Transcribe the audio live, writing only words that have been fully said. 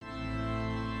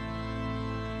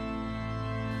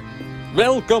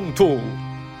Welcome to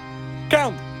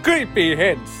Count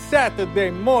Creepyhead's Saturday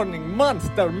Morning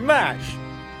Monster Mash.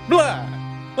 Blah!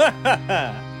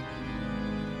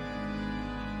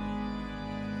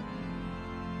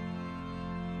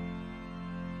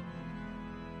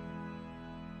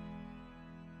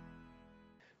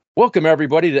 Welcome,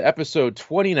 everybody, to episode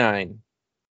 29,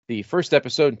 the first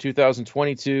episode in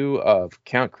 2022 of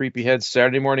Count Creepyhead's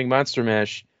Saturday Morning Monster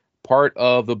Mash, part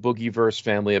of the Boogieverse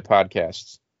family of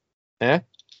podcasts. You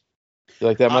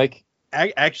like that, Mike?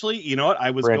 Actually, you know what? I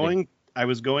was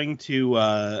going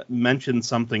to mention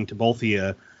something to both of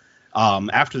you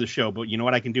after the show, but you know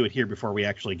what? I can do it here before we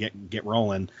actually get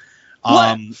rolling.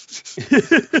 Josh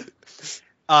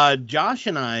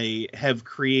and I have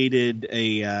created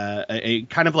a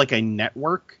kind of like a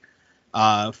network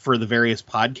for the various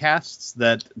podcasts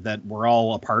that we're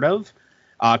all a part of,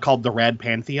 called the Rad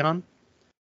Pantheon.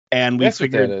 And we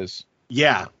figured what that is.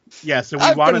 Yeah. So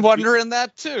I've been wondering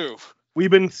that too. We've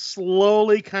been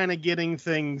slowly kind of getting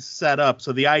things set up.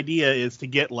 So the idea is to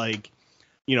get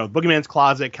Boogeyman's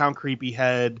Closet, Count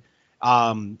Creepyhead,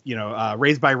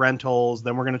 Raised by Rentals.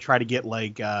 Then we're going to try to get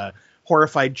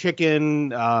Horrified Chicken,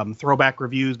 Throwback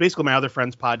Reviews, basically my other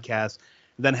friend's podcast.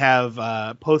 Then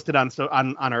have posted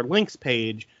on our links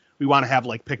page. We want to have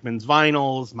Pickman's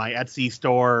Vinyls, my Etsy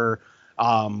store,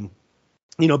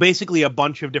 basically a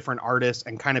bunch of different artists,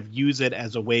 and kind of use it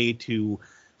as a way to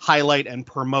highlight and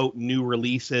promote new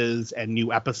releases and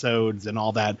new episodes and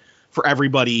all that for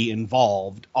everybody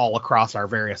involved all across our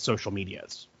various social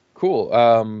medias. Cool.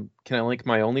 Can I link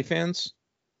my OnlyFans?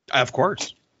 Of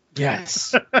course.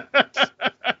 Yes.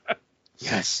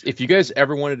 Yes. If you guys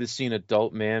ever wanted to see an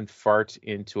adult man fart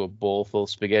into a bowl full of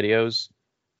SpaghettiOs,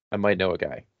 I might know a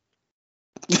guy.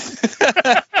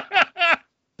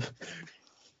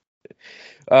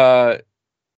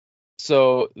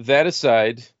 So that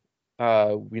aside,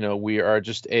 we are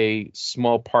just a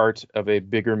small part of a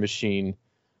bigger machine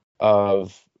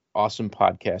of awesome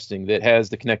podcasting that has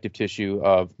the connective tissue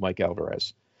of Mike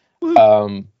Alvarez.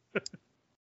 I'd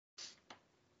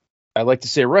like to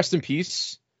say rest in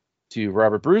peace to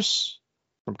Robert Bruce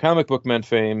from Comic Book Men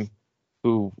fame,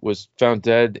 who was found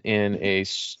dead in a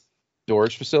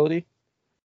storage facility.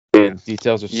 And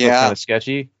details are still kind of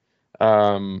sketchy.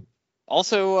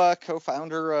 Also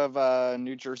co-founder of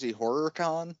New Jersey Horror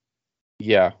Con.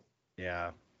 Yeah.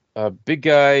 A big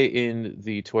guy in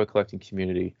the toy collecting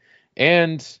community.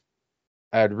 And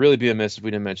I'd really be amiss if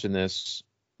we didn't mention this.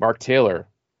 Mark Taylor,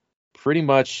 pretty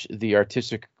much the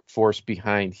artistic force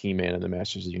behind He-Man and the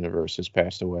Masters of the Universe, has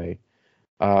passed away.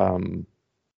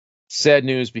 Sad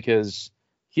news, because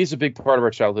he's a big part of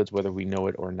our childhoods, whether we know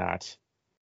it or not.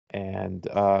 And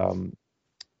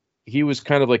he was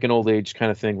kind of like an old age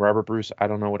kind of thing. Robert Bruce, I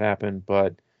don't know what happened,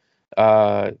 but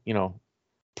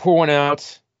pour one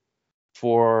out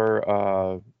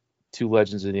for two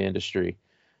legends in the industry.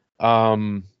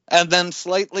 And then,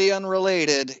 slightly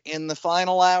unrelated, in the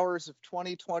final hours of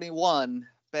 2021,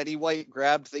 Betty White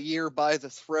grabbed the year by the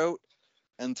throat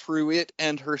and threw it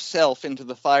and herself into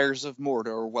the fires of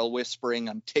Mordor while whispering,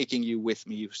 "I'm taking you with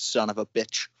me, you son of a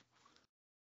bitch."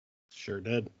 Sure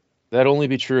did. That'd only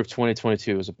be true if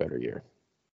 2022 was a better year.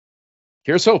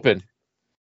 Here's hoping.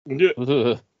 Yeah.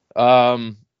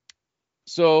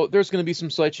 So there's going to be some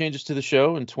slight changes to the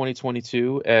show in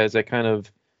 2022 as I kind of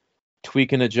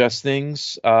tweak and adjust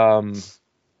things. One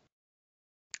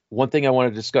thing I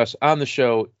want to discuss on the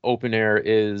show, open air,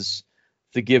 is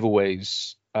the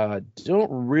giveaways.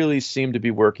 Don't really seem to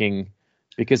be working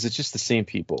because it's just the same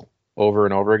people over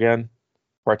and over again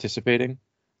participating,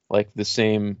 like the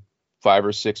same 5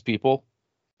 or 6 people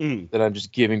that I'm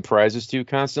just giving prizes to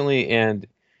constantly, and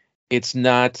it's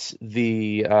not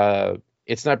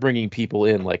bringing people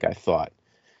in like I thought.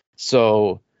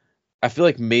 So I feel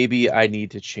like maybe I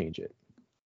need to change it.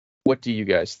 What do you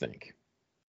guys think?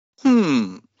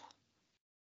 I'm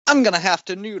gonna have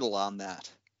to noodle on that.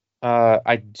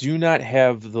 I do not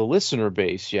have the listener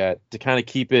base yet to kind of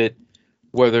keep it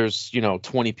where there's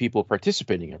 20 people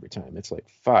participating every time. It's like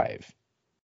 5.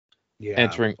 Yeah.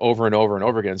 Entering over and over and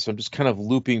over again. So I'm just kind of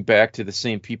looping back to the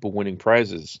same people winning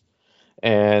prizes.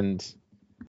 And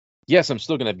yes, I'm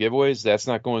still going to have giveaways. That's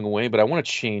not going away, but I want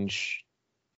to change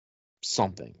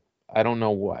something. I don't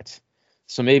know what.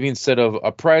 So maybe instead of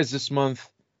a prize this month,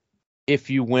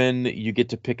 if you win, you get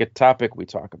to pick a topic we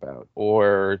talk about.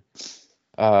 Or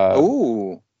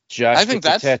Josh I think gets a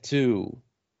that's tattoo.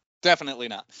 Definitely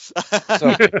not.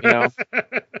 Something,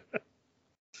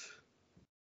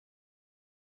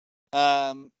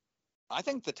 I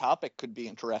think the topic could be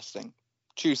interesting.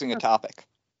 Choosing a topic.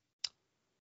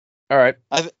 All right.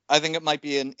 I think it might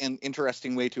be an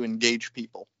interesting way to engage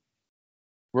people.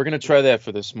 We're going to try that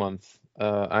for this month.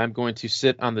 I'm going to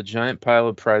sit on the giant pile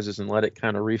of prizes and let it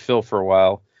kind of refill for a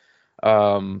while.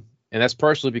 And that's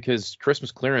partially because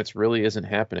Christmas clearance really isn't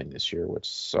happening this year, which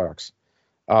sucks.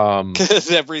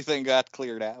 Because everything got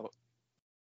cleared out.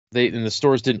 And the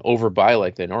stores didn't overbuy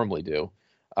like they normally do.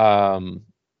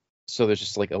 So there's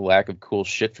just like a lack of cool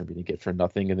shit for me to get for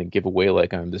nothing and then give away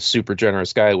like I'm the super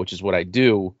generous guy, which is what I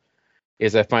do,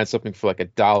 is I find something for like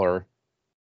 $1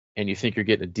 and you think you're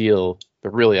getting a deal,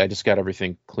 but really I just got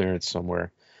everything clearance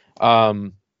somewhere.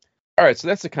 All right, so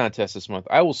that's the contest this month.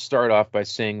 I will start off by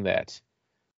saying that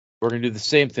we're going to do the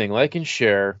same thing, like and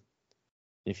share.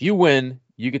 If you win,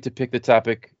 you get to pick the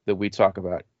topic that we talk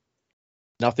about.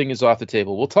 Nothing is off the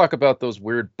table. We'll talk about those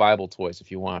weird Bible toys if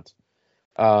you want.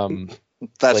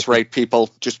 That's right,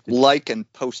 people. Just like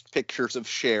and post pictures of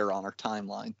Cher on our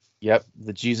timeline. Yep,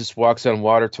 the Jesus Walks on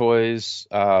Water toys.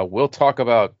 We'll talk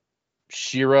about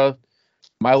She-Ra,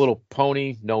 My Little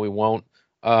Pony. No, we won't.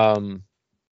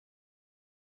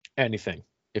 Anything.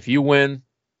 If you win,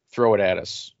 throw it at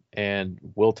us, and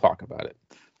we'll talk about it.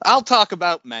 I'll talk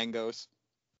about mangoes.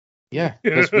 Yeah,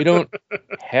 because we don't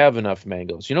have enough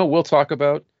mangoes. You know what we'll talk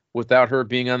about without her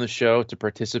being on the show to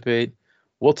participate?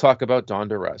 We'll talk about Dawn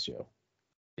DeRazio,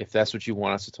 if that's what you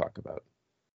want us to talk about.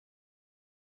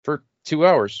 For 2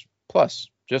 hours plus.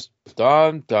 Just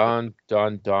Dawn.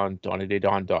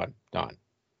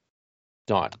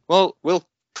 Well, we'll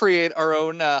create our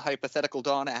own hypothetical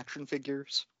Dawn action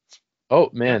figures. Oh,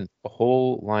 man, a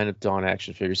whole line of Dawn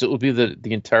action figures. It will be the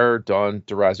entire Dawn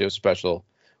DeRazio special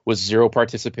with zero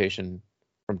participation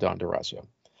from Dawn DeRazio.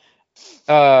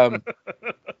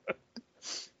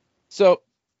 So,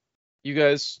 you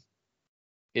guys,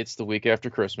 it's the week after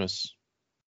Christmas.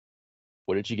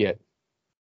 What did you get?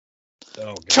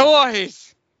 Oh, God.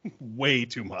 Toys! Way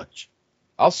too much.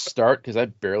 I'll start because I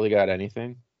barely got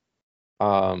anything.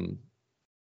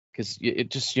 Because it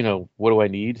just, what do I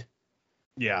need?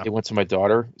 Yeah. It went to my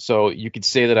daughter. So you could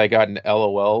say that I got an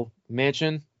LOL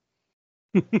mansion.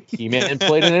 He-Man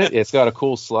played in it. It's got a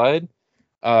cool slide.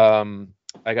 I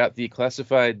got the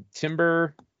classified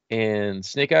Timber and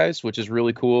Snake Eyes, which is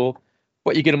really cool.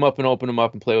 But you get him up and open him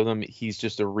up and play with him. He's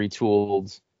just a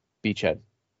retooled beachhead.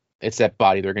 It's that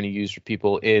body they're going to use for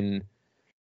people in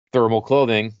thermal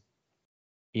clothing.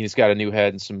 He's got a new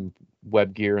head and some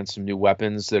web gear and some new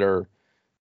weapons that are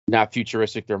not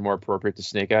futuristic. They're more appropriate to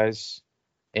Snake Eyes.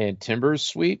 And Timber's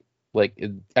sweet.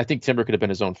 I think Timber could have been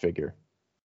his own figure.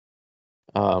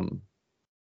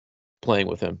 Playing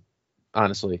with him,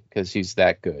 honestly, because he's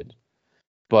that good.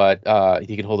 But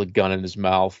he can hold a gun in his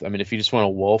mouth. I mean, if you just want a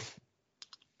wolf,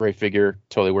 great figure,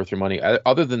 totally worth your money.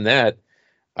 Other than that,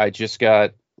 I just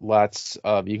got lots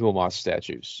of Eaglemoss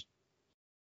statues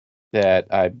that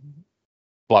I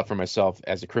bought for myself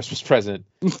as a Christmas present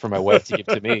for my wife to give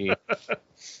to me.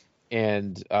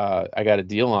 And I got a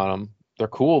deal on them. They're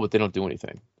cool, but they don't do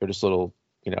anything. They're just little,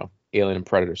 Alien and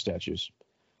Predator statues.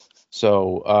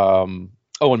 So, and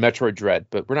Metroid Dread,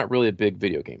 but we're not really a big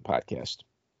video game podcast.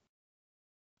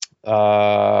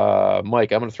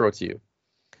 Mike, I'm going to throw it to you.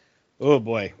 Oh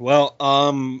boy. Well,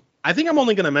 I think I'm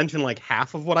only going to mention like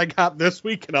half of what I got this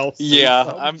week, and I'll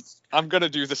I'm going to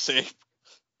do the same.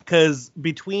 Because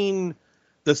between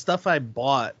the stuff I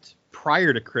bought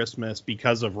prior to Christmas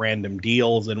because of random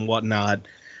deals and whatnot,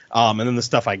 and then the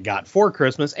stuff I got for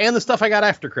Christmas and the stuff I got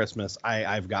after Christmas,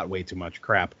 I've got way too much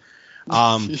crap.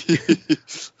 But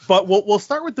we'll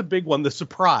start with the big one. The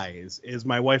surprise is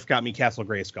my wife got me Castle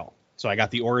Grayskull. So I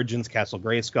got the Origins Castle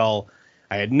Grayskull.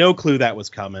 I had no clue that was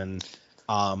coming.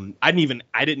 I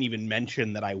didn't even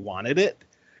mention that I wanted it.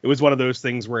 It was one of those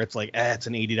things where it's like, it's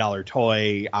an $80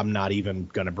 toy. I'm not even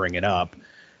going to bring it up.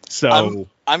 So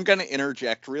I'm going to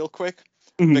interject real quick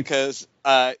because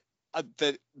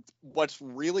what's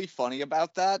really funny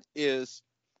about that is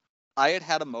I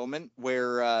had a moment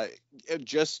where it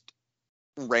just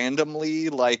randomly,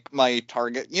 like my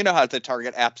Target, you know how the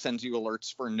Target app sends you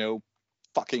alerts for no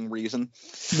fucking reason.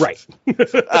 Right.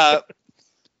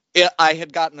 I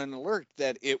had gotten an alert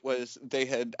that they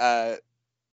had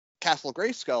Castle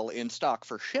Grayskull in stock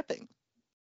for shipping.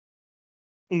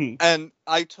 And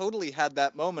I totally had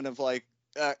that moment of like,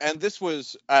 and this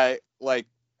was like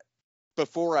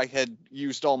before I had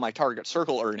used all my Target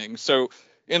Circle earnings. So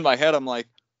in my head, I'm like,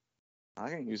 I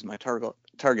can use my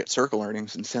Target Circle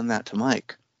earnings and send that to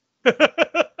Mike.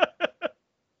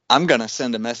 I'm going to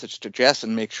send a message to Jess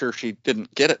and make sure she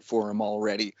didn't get it for him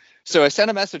already. So I sent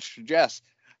a message to Jess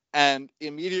and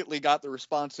immediately got the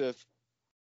response of,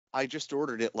 I just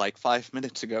ordered it like 5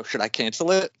 minutes ago. Should I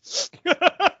cancel it?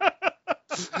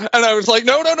 And I was like,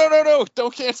 no,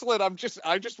 don't cancel it.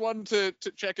 I just wanted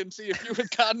to check and see if you had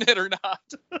gotten it or not.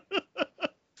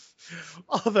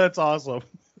 Oh, that's awesome.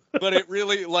 But it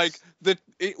really, like,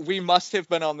 we must have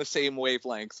been on the same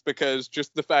wavelength, because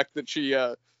just the fact that she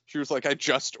was like, I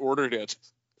just ordered it.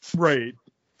 Right.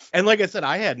 And like I said,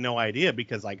 I had no idea,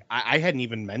 because like I hadn't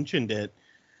even mentioned it,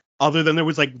 other than there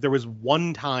was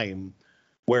one time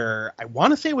where I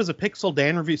want to say it was a Pixel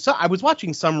Dan review. So I was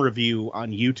watching some review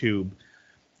on YouTube,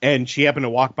 and she happened to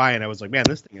walk by, and I was like, man,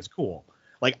 this thing is cool.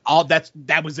 Like,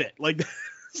 that was it. Like,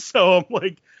 so I'm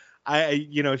like,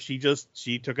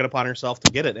 she took it upon herself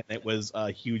to get it, and it was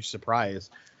a huge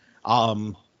surprise.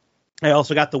 I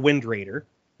also got the Wind Raider,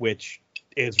 which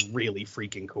is really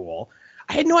freaking cool.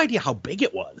 I had no idea how big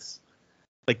it was.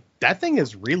 Like, that thing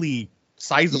is really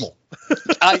sizable.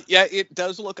 Yeah, it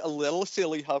does look a little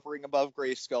silly hovering above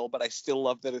Grayskull, but I still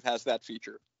love that it has that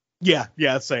feature. Yeah,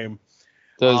 same.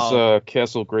 Does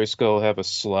Castle Grayskull have a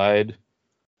slide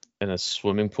and a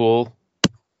swimming pool?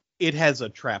 It has a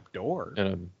trap door.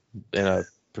 And a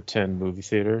pretend movie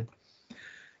theater?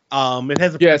 It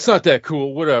has it's not that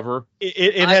cool. Whatever.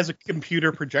 It has a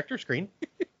computer projector screen.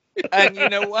 And you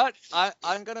know what?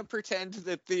 I'm gonna pretend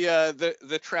that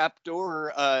the trap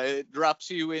door drops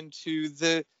you into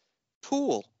the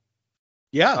pool.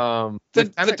 Yeah.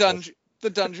 The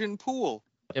dungeon pool.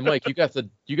 And Mike, you got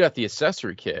the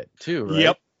accessory kit too, right?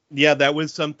 Yep. Yeah, that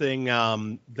was something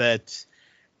that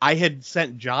I had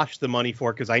sent Josh the money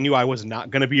for, because I knew I was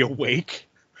not going to be awake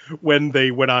when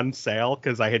they went on sale,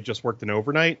 because I had just worked an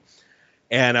overnight.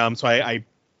 And so I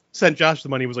sent Josh the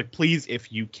money, was like, please,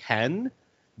 if you can,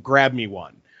 grab me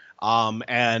one.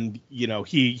 And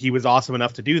he was awesome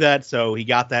enough to do that, so he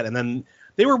got that. And then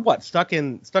they were stuck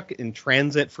in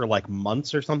transit for like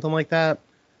months or something like that.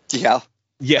 Yeah.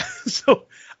 So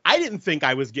I didn't think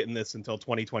I was getting this until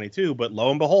 2022, but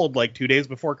lo and behold, like 2 days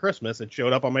before Christmas, it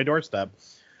showed up on my doorstep.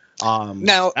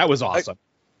 Now that was awesome.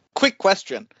 Quick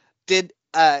question: Did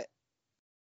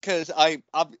because I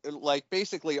like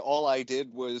basically all I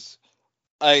did was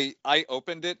I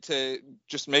opened it to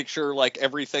just make sure like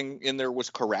everything in there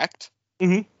was correct.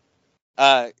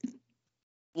 Mm-hmm.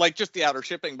 Like just the outer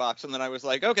shipping box, and then I was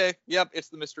like, okay, yep, it's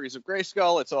the Mysteries of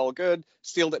Grayskull. It's all good.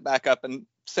 Sealed it back up and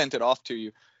sent it off to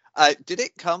you. Did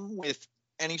it come with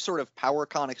any sort of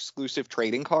PowerCon exclusive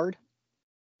trading card?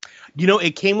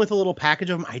 It came with a little package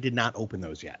of them. I did not open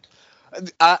those yet.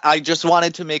 I just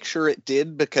wanted to make sure it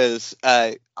did, because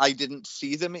I didn't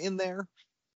see them in there,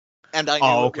 and I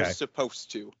knew it was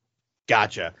supposed to.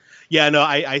 Gotcha. Yeah, no,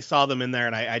 I saw them in there,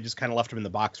 and I just kind of left them in the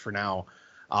box for now.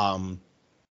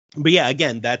 But yeah,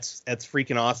 again, that's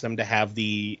freaking awesome to have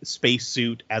the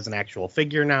spacesuit as an actual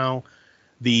figure now.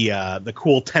 The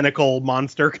cool tentacle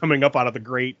monster coming up out of the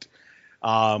grate.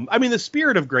 I mean, the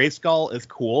Spirit of Grayskull is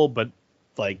cool, but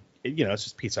like, it's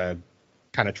just a piece of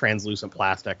kind of translucent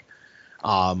plastic.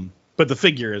 But the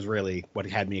figure is really what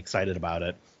had me excited about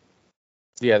it.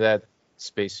 Yeah, that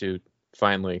spacesuit,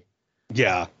 finally.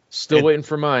 Yeah. Still waiting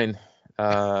for mine.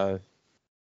 Because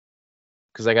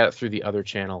I got it through the other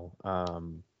channel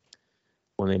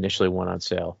when they initially went on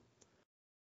sale.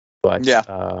 But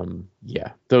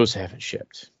yeah, those haven't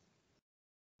shipped.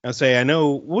 I know,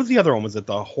 what was the other one? Was it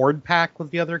the Horde pack was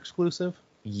the other exclusive?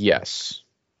 Yes.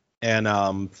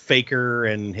 And Faker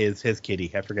and his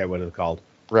kitty. I forget what it's called.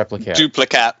 Replicat.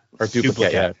 Duplicat. Or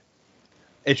Duplicate, yeah.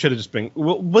 It should have just been...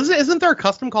 Isn't there a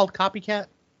custom called Copycat?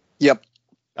 Yep.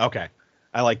 Okay.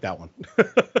 I like that one.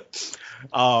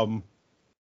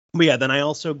 But yeah, then I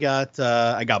also got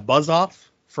Buzz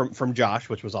Off from Josh,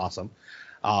 which was awesome.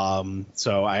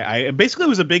 So I basically, it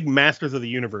was a big Masters of the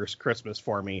Universe Christmas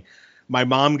for me. My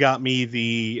mom got me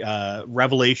the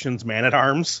Revelations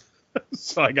Man-at-Arms,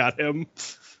 so I got him.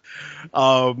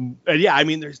 And yeah, I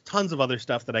mean, there's tons of other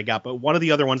stuff that I got, but one of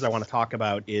the other ones I want to talk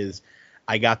about is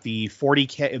I got the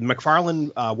 40K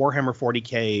McFarlane Warhammer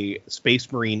 40K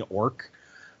Space Marine Orc,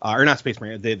 or not Space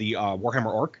Marine, the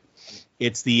Warhammer Orc.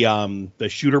 It's the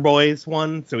Shooter Boys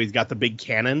one, so he's got the big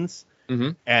cannons,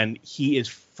 and he is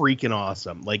freaking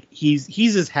awesome. Like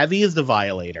he's as heavy as the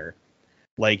Violator.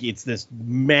 Like it's this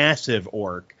massive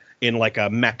orc in like a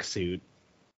mech suit,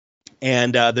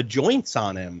 and the joints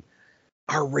on him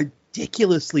are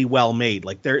ridiculously well made.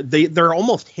 Like they're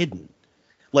almost hidden.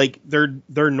 Like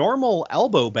they're normal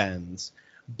elbow bends,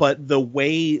 but the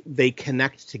way they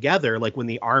connect together, like when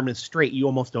the arm is straight, you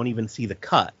almost don't even see the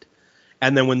cut.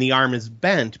 And then when the arm is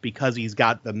bent, because he's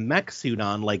got the mech suit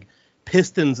on, like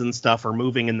pistons and stuff are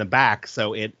moving in the back,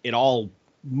 so it all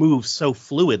moves so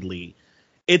fluidly.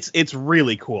 It's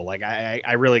really cool. Like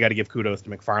I really got to give kudos to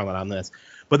McFarlane on this.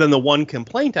 But then the one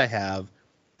complaint I have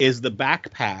is the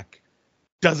backpack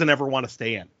doesn't ever want to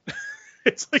stay in.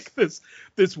 It's like this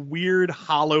weird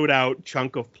hollowed out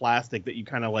chunk of plastic that you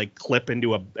kind of like clip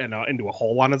into a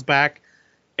hole on his back,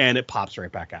 and it pops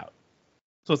right back out.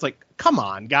 So it's like, come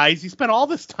on, guys, you spent all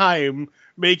this time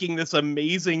making this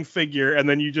amazing figure, and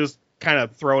then you just kind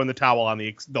of throw in the towel on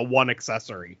the one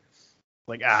accessory.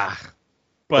 Like,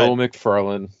 but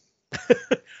McFarlane.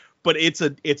 But it's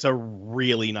a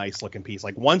really nice looking piece.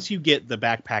 Like once you get the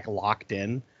backpack locked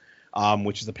in,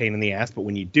 which is a pain in the ass, but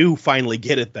when you do finally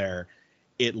get it there,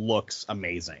 it looks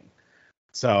amazing.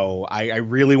 So I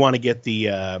really want to get the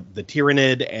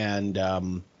Tyranid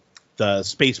and the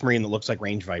Space Marine that looks like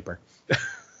Range Viper.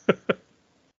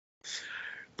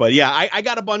 But yeah, I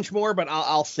got a bunch more, but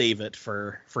I'll save it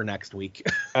for next week.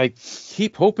 I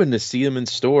keep hoping to see them in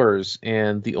stores,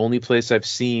 and the only place I've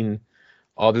seen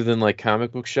other than like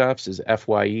comic book shops is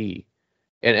FYE,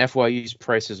 and FYE's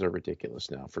prices are ridiculous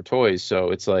now for toys.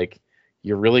 So it's like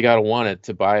you really got to want it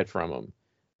to buy it from them.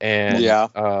 And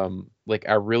like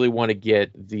I really want to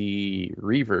get the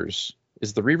Reavers.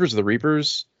 Is the Reavers the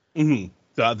Reapers? Mm-hmm.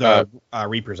 The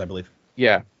Reapers, I believe.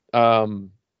 Yeah.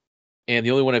 And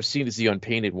the only one I've seen is the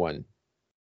unpainted one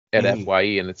at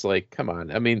FYE, and it's like, come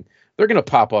on. I mean, they're gonna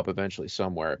pop up eventually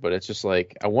somewhere, but it's just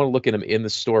like I want to look at them in the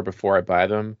store before I buy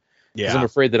them. Yeah. Because I'm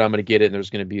afraid that I'm gonna get it and there's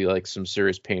gonna be like some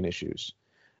serious paint issues.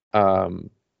 And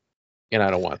I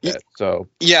don't want that. So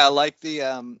yeah, like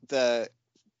the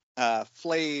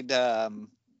flayed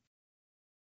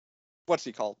what's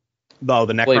he called? Oh,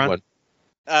 the Necron one.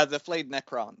 The flayed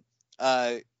Necron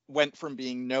went from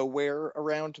being nowhere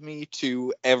around me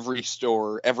to every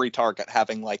store, every Target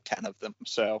having like 10 of them.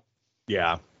 So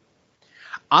yeah.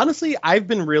 Honestly, I've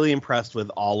been really impressed with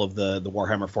all of the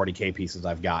Warhammer 40K pieces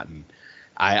I've gotten.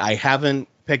 I haven't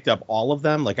picked up all of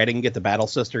them. Like I didn't get the Battle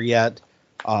Sister yet.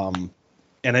 And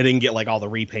I didn't get like all the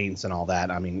repaints and all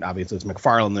that. I mean, obviously it's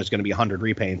McFarlane. There's going to be 100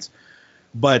 repaints,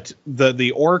 but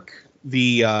the Orc,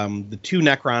 the two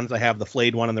Necrons, I have the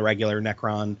flayed one and the regular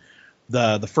Necron,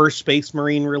 the first Space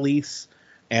Marine release.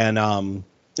 And, I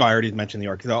already mentioned the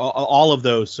Orc. All of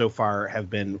those so far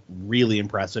have been really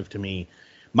impressive to me.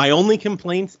 My only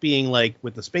complaints being like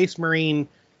with the Space Marine,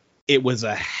 it was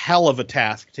a hell of a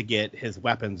task to get his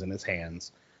weapons in his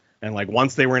hands. And like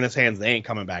once they were in his hands, they ain't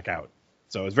coming back out.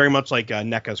 So it's very much like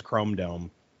NECA's Chrome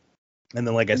Dome. And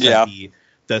then, like I said,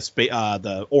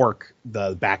 the Orc,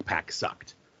 the backpack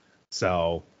sucked.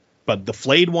 So, but the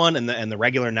flayed one and the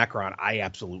regular Necron, I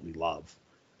absolutely love.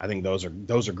 I think those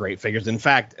are great figures. In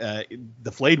fact,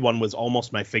 the flayed one was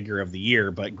almost my figure of the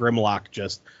year, but Grimlock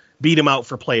just beat him out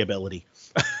for playability.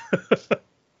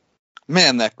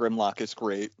 Man, that Grimlock is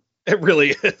great. It really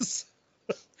is.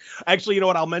 Actually, you know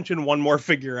what? I'll mention one more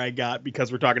figure I got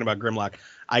because we're talking about Grimlock.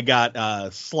 I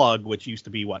got Slug, which used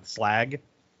to be Slag?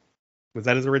 Was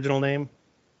that his original name?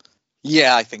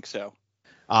 Yeah, I think so.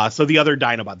 So the other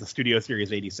Dinobot, the Studio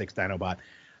Series 86 Dinobot.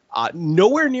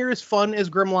 Nowhere near as fun as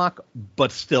Grimlock,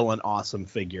 but still an awesome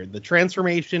figure. The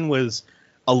transformation was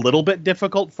a little bit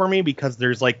difficult for me because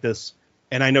there's like this,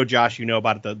 and I know, Josh, you know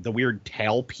about it, the weird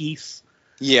tail piece.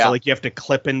 Yeah. So, like, you have to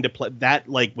clip into place. That,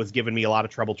 like, was giving me a lot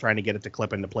of trouble trying to get it to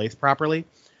clip into place properly.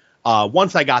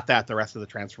 Once I got that, the rest of the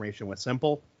transformation was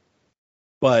simple.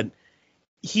 But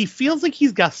he feels like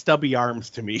he's got stubby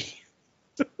arms to me.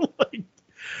 Like,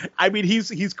 I mean,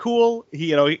 he's cool.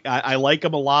 I like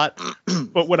him a lot.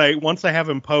 But once I have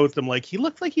him posed, I'm like, he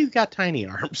looks like he's got tiny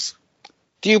arms.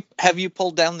 Have you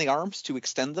pulled down the arms to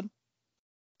extend them?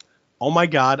 Oh my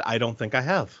God, I don't think I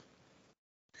have.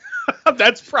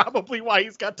 That's probably why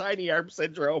he's got tiny arm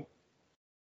syndrome.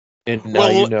 And now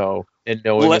you know. And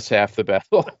knowing is half the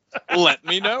battle. Let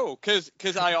me know,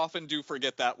 because I often do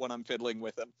forget that when I'm fiddling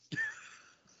with him.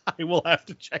 I will have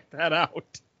to check that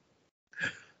out.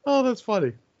 Oh, that's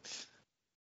funny.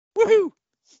 Woohoo!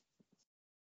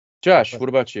 Josh, what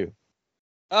about you?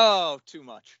 Oh, too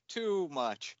much.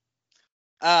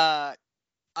 I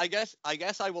guess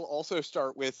I will also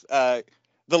start with the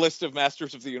list of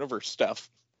Masters of the Universe stuff.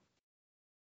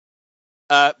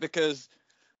 Because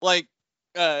like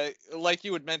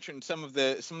you had mentioned, some of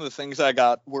the things I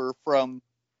got were from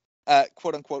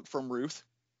quote unquote from Ruth.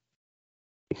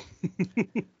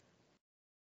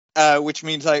 Which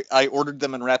means I ordered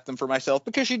them and wrapped them for myself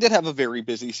because she did have a very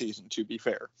busy season, to be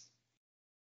fair.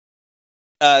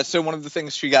 So one of the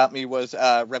things she got me was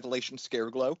Revelation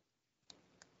Scareglow.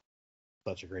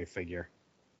 Such a great figure.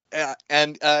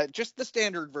 And just the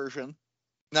standard version,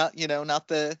 not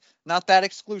that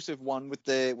exclusive one with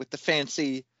the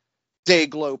fancy day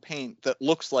glow paint that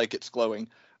looks like it's glowing.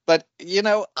 But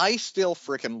I still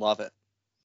freaking love it.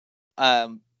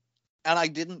 And I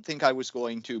didn't think I was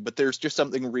going to, but there's just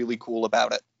something really cool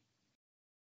about it.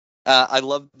 I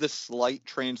love the slight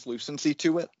translucency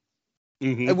to it.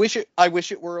 Mm-hmm. I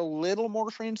wish it were a little more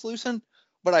translucent,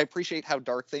 but I appreciate how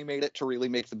dark they made it to really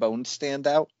make the bones stand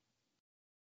out.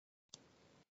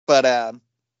 But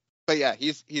yeah,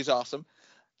 he's awesome.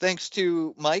 Thanks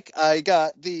to Mike, I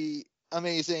got the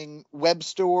amazing web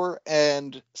store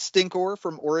and Stinkor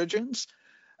from Origins.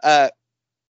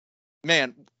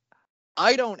 Man,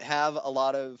 I don't have a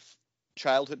lot of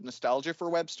childhood nostalgia for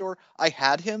web store. I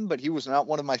had him, but he was not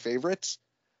one of my favorites.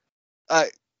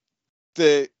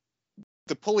 The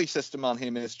pulley system on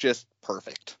him is just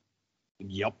perfect.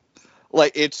 Yep.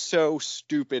 Like, it's so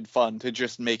stupid fun to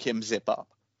just make him zip up.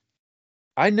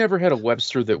 I never had a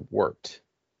Webster that worked.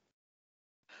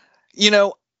 You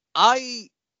know, I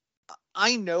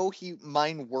know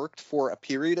mine worked for a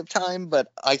period of time, but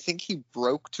I think he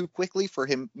broke too quickly for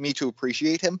me to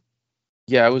appreciate him.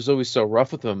 Yeah, I was always so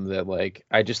rough with him that, like,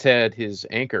 I just had his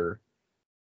anchor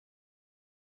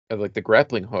of, like, the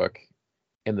grappling hook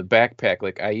and the backpack.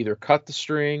 Like, I either cut the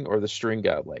string or the string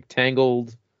got, like,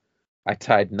 tangled. I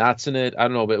tied knots in it. I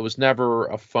don't know, but it was never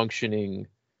a functioning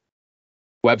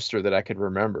Webster that I could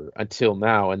remember until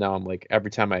now. And now I'm like,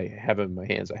 every time I have him in my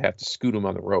hands, I have to scoot him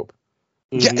on the rope.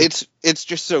 Mm-hmm. Yeah, it's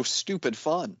just so stupid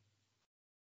fun.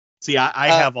 See, I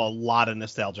have a lot of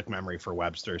nostalgic memory for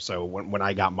Webster. So when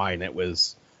I got mine, it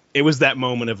was that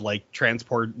moment of, like,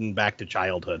 transporting back to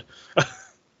childhood.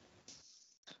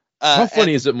 How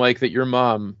funny is it, Mike, that your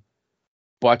mom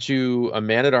bought you a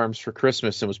Man-at-Arms for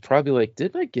Christmas and was probably like,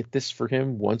 didn't I get this for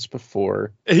him once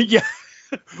before? Yeah.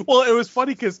 Well, it was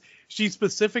funny because she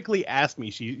specifically asked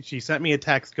me. She sent me a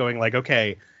text going like,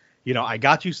 okay, you know, I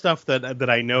got you stuff that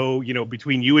I know, you know,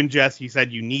 between you and Jess, you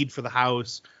said you need for the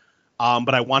house.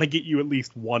 But I want to get you at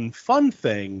least one fun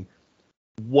thing.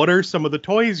 What are some of the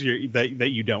toys that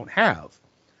you don't have?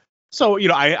 So, you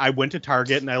know, I went to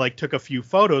Target and I, like, took a few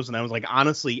photos and I was like,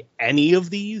 honestly, any of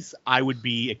these I would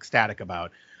be ecstatic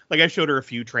about. Like, I showed her a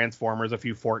few Transformers, a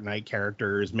few Fortnite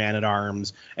characters,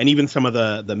 Man-at-Arms, and even some of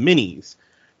the minis.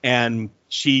 And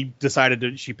she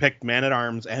picked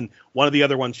Man-at-Arms, and one of the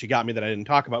other ones she got me that I didn't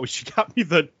talk about was she got me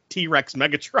the T-Rex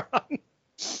Megatron.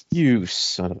 You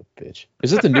son of a bitch.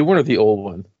 Is it the new one or the old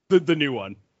one? The new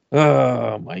one.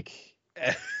 Oh, Mike.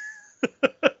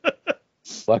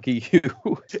 Lucky you.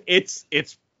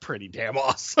 It's pretty damn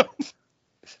awesome.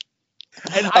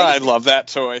 And I love that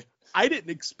toy. I didn't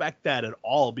expect that at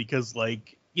all because,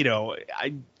 like, you know,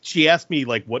 she asked me,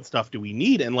 like, what stuff do we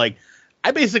need? And, like,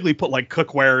 I basically put, like,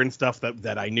 cookware and stuff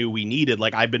that I knew we needed.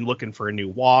 Like, I've been looking for a new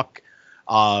wok.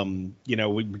 You know,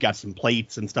 we got some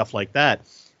plates and stuff like that.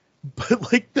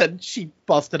 But, like, then she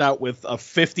busted out with a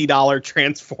 $50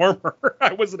 Transformer.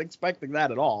 I wasn't expecting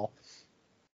that at all.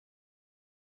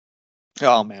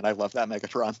 Oh, man, I love that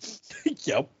Megatron.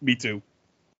 Yep, me too.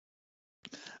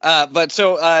 But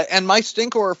so, and my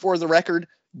Stinkor, for the record,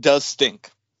 does stink.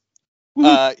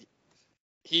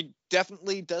 He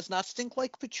definitely does not stink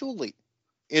like patchouli.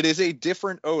 It is a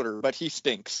different odor, but he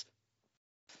stinks.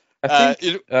 I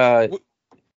think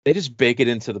they just bake it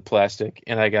into the plastic,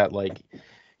 and I got, like,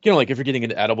 you know, like, if you're getting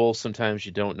an edible, sometimes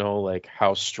you don't know, like,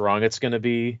 how strong it's going to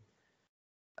be.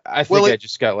 I think I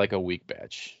just got, like, a weak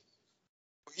batch.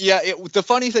 Yeah, the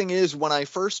funny thing is, when I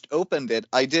first opened it,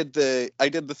 I did the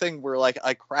thing where, like,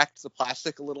 I cracked the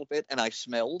plastic a little bit and I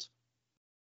smelled.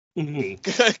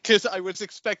 Because I was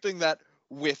expecting that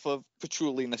whiff of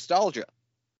patchouli nostalgia.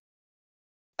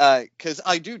 Because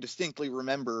I do distinctly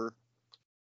remember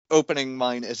opening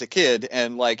mine as a kid,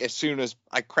 and, like, as soon as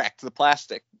I cracked the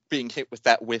plastic, being hit with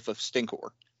that whiff of Stinkor.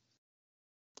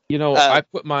 You know, I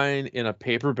put mine in a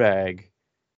paper bag,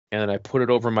 and then I put it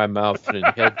over my mouth and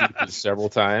inhaled deeply several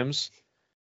times.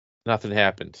 Nothing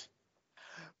happened.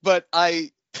 But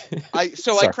I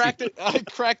cracked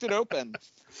it open,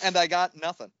 and I got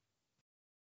nothing.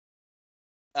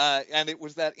 And it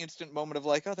was that instant moment of,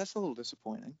 like, oh, that's a little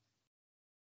disappointing.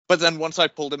 But then once I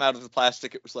pulled him out of the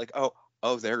plastic, it was like, oh,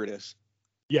 there it is.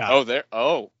 Yeah.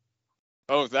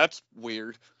 Oh, that's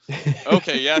weird.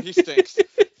 Okay, yeah, he stinks.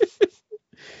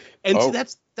 And so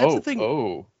that's the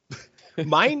thing.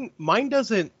 Mine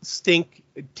doesn't stink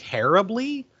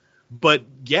terribly, but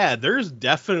yeah, there's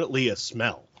definitely a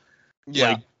smell. Yeah.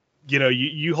 Like, you know,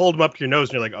 you hold them up to your nose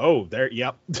and you're like, oh, there,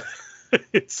 yep.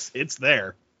 it's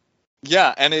there.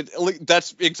 Yeah, and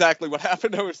that's exactly what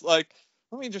happened. I was like,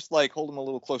 let me just, like, hold them a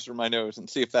little closer to my nose and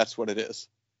see if that's what it is.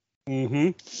 Mm-hmm.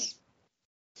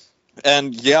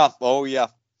 And yeah,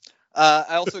 I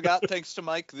also got, thanks to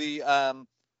Mike, the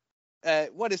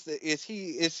what is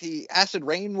he Acid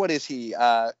Rain? What is he?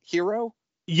 Hero?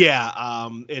 Yeah,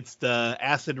 it's the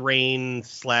Acid Rain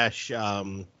 /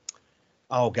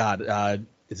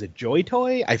 is it Joy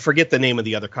Toy? I forget the name of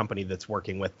the other company that's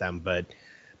working with them, but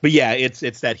yeah,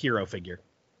 it's that hero figure.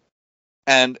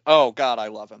 And oh god, I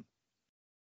love him.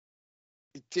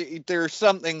 There's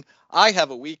something, I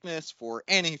have a weakness for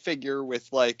any figure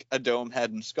with like a dome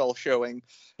head and skull showing,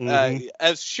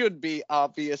 as should be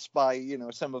obvious by, you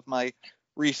know, some of my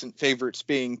recent favorites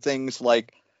being things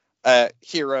like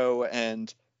Hero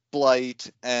and Blight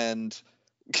and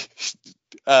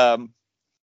the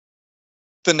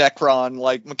Necron,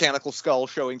 like mechanical skull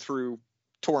showing through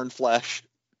torn flesh.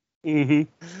 And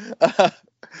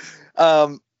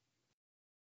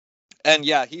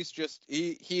yeah, he's just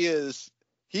he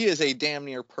is a damn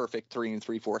near perfect 3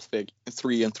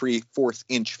 3/4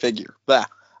 inch figure. Bah,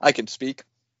 I can speak.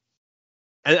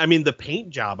 And I mean, the paint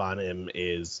job on him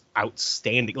is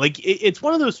outstanding. Like it's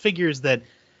one of those figures that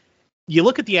you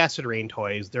look at the Acid Rain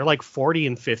toys, they're like $40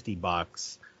 and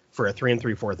 $50 for a 3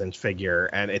 3/4 inch figure,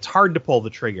 and it's hard to pull the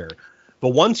trigger. But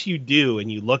once you do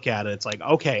and you look at it, it's like,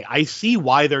 okay, I see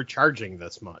why they're charging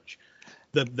this much.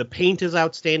 The paint is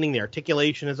outstanding, the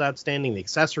articulation is outstanding, the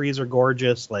accessories are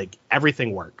gorgeous, like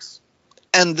everything works.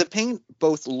 And the paint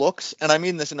both looks, and I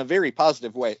mean this in a very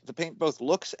positive way, the paint both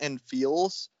looks and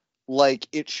feels like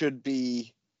it should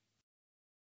be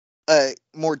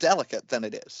more delicate than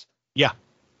it is. Yeah.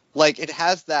 Like it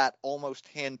has that almost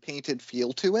hand-painted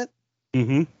feel to it.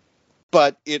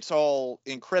 But it's all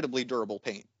incredibly durable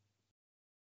paint.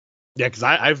 Yeah, because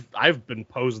I've been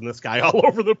posing this guy all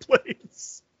over the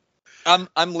place.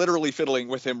 I'm literally fiddling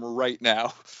with him right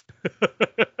now.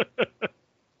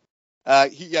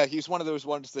 He's one of those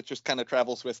ones that just kind of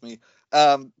travels with me.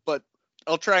 But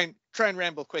I'll try and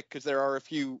ramble quick because there are a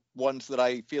few ones that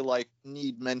I feel like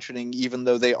need mentioning, even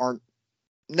though they aren't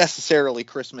necessarily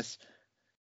Christmas.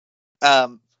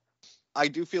 I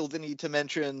do feel the need to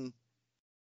mention.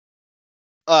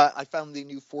 I found the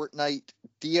new Fortnite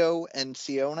Dio and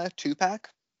Siona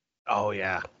 2-pack. Oh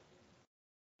yeah,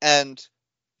 and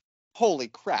holy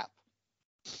crap.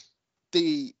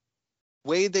 The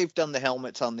way they've done the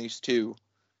helmets on these two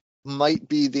might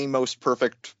be the most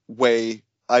perfect way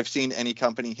I've seen any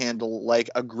company handle like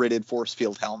a gridded force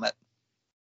field helmet.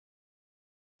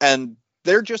 And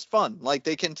they're just fun. Like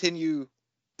they continue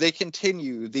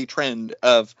the trend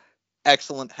of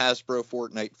excellent Hasbro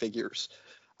Fortnite figures.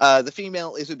 The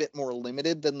female is a bit more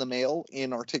limited than the male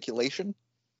in articulation.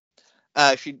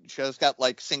 She's got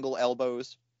like single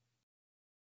elbows.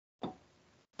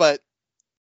 But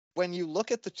when you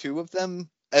look at the two of them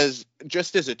as a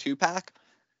 2-pack,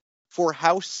 for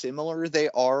how similar they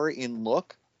are in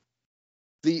look,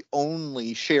 the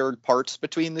only shared parts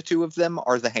between the two of them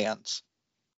are the hands.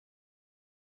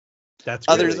 That's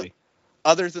crazy.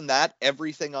 Other than that,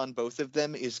 everything on both of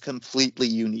them is completely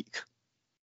unique.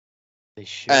 They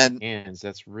share hands.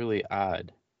 That's really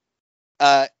odd.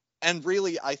 And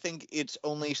really, I think it's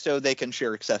only so they can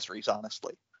share accessories,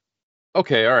 honestly.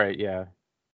 Okay, all right, yeah.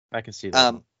 I can see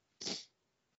that.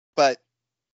 But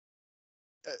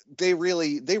they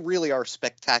really are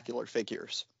spectacular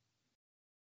figures.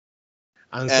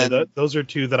 Honestly, those are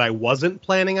two that I wasn't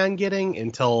planning on getting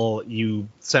until you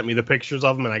sent me the pictures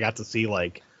of them, and I got to see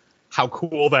like how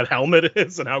cool that helmet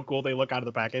is and how cool they look out of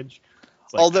the package.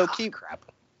 Like, although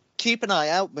keep an eye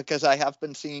out, because I have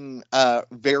been seeing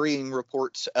varying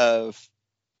reports of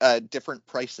different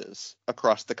prices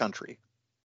across the country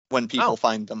when people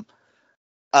find them.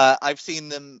 I've seen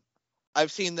them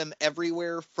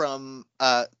everywhere from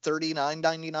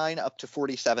 $39.99 up to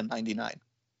 $47.99.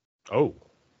 Oh,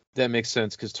 that makes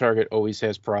sense because Target always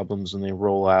has problems when they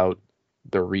roll out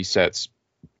their resets.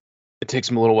 It takes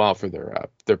them a little while for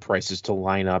their prices to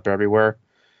line up everywhere.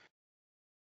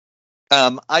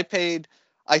 I paid,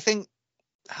 I think,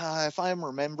 if I'm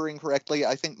remembering correctly,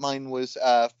 I think mine was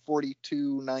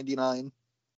 $42.99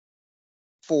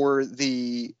 for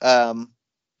the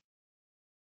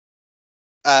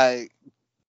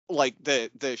like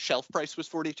the shelf price was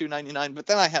 $42.99, but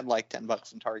then I had like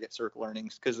 $10 in Target Circle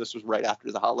earnings because this was right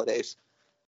after the holidays.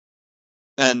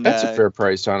 And that's a fair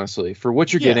price, honestly, for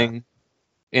what you're getting.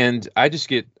 And I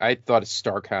thought of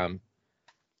Starcom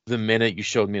the minute you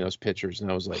showed me those pictures,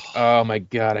 and I was like, oh my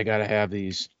god, I gotta have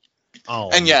these. Oh,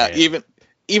 and yeah, man.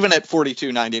 even at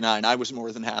 $42.99, I was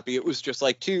more than happy. It was just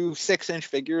like 2 6-inch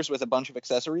figures with a bunch of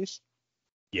accessories.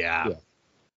 Yeah.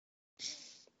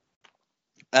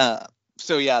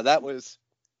 So yeah, that was.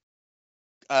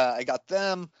 I got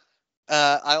them.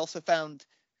 I also found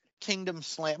Kingdom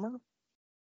Slammer.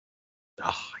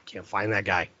 Oh, I can't find that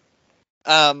guy.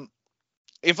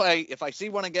 If I see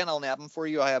one again, I'll nab him for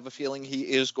you. I have a feeling he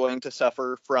is going to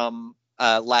suffer from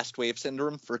last wave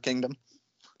syndrome for Kingdom.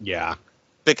 Yeah.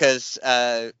 Because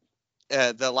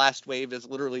the last wave is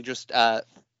literally just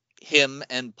him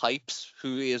and Pipes,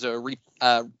 who is a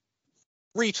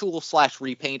retool /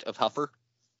 repaint of Huffer.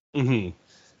 Mm-hmm.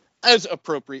 As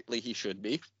appropriately he should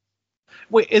be.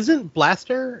 Wait, isn't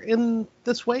Blaster in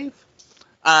this wave?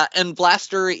 And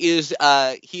Blaster is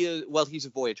he's a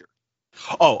Voyager.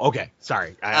 Oh, okay.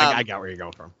 Sorry, I got where you're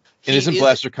going from. And isn't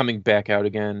Blaster coming back out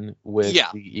again with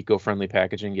the eco-friendly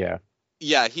packaging? Yeah.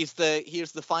 Yeah, he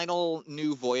is the final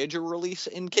new Voyager release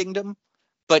in Kingdom,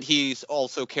 but he's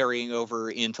also carrying over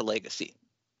into Legacy.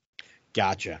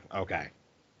 Gotcha. Okay.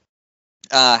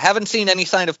 Haven't seen any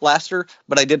sign of Blaster,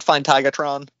 but I did find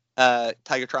Tigatron.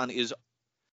 Tigatron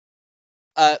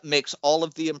makes all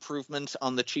of the improvements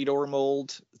on the Cheetor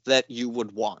mold that you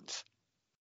would want.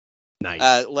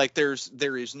 Nice.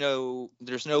 There is no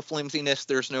flimsiness,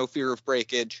 there's no fear of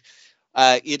breakage.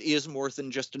 It is more than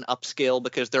just an upscale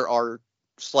because there are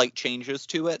slight changes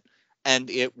to it, and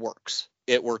it works.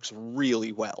 It works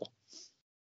really well.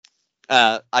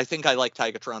 I think I like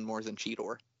Tigatron more than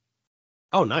Cheetor.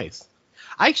 Oh, nice.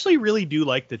 I actually really do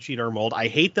like the Cheetor mold. I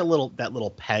hate that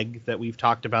little peg that we've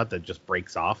talked about that just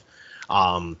breaks off.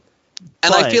 And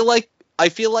I feel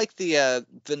like the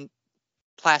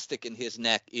plastic in his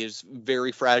neck is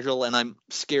very fragile, and I'm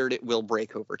scared it will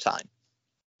break over time.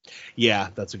 Yeah,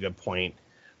 that's a good point.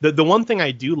 The one thing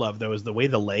I do love though is the way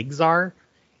the legs are.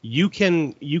 You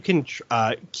can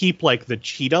keep like the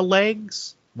cheetah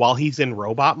legs while he's in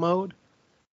robot mode,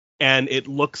 and it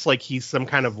looks like he's some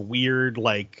kind of weird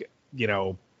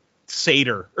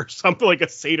satyr or something, like a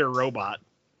satyr robot.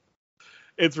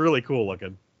 It's really cool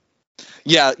looking.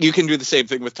 Yeah, you can do the same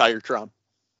thing with Tigatron.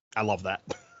 I love that.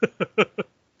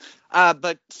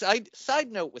 But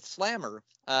side note with Slammer,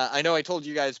 I know I told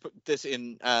you guys put this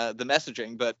in the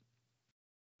messaging, but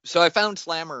so I found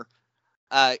Slammer.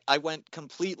 I went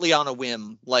completely on a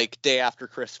whim, like day after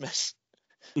Christmas,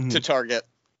 to Target,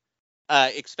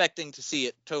 expecting to see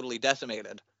it totally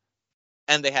decimated,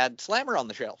 and they had Slammer on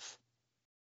the shelf.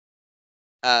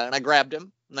 And I grabbed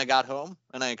him, and I got home,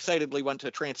 and I excitedly went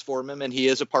to transform him, and he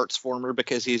is a parts former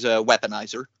because he's a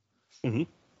weaponizer. Mm-hmm.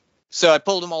 So I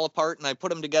pulled them all apart, and I put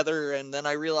them together, and then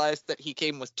I realized that he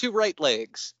came with 2 right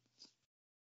legs.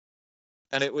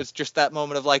 And it was just that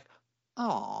moment of like,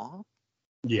 aw.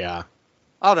 Yeah.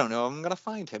 I don't know, I'm going to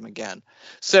find him again.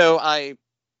 So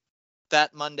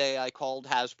that Monday, I called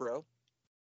Hasbro.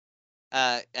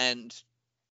 And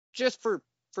just for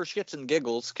shits and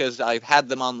giggles, because I've had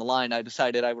them on the line, I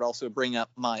decided I would also bring up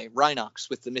my Rhinox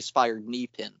with the misfired knee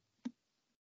pin.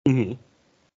 Mm-hmm.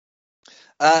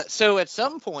 So at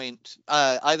some point,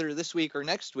 either this week or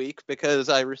next week, because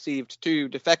I received 2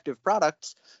 defective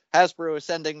products, Hasbro is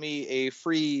sending me a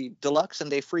free Deluxe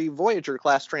and a free Voyager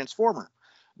class Transformer.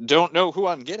 Don't know who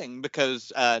I'm getting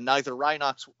because neither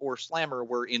Rhinox or Slammer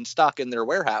were in stock in their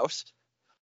warehouse.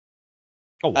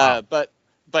 Oh, wow.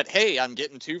 But hey, I'm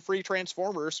getting 2 free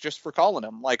Transformers just for calling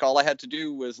them. Like, all I had to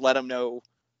do was let them know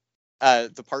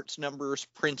the parts numbers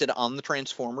printed on the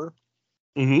Transformer.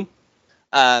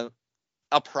 Mm-hmm.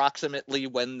 Approximately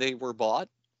when they were bought,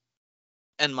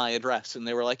 and my address, and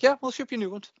they were like, yeah, we'll ship you new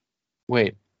ones.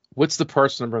 Wait, what's the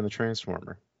parts number on the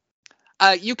Transformer?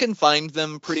 You can find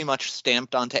them pretty much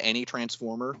stamped onto any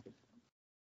Transformer.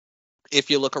 If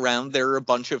you look around, there are a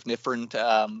bunch of different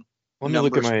Let me numbers.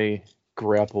 look at my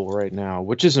Grapple right now,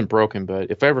 which isn't broken,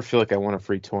 but if I ever feel like I want a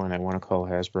free toy and I want to call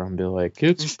Hasbro and be like,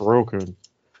 it's broken.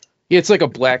 Yeah, it's like a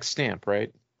black stamp,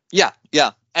 right? Yeah.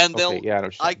 And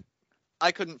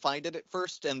I couldn't find it at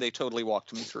first, and they totally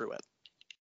walked me through it.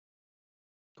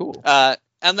 Cool.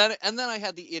 And then I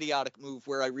had the idiotic move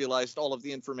where I realized all of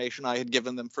the information I had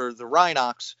given them for the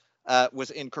Rhinox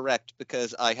was incorrect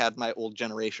because I had my old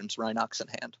generation's Rhinox in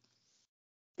hand.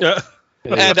 Yeah.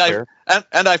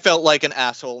 And I felt like an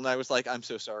asshole, and I was like, I'm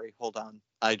so sorry. Hold on.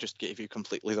 I just gave you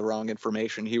completely the wrong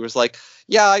information. He was like,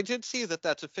 yeah, I did see that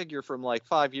that's a figure from like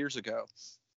 5 years ago.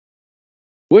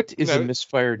 What is a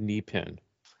misfired knee pin?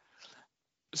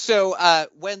 So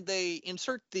when they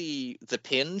insert the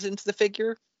pins into the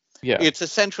figure, it's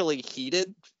essentially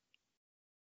heated.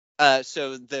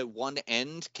 So the one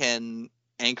end can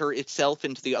anchor itself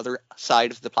into the other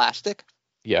side of the plastic.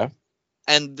 Yeah.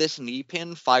 And this knee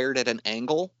pin fired at an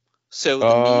angle, so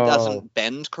the knee doesn't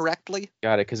bend correctly.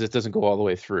 Got it, because it doesn't go all the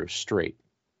way through straight.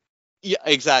 Yeah,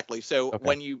 exactly. So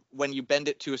when you bend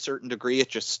it to a certain degree, it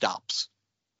just stops.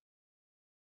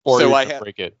 Or so you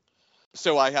break it.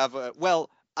 So I have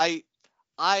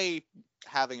I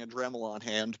having a Dremel on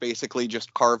hand basically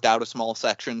just carved out a small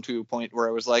section to a point where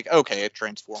I was like, okay, it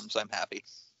transforms. I'm happy.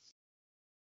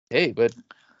 Hey, but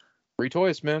free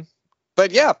toys, man.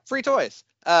 But yeah, free toys.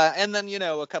 And then,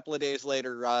 a couple of days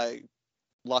later, I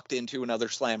lucked into another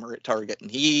slammer at Target,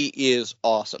 and he is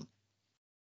awesome.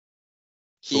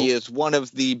 He is one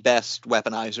of the best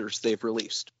weaponizers they've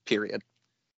released, period.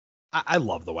 I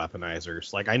love the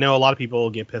weaponizers. Like, I know a lot of people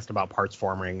get pissed about parts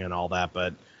forming and all that,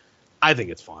 but I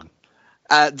think it's fun.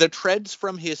 The treads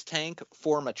from his tank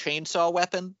form a chainsaw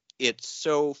weapon. It's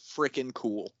so freaking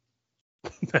cool.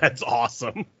 That's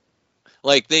awesome.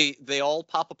 Like, they all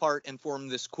pop apart and form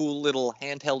this cool little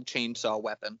handheld chainsaw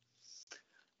weapon.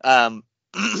 And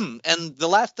the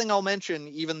last thing I'll mention,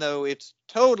 even though it's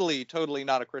totally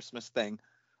not a Christmas thing,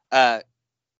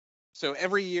 so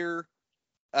every year,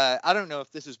 I don't know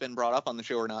if this has been brought up on the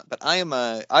show or not, but I'm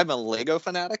a Lego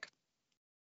fanatic.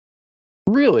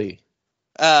 Really?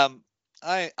 I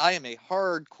am a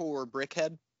hardcore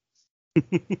brickhead.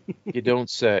 You don't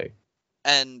say.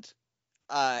 And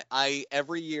I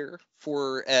every year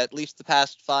for at least the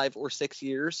past 5 or 6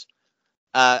 years,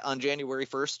 on January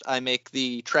 1st, I make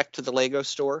the trek to the Lego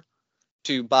store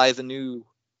to buy the new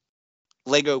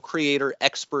Lego Creator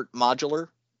Expert Modular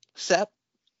set,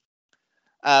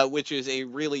 which is a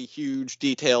really huge,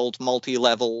 detailed,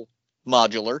 multi-level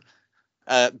modular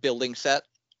building set.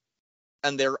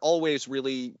 And they're always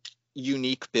really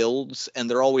unique builds, and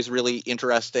they're always really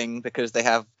interesting because they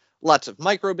have lots of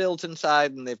micro builds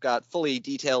inside, and they've got fully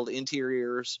detailed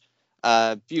interiors,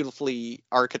 beautifully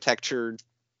architectured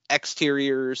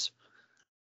exteriors.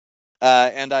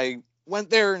 And I went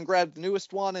there and grabbed the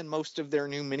newest one and most of their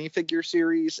new minifigure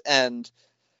series, and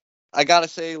I gotta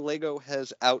say, Lego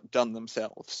has outdone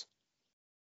themselves.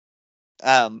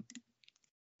 There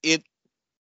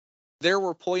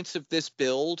were points of this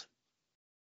build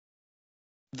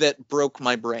that broke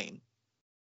my brain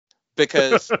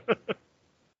because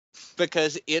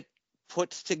it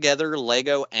puts together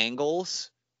Lego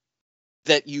angles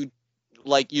that you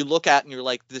look at and you're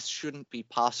like, this shouldn't be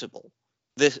possible.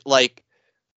 This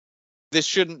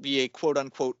shouldn't be a quote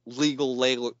unquote legal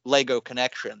Lego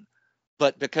connection,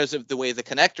 but because of the way the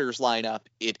connectors line up,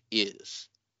 it is.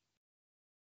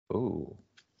 Ooh.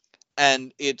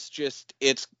 And it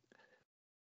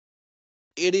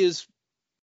is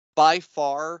by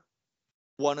far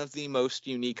one of the most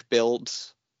unique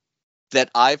builds that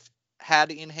I've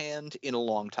had in hand in a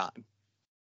long time.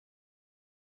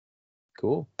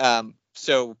 Cool.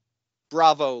 So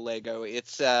bravo, Lego. It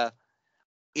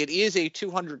is a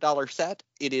 $200 set.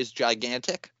 It is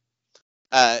gigantic.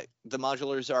 The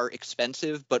modulars are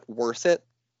expensive but worth it,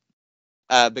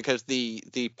 because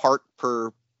the part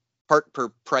per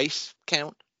price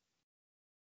count,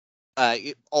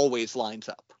 it always lines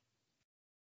up.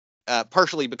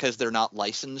 Partially because they're not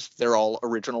licensed, they're all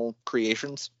original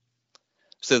creations,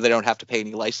 so they don't have to pay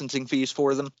any licensing fees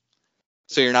for them.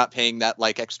 So you're not paying that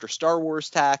like extra Star Wars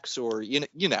tax or you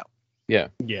know. Yeah.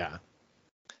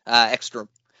 Extra.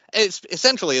 It's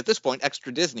essentially at this point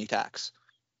extra Disney tax.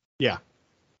 Yeah.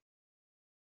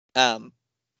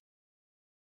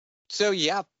 So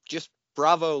yeah, just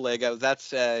bravo, Lego.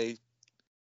 That's I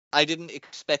didn't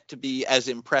expect to be as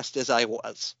impressed as I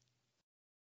was.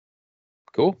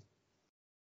 Cool.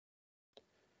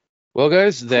 Well,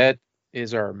 guys, that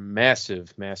is our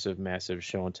massive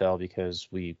show and tell because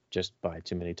we just buy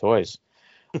too many toys.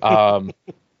 On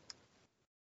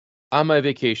my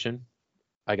vacation,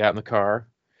 I got in the car,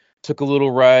 took a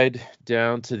little ride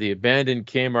down to the abandoned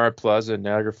Kmart Plaza in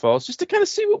Niagara Falls just to kind of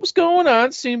see what was going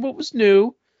on, seeing what was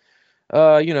new.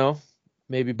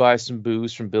 Maybe buy some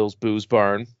booze from Bill's Booze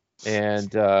Barn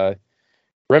and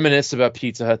reminisce about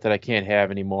Pizza Hut that I can't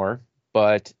have anymore.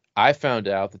 But I found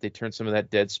out that they turned some of that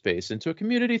dead space into a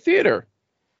community theater.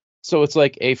 So it's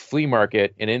like a flea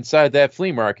market, and inside that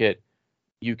flea market,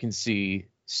 you can see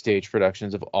stage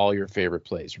productions of all your favorite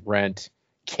plays. Rent,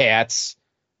 Cats,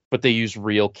 but they use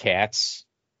real cats.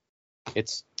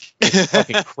 It's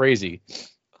fucking crazy.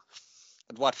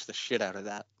 I'd watch the shit out of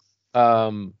that.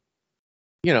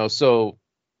 So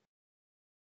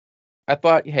I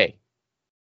thought, hey,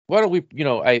 why don't we,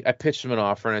 I pitched them an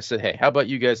offer and I said, hey, how about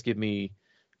you guys give me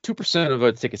 2% of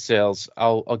the ticket sales?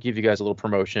 I'll give you guys a little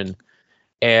promotion.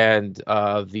 And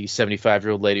the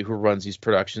 75-year-old lady who runs these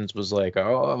productions was like,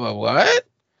 oh, what?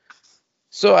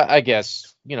 So I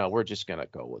guess, we're just going to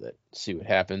go with it, see what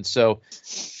happens. So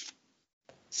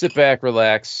sit back,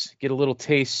 relax, get a little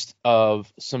taste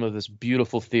of some of this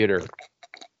beautiful theater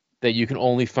that you can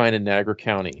only find in Niagara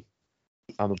County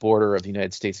on the border of the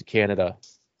United States and Canada.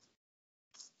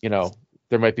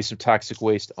 There might be some toxic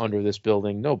waste under this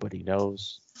building. Nobody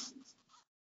knows.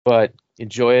 But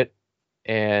enjoy it,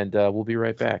 and we'll be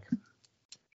right back.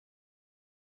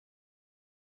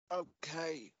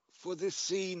 Okay, for this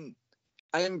scene,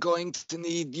 I am going to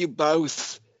need you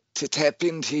both to tap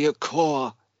into your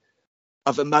core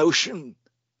of emotion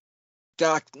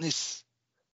darkness,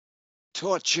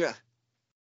 torture,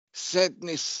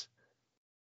 sadness.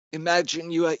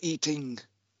 Imagine you are eating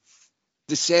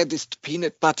the saddest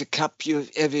peanut butter cup you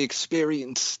have ever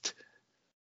experienced.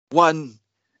 One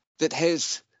that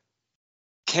has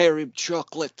carob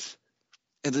chocolate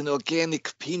and an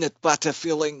organic peanut butter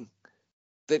filling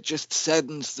that just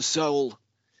saddens the soul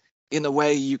in a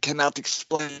way you cannot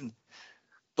explain,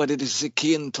 but it is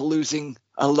akin to losing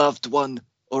a loved one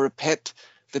or a pet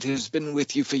that has been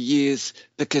with you for years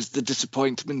because the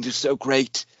disappointment is so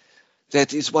great.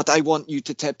 That is what I want you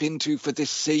to tap into for this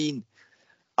scene.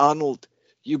 Arnold,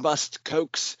 you must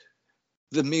coax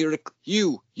the miracle.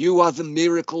 You are the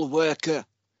miracle worker.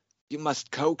 You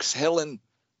must coax Helen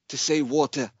to say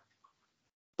water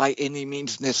by any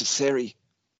means necessary.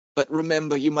 But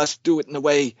remember, you must do it in a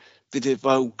way that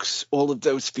evokes all of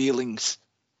those feelings.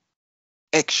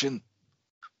 Action.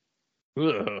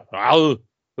 This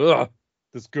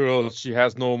girl, she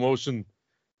has no emotion.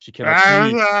 She cannot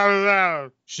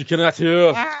see. She cannot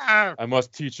hear. I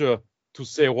must teach her to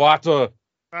say water.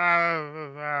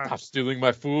 Stop stealing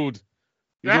my food.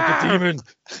 You little demon.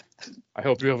 I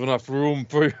hope you have enough room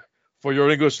for your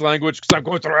English language, because I'm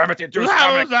going to ram it into your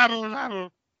stomach.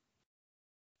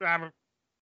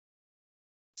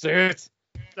 Say it.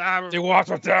 Say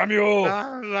water, damn you.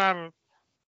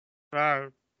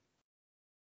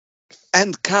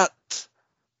 And cut.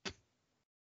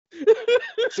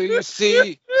 So you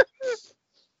see,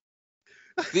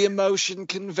 the emotion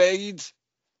conveyed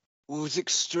was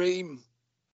extreme.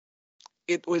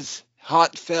 It was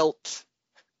heartfelt,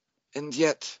 and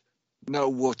yet no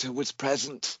water was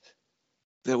present.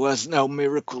 There was no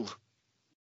miracle,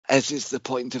 as is the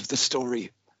point of the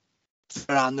story.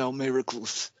 There are no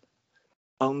miracles,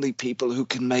 only people who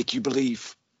can make you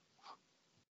believe.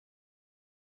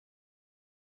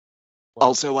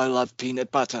 Also, I love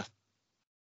peanut butter.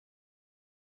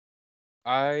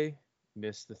 I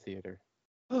miss the theater.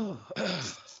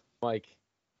 Mike,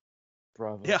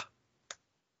 bravo. Yeah.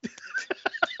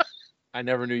 I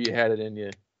never knew you had it in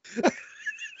you.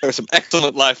 There's some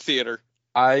excellent live theater.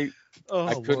 I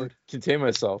couldn't contain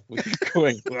myself. We keep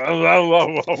going.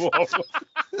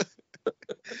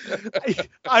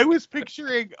 I was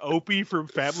picturing Opie from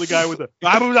Family Guy with a.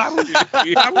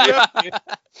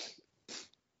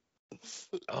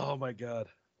 Oh my god.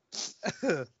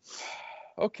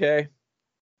 Okay.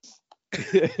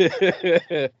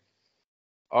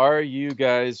 Are you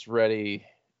guys ready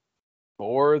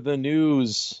for the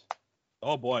news?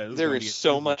 Oh boy. There is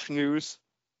so much news.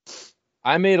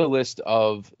 I made a list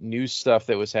of new stuff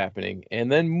that was happening,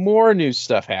 and then more new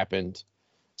stuff happened.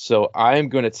 So I'm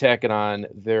going to tack it on.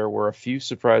 There were a few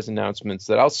surprise announcements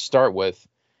that I'll start with,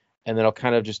 and then I'll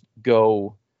kind of just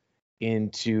go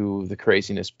into the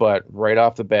craziness. But right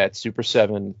off the bat, Super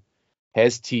 7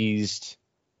 has teased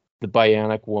the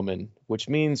Bionic Woman, which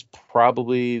means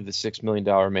probably the $6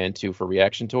 million Man 2 for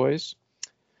Reaction Toys.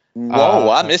 Whoa,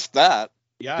 I missed that.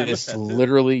 Yeah, This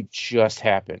literally just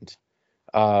happened.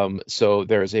 So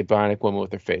there's a Bionic Woman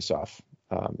with her face off,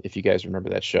 if you guys remember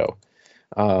that show.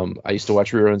 I used to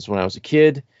watch reruns when I was a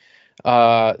kid.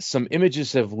 Some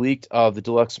images have leaked of the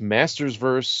Deluxe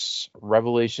Mastersverse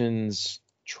Revelations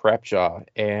Trapjaw,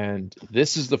 and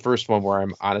this is the first one where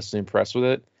I'm honestly impressed with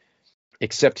it.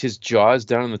 Except his jaw is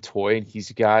down in the toy, and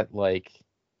he's got, like,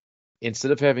 instead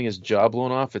of having his jaw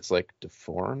blown off, it's, like,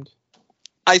 deformed.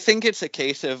 I think it's a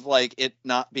case of, like, it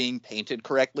not being painted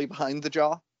correctly behind the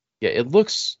jaw. Yeah, it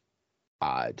looks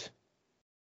odd.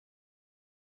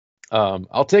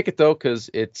 I'll take it, though,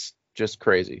 because it's just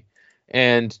crazy.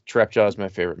 And Trapjaw is my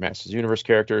favorite Masters Universe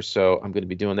character, so I'm going to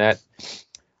be doing that.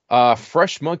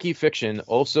 Fresh Monkey Fiction,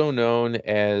 also known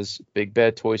as Big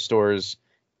Bad Toy Store's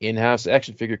in-house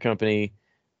action figure company,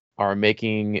 are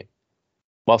making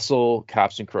muscle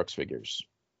Cops and Crooks figures.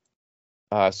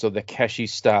 So the Keshi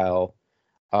style.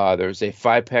 There's a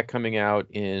 5-pack coming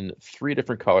out in 3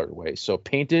 different colorways. So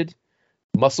painted,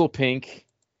 muscle pink,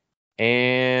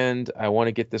 and I want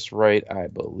to get this right. I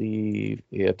believe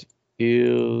it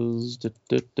is.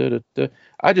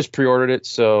 I just pre-ordered it,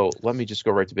 so let me just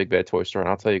go right to Big Bad Toy Store, and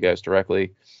I'll tell you guys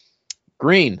directly.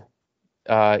 Green,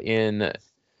 in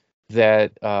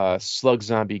that Slug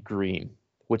Zombie green,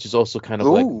 which is also kind of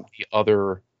like the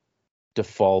other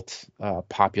default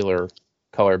popular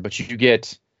color. But you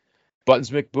get Buttons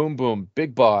McBoom Boom,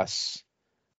 Big Boss,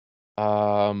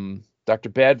 Dr.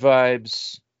 Bad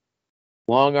Vibes,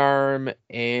 Long Arm,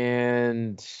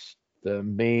 and the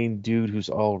main dude who's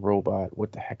all robot.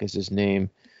 What the heck is his name?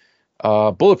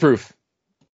 Bulletproof.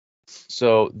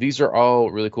 So these are all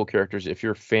really cool characters. If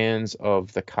you're fans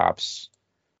of the Cops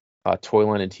toy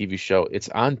line and TV show, it's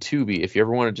on Tubi. If you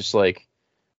ever want to just like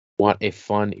want a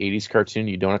fun 80s cartoon,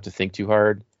 you don't have to think too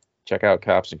hard, check out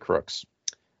Cops and Crooks.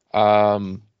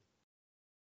 Images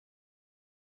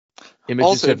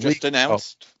Also have just leaked.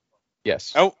 announced.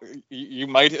 Yes. Oh, you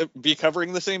might be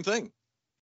covering the same thing.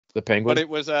 The Penguin. But it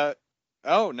was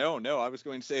oh no, I was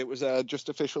going to say it was just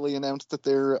officially announced that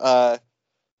there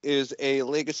is a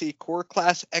Legacy Core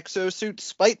Class Exosuit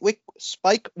Spike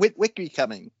Witwicky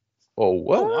coming. Oh,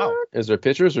 what? Oh, wow. Is there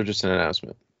pictures or just an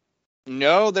announcement?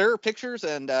 No, there are pictures,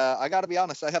 and I got to be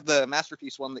honest, I have the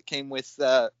Masterpiece one that came with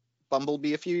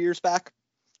Bumblebee a few years back.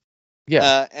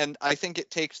 Yeah. And I think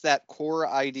it takes that core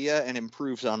idea and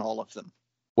improves on all of them.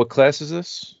 What class is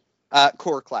this?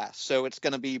 Core class, so it's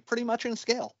going to be pretty much in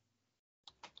scale.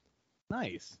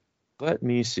 Nice. Let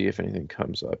me see if anything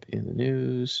comes up in the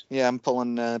news. Yeah, I'm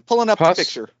pulling up the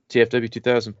picture. TFW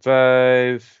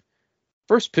 2005.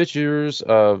 First pictures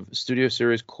of Studio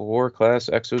Series Core Class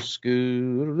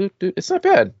Exoscoot. It's not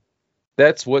bad.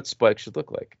 That's what Spike should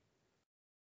look like.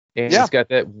 And Yeah. It's got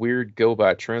that weird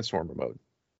GoBot Transformer mode.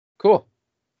 Cool.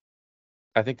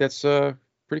 I think that's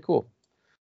pretty cool.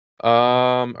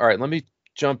 All right, let me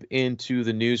jump into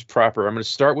the news proper. I'm going to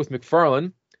start with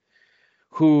McFarlane,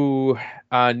 who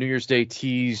on New Year's Day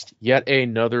teased yet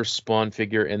another Spawn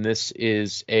figure, and this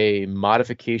is a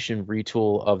modification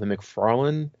retool of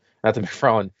the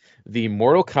the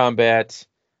Mortal Kombat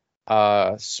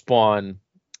Spawn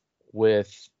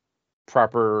with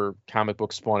proper comic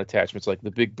book Spawn attachments, like the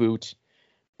big boot,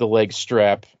 the leg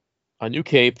strap, a new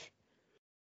cape,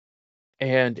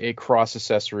 and a cross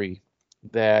accessory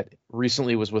that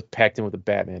recently was packed in with a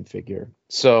Batman figure.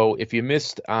 So if you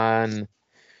missed on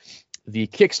the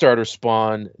Kickstarter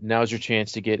Spawn, now's your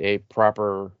chance to get a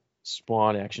proper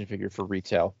Spawn action figure for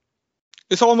retail.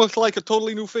 It's almost like a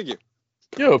totally new figure.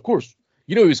 Yeah, of course.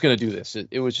 You know he was going to do this.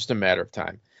 It was just a matter of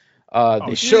time. They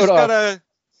You showed off.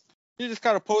 You just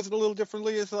gotta pose it a little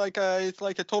differently. It's like a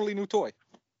totally new toy.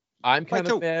 I'm kind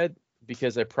Like of mad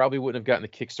because I probably wouldn't have gotten the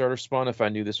Kickstarter Spawn if I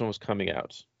knew this one was coming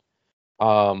out.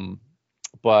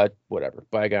 But whatever.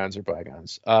 Bygones are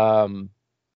bygones.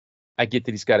 I get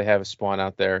that he's got to have a Spawn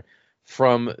out there.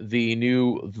 From the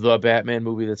new The Batman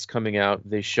movie that's coming out,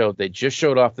 they just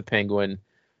showed off the Penguin,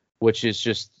 which is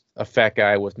just a fat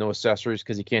guy with no accessories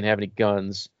because he can't have any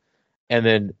guns. And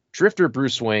then Drifter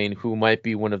Bruce Wayne, who might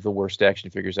be one of the worst action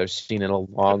figures I've seen in a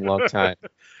long, long time.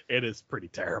 It is pretty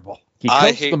terrible. He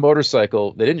comes with the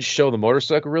motorcycle. They didn't show the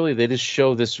motorcycle, really. They just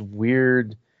show this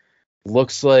weird,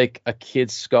 looks like a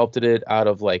kid sculpted it out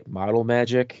of, like, model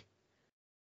magic.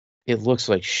 It looks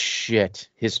like shit.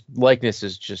 His likeness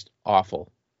is just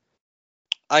awful.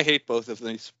 I hate both of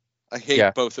these. I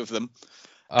hate both of them.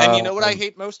 And you know what I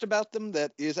hate most about them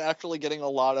that is actually getting a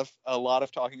lot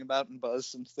of talking about and buzz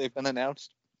since they've been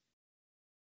announced?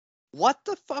 What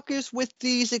the fuck is with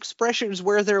these expressions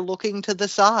where they're looking to the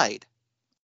side?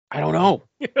 I don't know.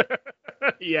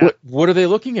 Yeah. What are they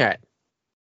looking at?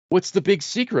 What's the big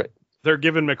secret? They're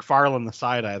giving McFarlane the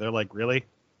side eye. They're like, really?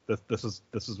 This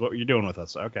is what you're doing with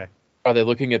us. Okay. Are they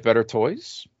looking at better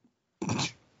toys?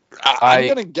 I'm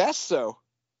gonna guess so.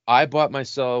 I bought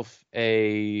myself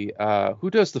a who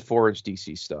does the 4-inch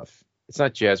DC stuff? It's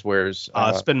not Jazzwares.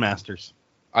 Spin Masters.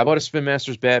 I bought a Spin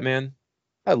Masters Batman.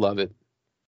 I love it.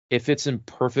 It fits in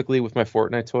perfectly with my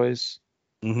Fortnite toys.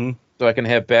 Mm-hmm. So I can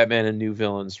have Batman and new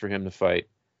villains for him to fight.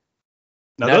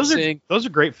 Now those are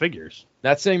great figures.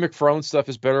 Not saying McFarlane stuff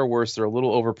is better or worse. They're a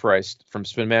little overpriced from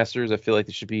Spin Masters. I feel like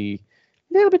they should be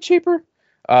a little bit cheaper.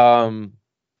 But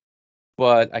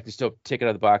I can still take it out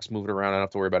of the box, move it around. I don't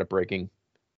have to worry about it breaking.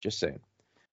 Just saying.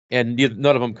 And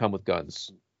none of them come with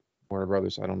guns. Warner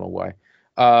Brothers, I don't know why.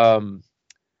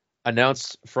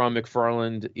 Announced from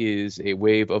McFarlane is a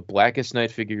wave of Blackest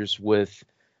Night figures with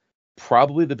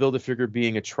probably the Build-A-Figure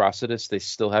being Atrocitus. They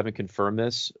still haven't confirmed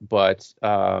this, but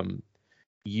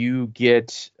you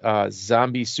get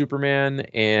Zombie Superman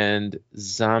and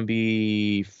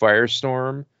Zombie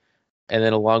Firestorm, and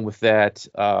then along with that,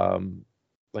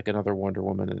 like another Wonder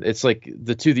Woman. It's like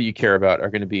the two that you care about are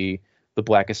going to be the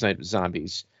Blackest Night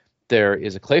zombies. There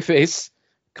is a Clayface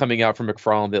coming out from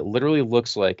McFarlane that literally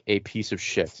looks like a piece of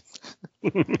shit.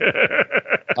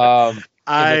 I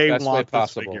want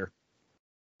this figure.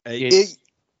 It's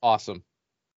awesome.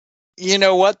 You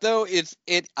know what though?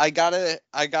 I gotta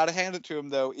hand it to him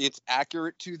though. It's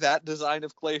accurate to that design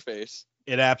of Clayface.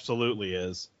 It absolutely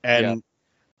is. And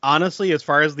honestly, as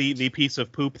far as the piece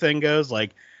of poop thing goes,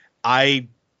 like I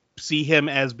see him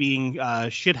as being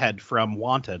Shithead from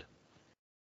Wanted.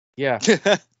 Yeah.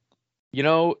 You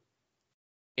know,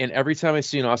 and every time I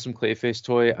see an awesome Clayface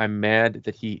toy, I'm mad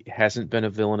that he hasn't been a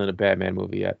villain in a Batman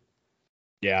movie yet.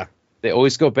 Yeah. They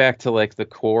always go back to like the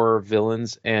core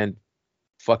villains, and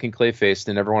fucking Clayface.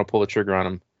 They never want to pull the trigger on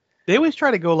him. They always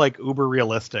try to go like uber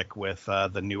realistic with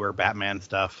the newer Batman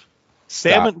stuff.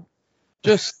 Stop.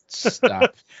 Just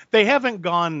stop. They haven't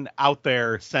gone out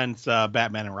there since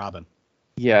Batman and Robin.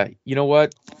 Yeah, you know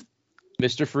what?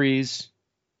 Mr. Freeze,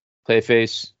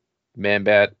 Clayface,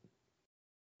 Man-Bat,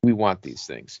 we want these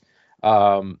things.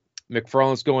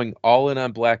 McFarlane's going all in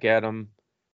on Black Adam.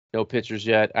 No pictures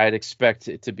yet. I'd expect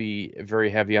it to be very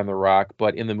heavy on The Rock,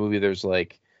 but in the movie there's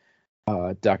like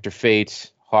Dr.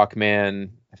 Fate, Hawkman,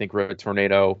 I think Red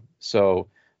Tornado. So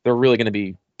they're really going to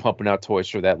be pumping out toys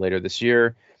for that later this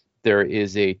year. There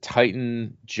is a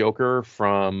Titan Joker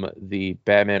from the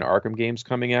Batman Arkham games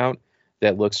coming out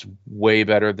that looks way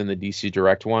better than the DC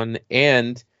Direct one.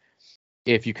 And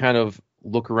if you kind of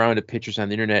look around at pictures on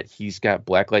the internet, he's got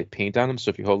blacklight paint on him. So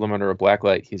if you hold him under a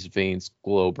blacklight, his veins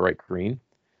glow bright green,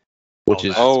 which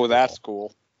that's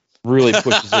cool. Really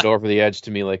pushes it over the edge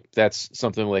to me. Like that's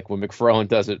something like when McFarlane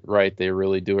does it right, they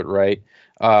really do it right.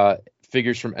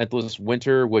 Figures from Endless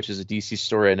Winter, which is a DC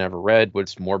story I never read, but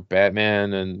it's more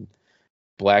Batman and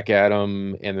Black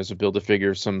Adam, and there's a Build-A-Figure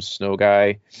of some snow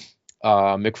guy.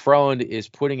 McFarlane is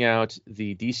putting out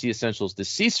the DC Essentials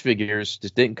Deceased figures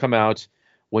that didn't come out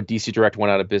when DC Direct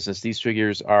went out of business. These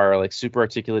figures are like super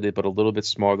articulated, but a little bit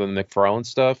smaller than the McFarlane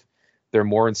stuff. They're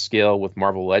more in scale with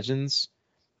Marvel Legends,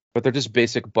 but they're just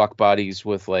basic buck bodies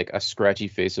with like a scratchy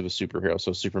face of a superhero.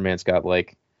 So Superman's got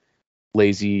like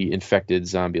lazy infected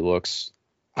zombie looks.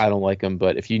 I don't like them,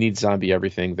 but if you need zombie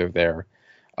everything, they're there.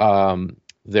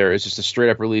 There is just a straight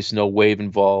up release, no wave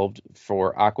involved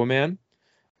for Aquaman.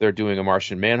 They're doing a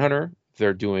Martian Manhunter.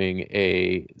 They're doing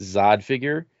a Zod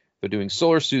figure. They're doing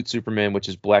Solar Suit Superman, which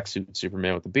is black suit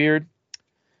Superman with a beard.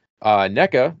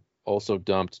 NECA also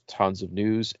dumped tons of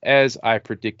news. As I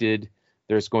predicted,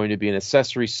 there's going to be an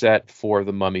accessory set for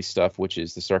the mummy stuff, which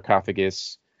is the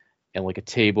sarcophagus and like a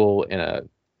table and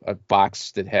a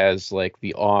box that has like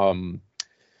the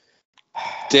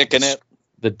dick in it.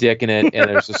 The dick in it, and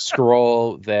there's a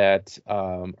scroll that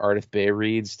Ardith Bay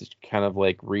reads to kind of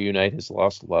like reunite his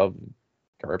lost love.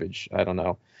 Garbage. I don't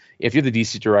know. If you're the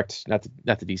DC Direct, not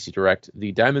the DC Direct,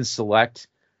 the Diamond Select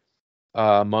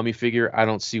mummy figure, I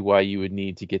don't see why you would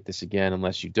need to get this again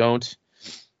unless you don't.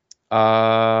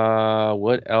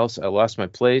 What else? I lost my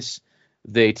place.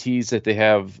 They tease that they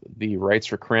have the rights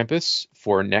for Krampus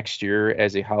for next year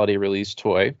as a holiday release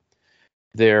toy.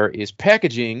 There is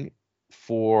packaging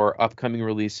for upcoming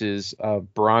releases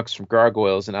of Bronx from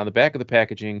Gargoyles, and on the back of the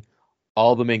packaging,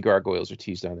 all the main Gargoyles are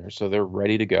teased on there, so they're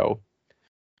ready to go.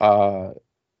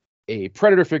 A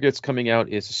Predator figure that's coming out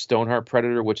is a Stoneheart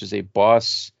Predator, which is a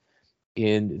boss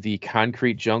in the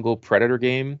Concrete Jungle Predator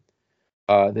game.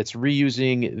 That's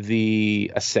reusing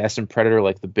the Assassin Predator,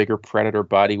 like the bigger Predator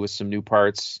body with some new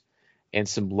parts and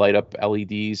some light up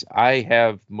LEDs. I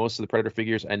have most of the Predator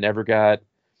figures. I never got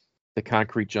the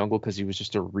Concrete Jungle because he was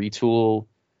just a retool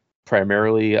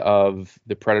primarily of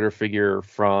the Predator figure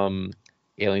from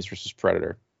Aliens vs.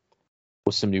 Predator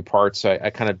with some new parts. So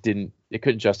I kind of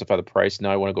couldn't justify the price.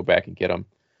 Now I want to go back and get them.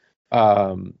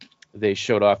 They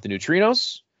showed off the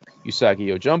Neutrinos, Usagi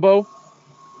Yojimbo,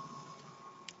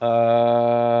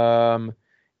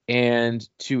 and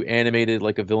two animated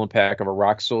like a villain pack of a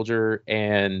rock soldier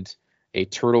and a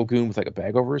turtle goon with like a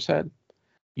bag over his head.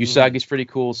 Usagi's pretty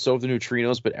cool. So are the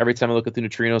Neutrinos, but every time I look at the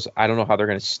Neutrinos, I don't know how they're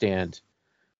going to stand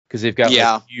because they've got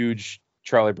like, huge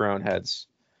Charlie Brown heads.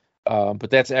 But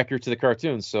that's accurate to the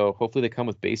cartoon, so hopefully they come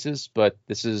with bases. But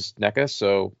this is NECA,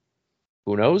 so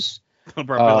who knows?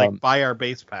 Probably like buy our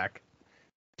base pack.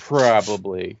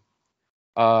 Probably.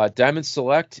 Diamond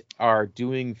Select are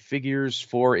doing figures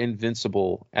for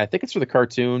Invincible. I think it's for the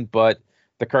cartoon, but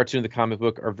the cartoon and the comic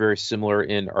book are very similar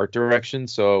in art direction,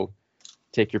 so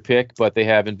take your pick. But they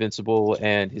have Invincible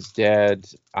and his dad,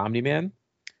 Omni-Man.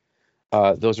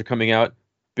 Those are coming out.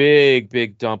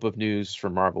 Big dump of news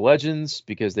from Marvel Legends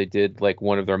because they did like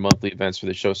one of their monthly events for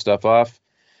the show stuff off.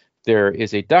 There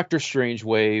is a Doctor Strange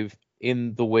wave.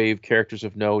 In the wave, characters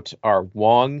of note are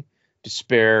Wong,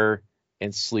 Despair,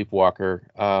 and Sleepwalker.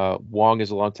 Wong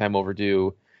is a long time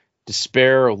overdue.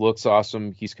 Despair looks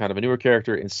awesome. He's kind of a newer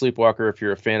character. And Sleepwalker, if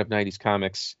you're a fan of 90s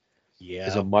comics,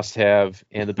 is a must-have.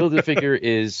 And the Build-A-Figure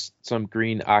is some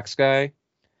green ox guy.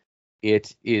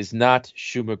 It is not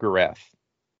Shuma Gorath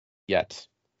yet.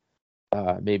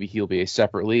 Maybe he'll be a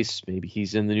separate release. Maybe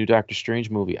he's in the new Doctor Strange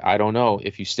movie. I don't know.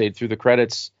 If you stayed through the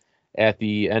credits at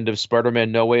the end of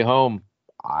Spider-Man No Way Home,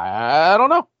 I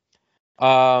don't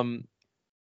know.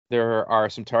 There are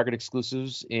some Target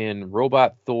exclusives in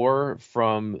Robot Thor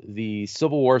from the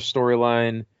Civil War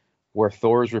storyline where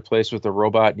Thor is replaced with a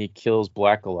robot and he kills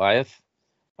Black Goliath.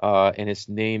 And his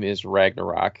name is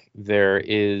Ragnarok. There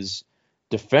is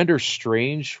Defender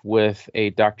Strange with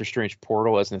a Doctor Strange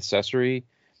portal as an accessory.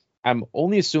 I'm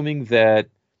only assuming that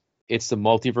it's the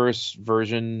multiverse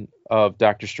version of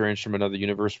Doctor Strange from another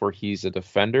universe where he's a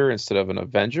Defender instead of an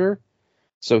Avenger.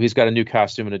 So he's got a new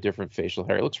costume and a different facial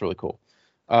hair. It looks really cool.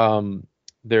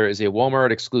 There is a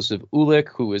Walmart exclusive Ulik,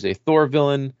 who is a Thor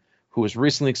villain, who was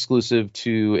recently exclusive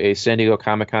to a San Diego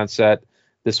Comic-Con set.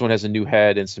 This one has a new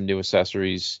head and some new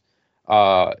accessories.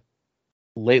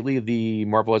 Lately, the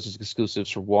Marvel Legends exclusives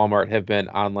for Walmart have been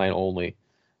online only.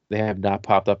 They have not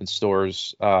popped up in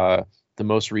stores. The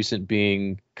most recent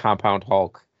being Compound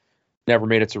Hulk. Never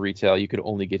made it to retail. You could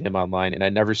only get him online. And I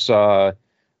never saw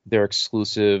their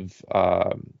exclusive,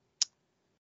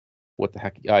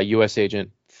 U.S.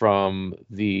 agent from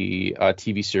the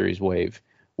TV series Wave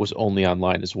was only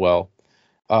online as well.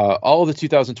 All of the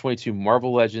 2022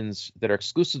 Marvel Legends that are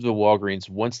exclusive to Walgreens,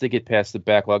 once they get past the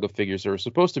backlog of figures that are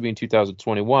supposed to be in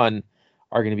 2021,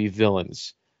 are going to be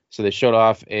villains. So they showed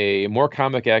off a more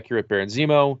comic accurate Baron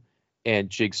Zemo and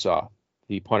Jigsaw,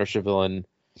 the Punisher villain,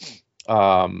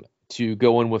 to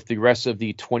go in with the rest of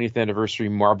the 20th anniversary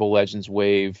Marvel Legends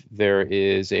wave. There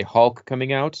is a Hulk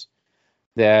coming out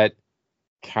that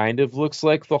kind of looks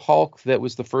like the Hulk that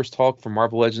was the first Hulk from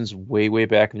Marvel Legends way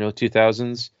back in the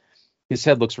 2000s. His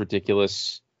head looks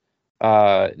ridiculous,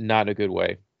 not in a good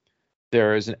way.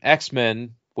 There is an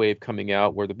X-Men wave coming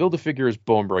out where the Build-A-Figure is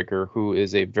Bonebreaker, who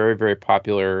is a very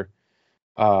popular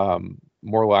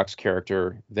Morlocks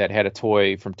character that had a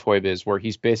toy from Toy Biz where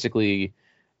he's basically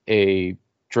a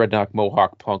dreadnought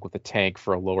mohawk punk with a tank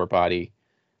for a lower body,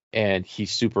 and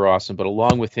he's super awesome. But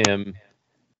along with him,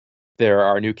 there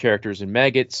are new characters in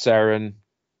Maggot, Siren,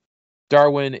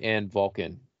 Darwin, and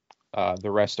Vulcan.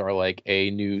 The rest are like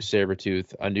a new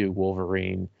Sabretooth, a new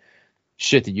Wolverine,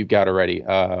 shit that you've got already.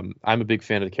 I'm a big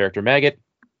fan of the character Maggot.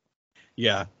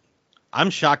 Yeah, I'm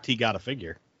shocked he got a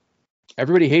figure.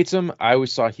 Everybody hates him. I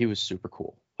always thought he was super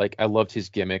cool. Like, I loved his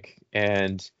gimmick.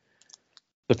 And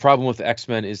the problem with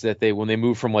X-Men is that when they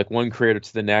move from like one creator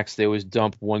to the next, they always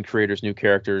dump one creator's new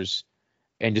characters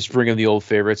and just bring in the old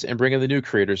favorites and bring in the new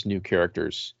creator's new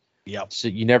characters. Yep. So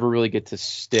you never really get to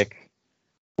stick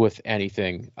with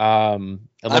anything. I'm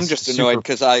just annoyed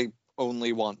because I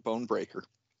only want Bonebreaker.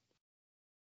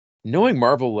 Knowing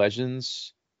Marvel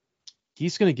Legends,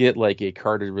 he's going to get like a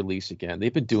carded release again.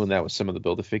 They've been doing that with some of the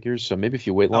Build-A-Figures, so maybe if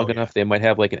you wait long enough, they might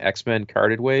have like an X-Men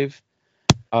carded wave.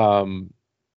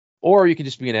 Or you can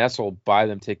just be an asshole, buy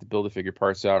them, take the Build-A-Figure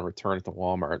parts out, and return it to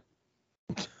Walmart.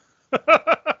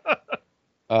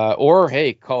 Or,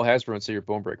 hey, call Hasbro and say your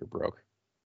Bonebreaker broke.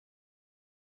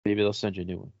 Maybe they'll send you a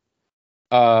new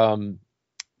one.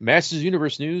 Masters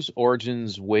Universe News,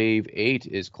 Origins Wave 8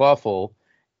 is Clawful,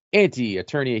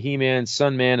 Anti-Eternia He-Man,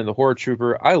 Sunman, and the Horror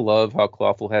Trooper. I love how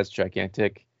Clawful has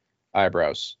gigantic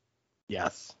eyebrows.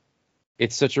 Yes.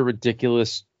 It's such a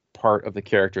ridiculous part of the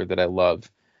character that I love.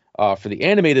 For the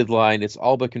animated line, it's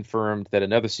all but confirmed that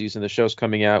another season of the show's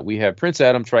coming out. We have Prince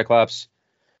Adam, Triclops,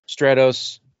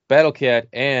 Stratos, Battlecat,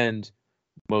 and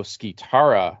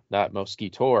Mosquitara, not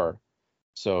Mosquitor.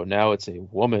 So now it's a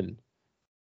woman.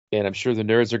 And I'm sure the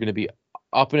nerds are going to be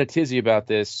up in a tizzy about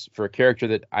this for a character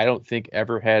that I don't think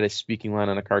ever had a speaking line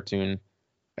on a cartoon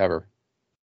ever.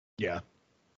 Yeah.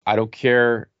 I don't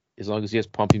care as long as he has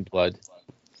pumping blood.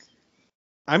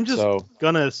 I'm just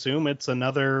going to assume it's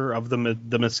another of the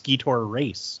Mosquitor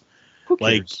race. Who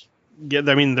cares? Like, yeah,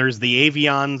 I mean, there's the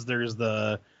Avions, there's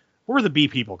what were the bee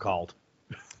people called?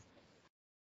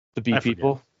 The bee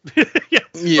people? Yeah.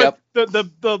 Yep.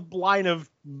 The line of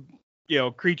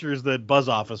creatures that buzz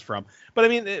off us from. But I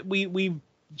mean, we've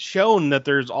shown that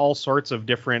there's all sorts of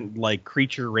different like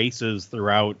creature races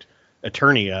throughout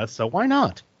Eternia, so why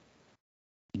not?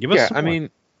 Give us some more. mean,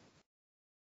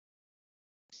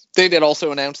 they did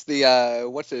also announce the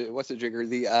what's a jigger?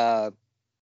 The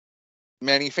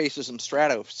Many Faces and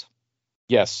Stratos.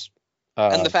 Yes.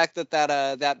 And the fact that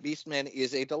Beastman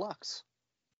is a deluxe.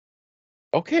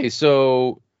 Okay,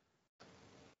 so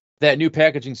that new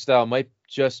packaging style might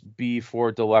just be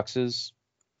for deluxes.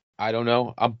 I don't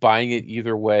know. I'm buying it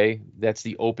either way. That's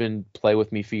the open play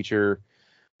with me feature.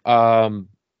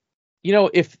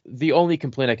 If the only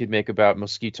complaint I could make about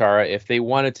Mosquitara, if they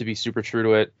wanted to be super true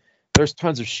to it, there's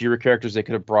tons of She-Ra characters they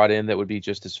could have brought in that would be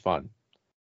just as fun.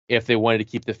 If they wanted to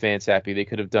keep the fans happy, they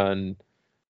could have done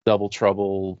Double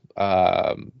Trouble,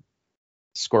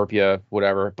 Scorpia,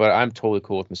 whatever. But I'm totally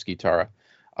cool with Mosquitara.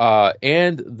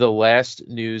 And the last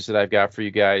news that I've got for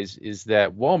you guys is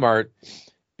that Walmart,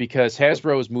 because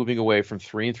Hasbro is moving away from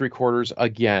 3 3/4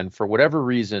 again for whatever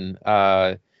reason,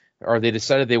 or they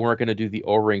decided they weren't going to do the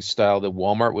O-ring style that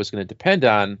Walmart was going to depend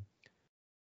on.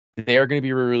 they are going to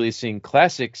be releasing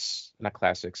classified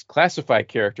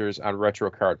characters on retro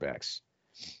card backs.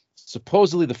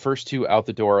 Supposedly the first two out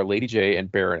the door are Lady J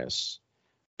and Baroness.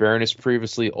 Baroness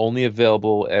previously only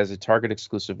available as a Target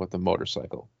exclusive with a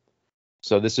motorcycle.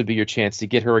 So this would be your chance to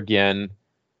get her again.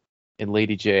 And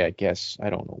Lady J, I guess, I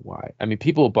don't know why. I mean,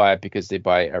 people will buy it because they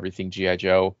buy everything G.I.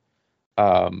 Joe.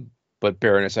 But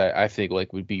Baroness, I think,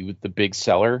 like, would be the big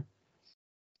seller,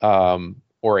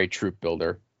 or a troop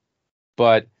builder.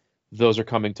 But those are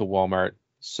coming to Walmart,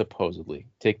 supposedly.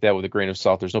 Take that with a grain of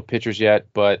salt. There's no pictures yet,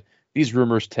 but these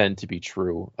rumors tend to be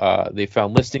true. They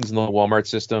found listings in the Walmart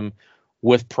system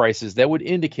with prices that would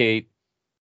indicate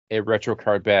a retro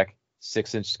card back,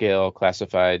 6-inch scale,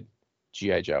 classified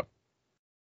G.I. Joe.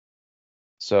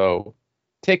 So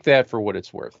take that for what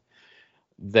it's worth.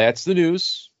 That's the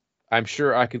news. I'm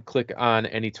sure I could click on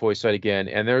any toy site again,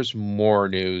 and there's more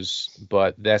news,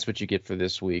 but that's what you get for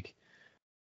this week.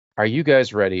 Are you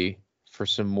guys ready for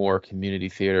some more community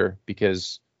theater?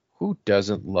 Because who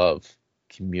doesn't love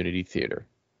community theater?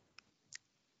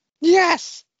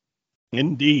 Yes.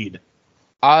 Indeed.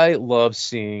 I love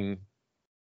seeing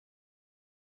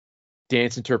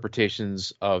dance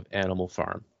interpretations of Animal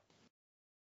Farm.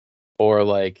 Or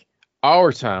like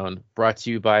Our Town, brought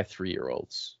to you by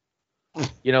 3-year-olds.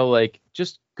 You know, like,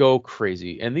 just go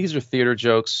crazy. And these are theater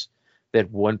jokes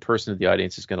that one person in the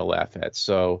audience is going to laugh at.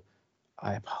 So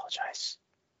I apologize.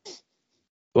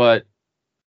 But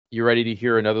you ready to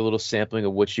hear another little sampling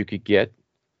of what you could get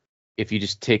if you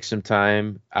just take some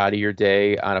time out of your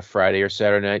day on a Friday or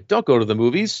Saturday night? Don't go to the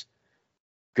movies.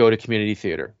 Go to community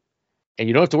theater. And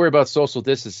you don't have to worry about social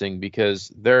distancing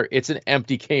because it's an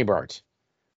empty Kmart.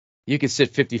 You can sit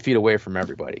 50 feet away from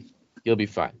everybody. You'll be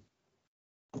fine.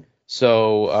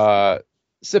 So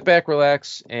sit back,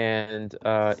 relax, and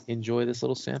enjoy this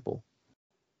little sample.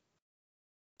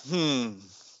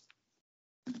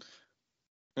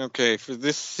 Okay, for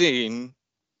this scene,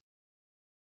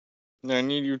 I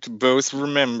need you to both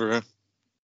remember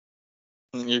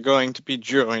that you're going to be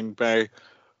joined by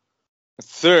a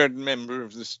third member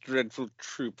of this dreadful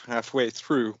troupe halfway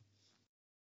through,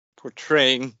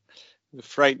 portraying the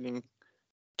frightening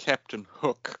Captain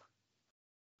Hook.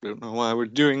 Don't know why we're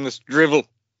doing this drivel.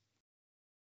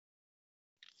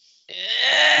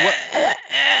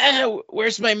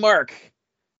 Where's my mark?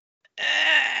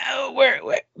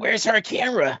 Where's our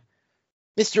camera?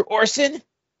 Mr. Orson?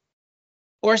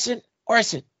 Orson?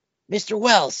 Mr.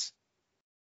 Wells.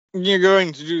 You're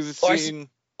going to do the scene.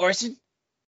 Orson?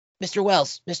 Mr.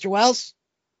 Wells?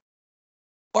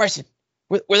 Orson,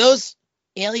 were those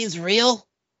aliens real?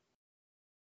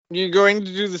 You're going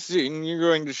to do the scene. You're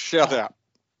going to shut up.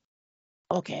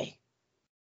 Okay.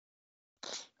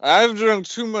 I've drunk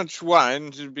too much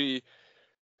wine to be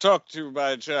talked to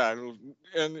by a child,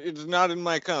 and it's not in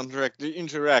my contract to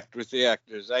interact with the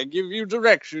actors. I give you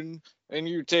direction, and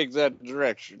you take that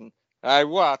direction. I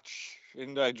watch,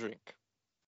 and I drink.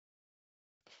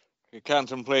 I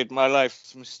contemplate my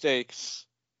life's mistakes,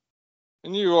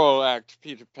 and you all act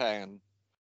Peter Pan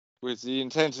with the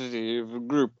intensity of a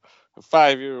group of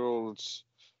 5-year-olds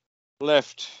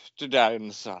left to die in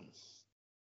the sun.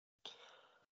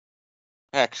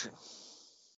 Action.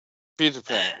 Peter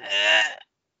Pan.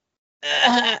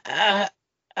 I'm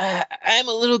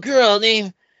a little girl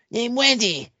named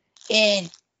Wendy, and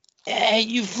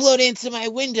you float into my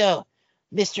window,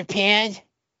 Mr. Pan.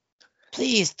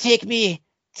 Please take me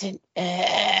to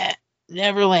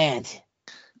Neverland.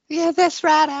 Yeah, that's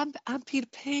right. I'm Peter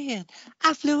Pan.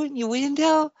 I flew in your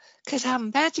window because I'm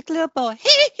a magic little boy.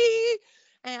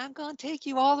 And I'm going to take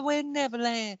you all the way to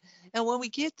Neverland. And when we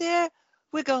get there,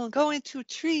 we're going to go into a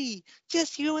tree,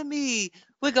 just you and me.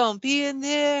 We're going to be in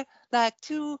there like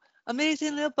two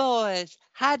amazing little boys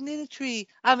hiding in a tree.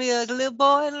 I mean, a little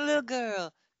boy and a little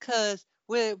girl, because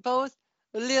we're both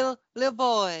little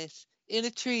boys in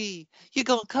a tree. You're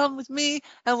going to come with me,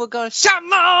 and we're going to shut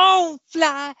on,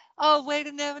 fly all the way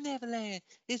to Neverland.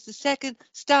 It's the second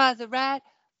star the right,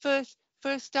 first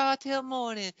star till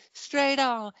morning, straight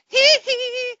on.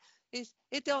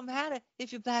 It don't matter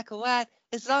if you're black or white,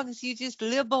 as long as you're just a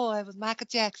little boy with Michael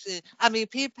Jackson. I mean,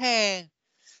 Peter Pan.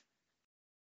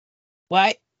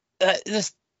 What?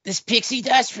 This pixie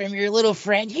dust from your little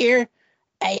friend here?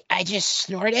 I just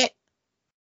snort it?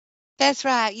 That's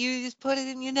right. You just put it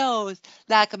in your nose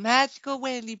like a magical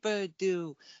Wendy bird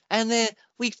do. And then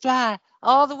we fly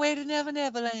all the way to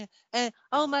Neverland. And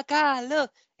oh my God,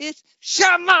 look, it's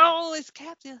Shamo, it's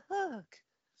Captain Hook.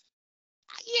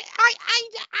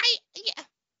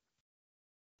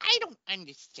 I don't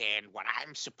understand what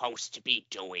I'm supposed to be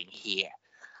doing here.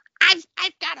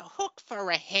 I've got a hook for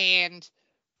a hand,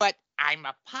 but I'm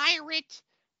a pirate,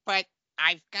 but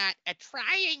I've got a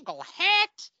triangle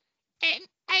hat, and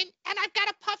I've got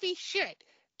a puffy shirt.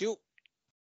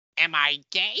 Am I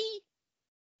gay?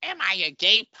 Am I a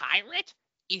gay pirate?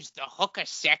 Is the hook a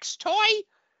sex toy?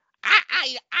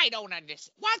 I don't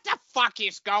understand. What the fuck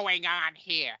is going on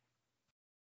here?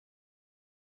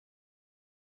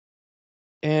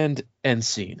 And end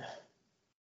scene.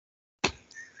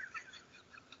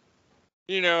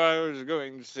 I was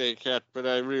going to say cat, but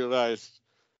I realized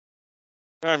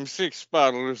I'm 6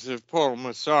 bottles of Paul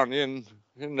Masson,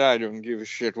 and I don't give a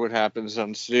shit what happens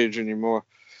on stage anymore.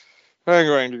 I'm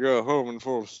going to go home and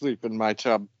fall asleep in my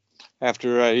tub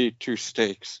after I eat 2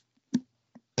 steaks.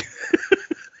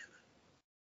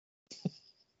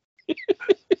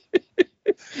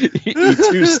 Eat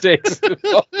 2 steaks and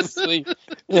fall asleep.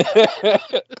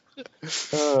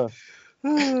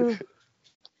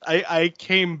 I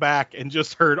came back and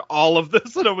just heard all of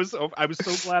this, and I was so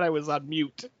glad I was on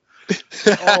mute.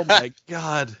 Oh my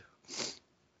god.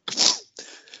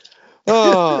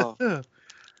 Oh,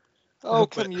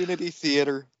 community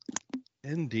theater.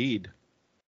 Indeed.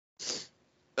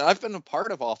 I've been a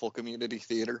part of awful community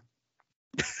theater.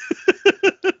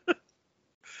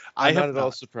 I'm not at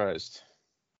all surprised.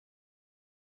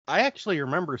 I actually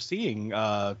remember seeing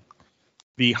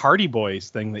the Hardy Boys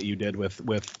thing that you did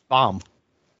with Bomb.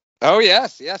 Oh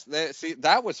yes.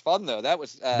 That was fun though. That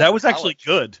was actually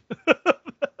good.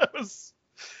 That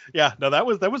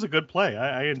was a good play.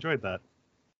 I enjoyed that.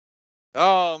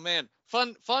 Oh man,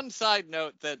 fun side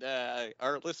note that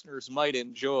our listeners might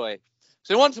enjoy.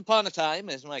 So once upon a time,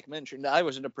 as Mike mentioned, I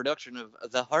was in a production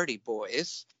of The Hardy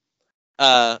Boys,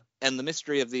 and The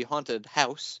Mystery of the Haunted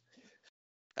House.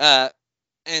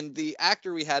 And the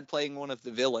actor we had playing one of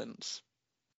the villains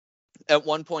at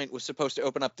one point was supposed to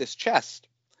open up this chest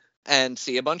and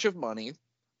see a bunch of money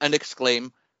and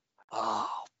exclaim, "Oh,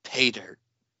 pay dirt."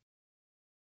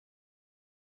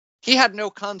 He had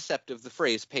no concept of the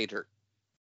phrase pay dirt.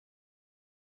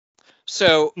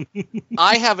 So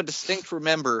I have a distinct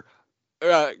remembrance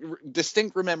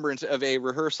of a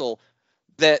rehearsal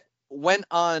that went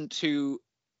on to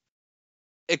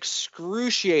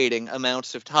excruciating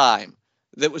amounts of time.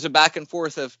 That was a back and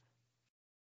forth of,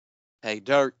 "Hey,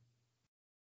 dirt.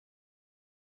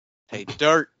 Hey,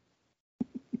 dirt."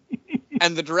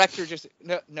 And the director just,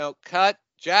 no, cut.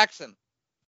 Jackson.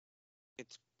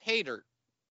 It's pay dirt.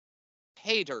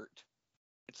 Pay dirt.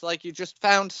 It's like you just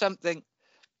found something.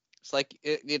 It's like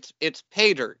it's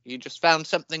pay dirt. You just found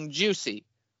something juicy.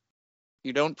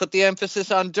 You don't put the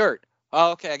emphasis on dirt.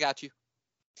 Oh, okay, I got you.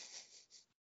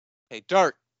 Hey,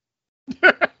 dirt.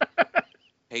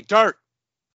 Hey, dirt.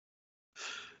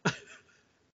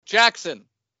 Jackson,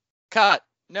 cut.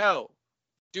 No,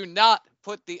 do not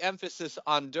put the emphasis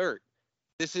on dirt.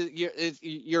 This is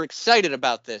you're excited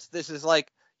about this. This is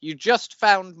like you just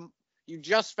found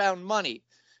money.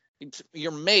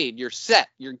 You're made. You're set.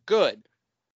 You're good.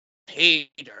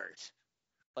 Pay dirt.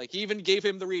 Like he even gave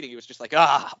him the reading. He was just like,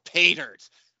 pay dirt.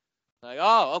 Like,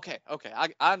 oh, okay,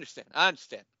 I understand.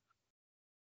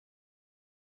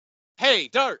 Hey,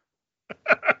 dirt.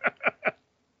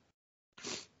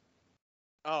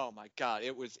 Oh my god,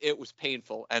 it was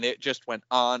painful, and it just went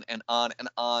on and on and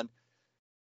on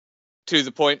to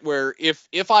the point where,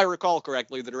 if I recall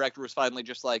correctly, the director was finally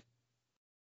just like,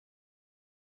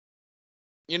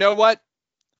 "You know what?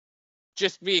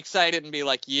 Just be excited and be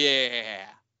like, yeah."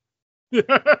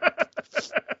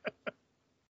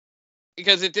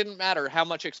 Because it didn't matter how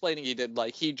much explaining he did,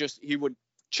 like he would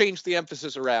change the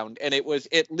emphasis around, and it was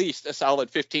at least a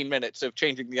solid 15 minutes of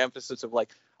changing the emphasis of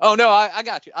like, "Oh no, I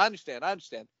got you. I understand.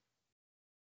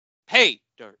 Hey,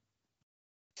 dirt.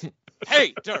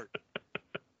 Hey, dirt."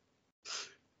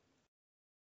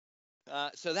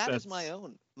 So that's my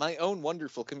own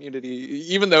wonderful community,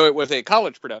 even though it was a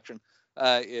college production.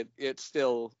 It's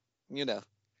still,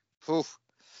 oof.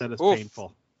 That is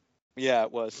painful. Yeah,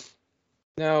 it was.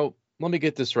 Now, let me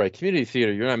get this right. Community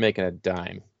theater, you're not making a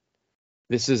dime.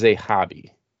 This is a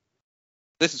hobby.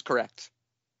 This is correct.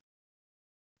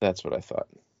 That's what I thought.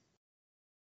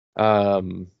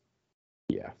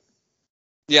 Yeah.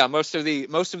 Yeah, most of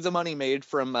the money made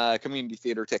from community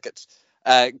theater tickets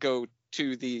go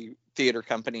to the theater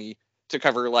company to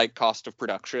cover like cost of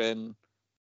production,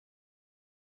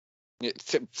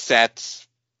 sets,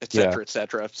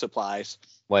 etc., supplies,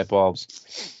 light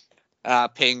bulbs,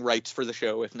 paying rights for the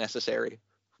show if necessary.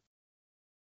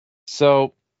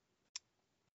 So,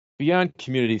 beyond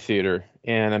community theater,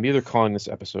 and I'm either calling this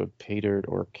episode Pay Dirt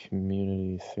or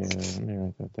Community Theater. Let me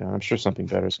write that down. I'm sure something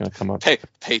better is going to come up. Pay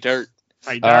Dirt.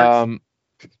 Pay Dirt.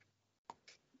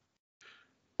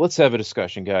 Let's have a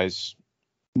discussion, guys.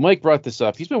 Mike brought this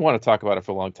up. He's been wanting to talk about it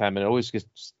for a long time, and it always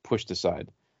gets pushed aside.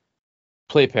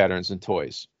 Play patterns and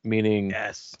toys, meaning,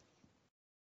 Yes.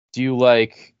 do you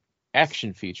like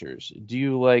action features? Do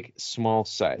you like small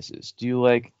sizes? Do you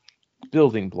like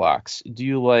building blocks? Do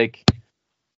you like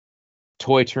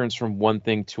toy turns from one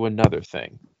thing to another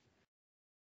thing?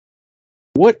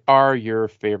 What are your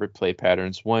favorite play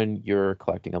patterns when you're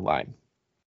collecting a line?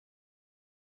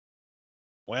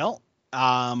 Well,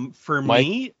 for Mike,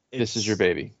 me, this is your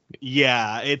baby.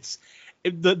 Yeah,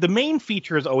 the main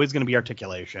feature is always going to be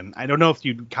articulation. I don't know if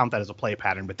you'd count that as a play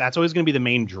pattern, but that's always going to be the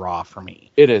main draw for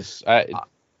me. It is.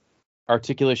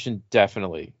 Articulation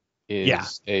definitely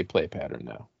is a play pattern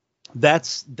now.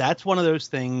 That's one of those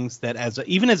things that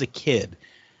even as a kid,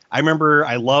 I remember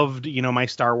I loved, my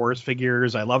Star Wars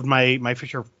figures. I loved my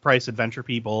Fisher Price Adventure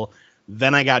People.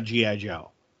 Then I got G.I.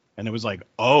 Joe, and it was like,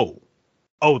 oh,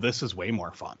 this is way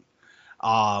more fun.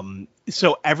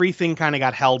 So everything kind of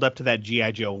got held up to that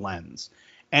G.I. Joe lens.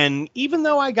 And even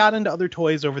though I got into other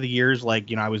toys over the years,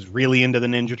 like, I was really into the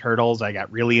Ninja Turtles, I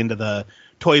got really into the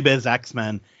Toy Biz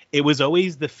X-Men, it was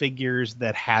always the figures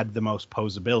that had the most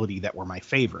posability that were my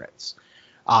favorites.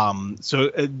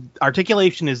 So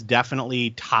articulation is definitely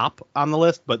top on the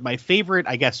list, but my favorite,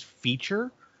 I guess, feature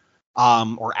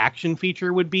or action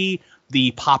feature would be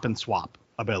the pop and swap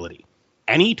ability.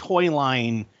 Any toy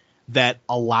line that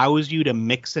allows you to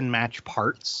mix and match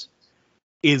parts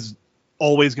is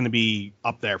always going to be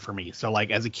up there for me. So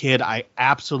like as a kid, I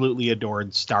absolutely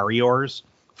adored Star Yours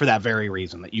for that very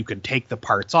reason, that you could take the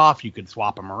parts off, you could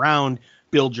swap them around,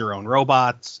 build your own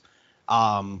robots.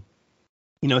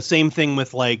 Same thing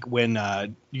with like when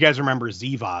you guys remember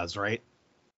Zevaz, right?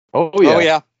 Oh yeah. Oh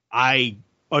yeah. I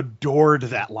adored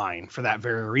that line for that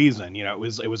very reason. It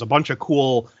was a bunch of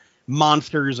cool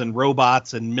monsters and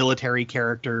robots and military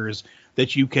characters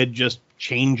that you could just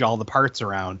change all the parts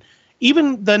around.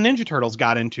 Even the Ninja Turtles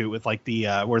got into it with like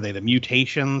the were they the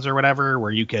mutations or whatever,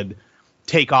 where you could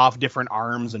take off different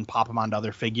arms and pop them onto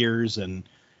other figures, and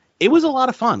it was a lot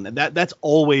of fun. That's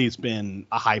always been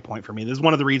a high point for me. This is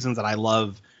one of the reasons that I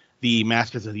love the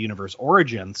Masters of the Universe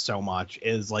Origins so much,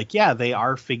 is like, yeah, they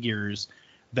are figures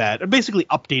that are basically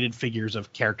updated figures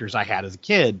of characters I had as a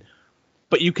kid,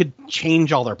 but you could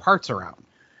change all their parts around.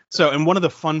 So, and one of the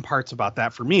fun parts about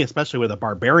that for me, especially with a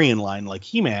barbarian line like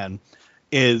He-Man,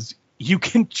 is you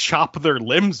can chop their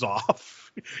limbs off.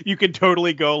 You could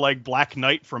totally go like Black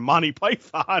Knight from Monty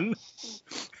Python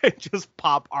and just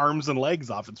pop arms and legs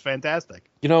off. It's fantastic.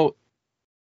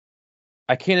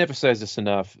 I can't emphasize this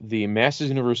enough. The Masters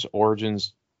Universe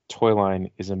Origins toy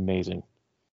line is amazing.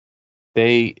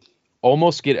 They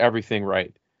almost get everything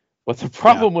right. But the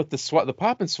problem with the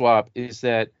pop and swap is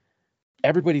that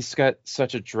everybody's got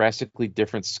such a drastically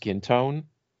different skin tone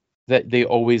that they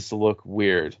always look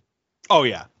weird. Oh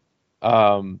yeah.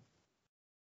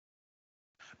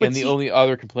 And the only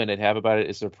other complaint I'd have about it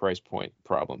is their price point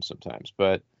problem sometimes.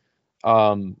 But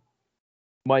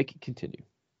Mike, continue.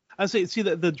 I say,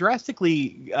 the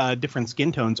drastically different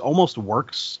skin tones almost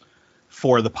works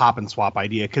for the pop and swap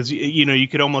idea, because you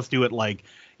could almost do it like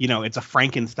it's a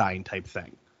Frankenstein type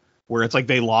thing, where it's like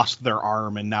they lost their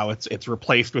arm and now it's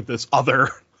replaced with this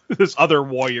other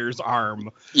warrior's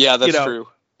arm. Yeah, that's true.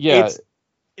 Yeah,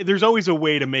 there's always a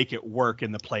way to make it work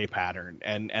in the play pattern,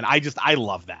 and I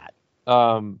love that.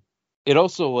 It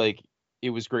also, like,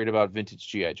 it was great about vintage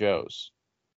G.I. Joes.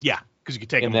 Yeah, because you could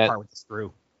take them apart with the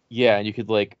screw. Yeah, and you could,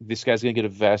 like, this guy's gonna get a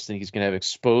vest and he's gonna have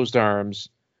exposed arms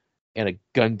and a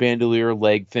gun bandolier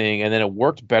leg thing, and then it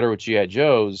worked better with G.I.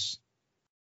 Joes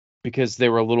because they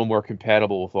were a little more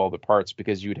compatible with all the parts,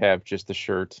 because you'd have just the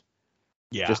shirt,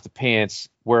 just the pants,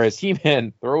 whereas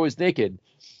He-Man, they're always naked.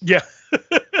 Yeah.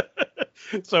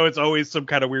 So it's always some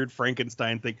kind of weird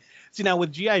Frankenstein thing. See, now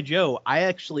with G.I. Joe, I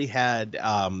actually had,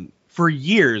 for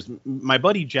years, my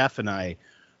buddy Jeff and I,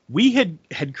 we had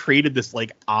created this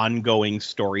like ongoing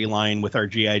storyline with our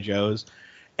G.I. Joes.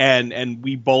 And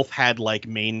we both had like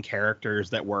main characters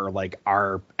that were like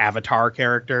our avatar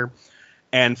character.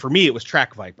 And for me, it was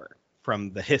Track Viper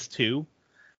from the Hiss 2.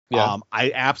 Yeah.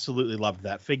 I absolutely loved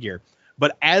that figure.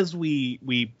 But as we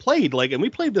played, like, and we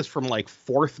played this from like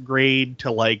 4th grade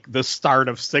to like the start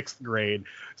of 6th grade.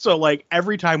 So like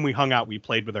every time we hung out, we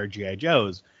played with our G.I.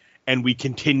 Joes, and we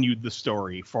continued the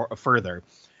story further.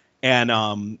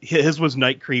 And his was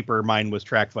Night Creeper, mine was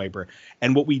Track Viper.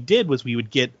 And what we did was we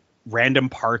would get random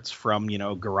parts from,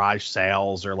 garage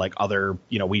sales or like other,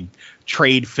 we'd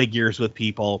trade figures with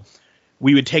people.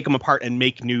 We would take them apart and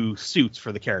make new suits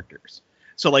for the characters.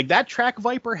 So like that Track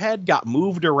Viper head got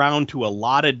moved around to a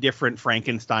lot of different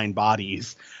Frankenstein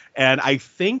bodies. And I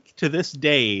think to this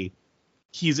day,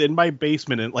 he's in my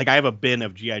basement, and like I have a bin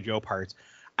of G.I. Joe parts.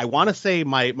 I want to say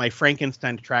my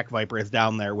Frankenstein track viper is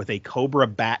down there with a Cobra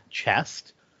bat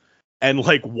chest and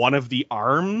like one of the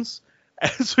arms.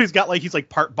 So he's like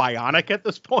part bionic at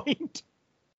this point.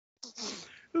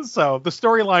 So the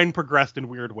storyline progressed in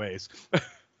weird ways.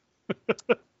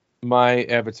 My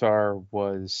avatar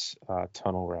was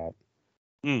Tunnel Rat.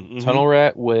 Mm-hmm. Tunnel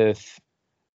Rat with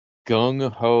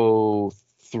Gung Ho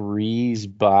 3's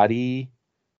body,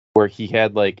 where he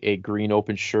had like a green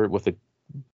open shirt with a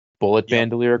bullet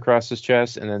bandolier across his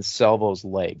chest, and then Salvo's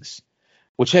legs,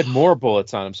 which had more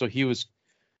bullets on him. So he was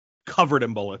covered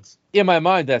in bullets. In my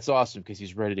mind, that's awesome because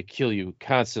he's ready to kill you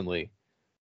constantly.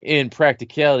 In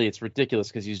practicality, it's ridiculous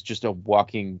because he's just a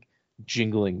walking,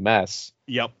 jingling mess.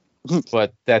 Yep.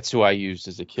 But that's who I used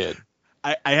as a kid.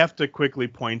 I have to quickly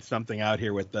point something out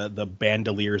here with the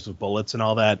bandoliers of bullets and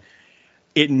all that.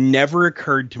 It never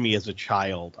occurred to me as a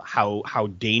child how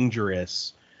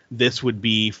dangerous this would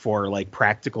be for like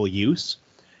practical use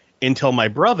until my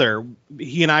brother,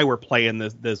 he and I were playing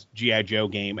this G.I. Joe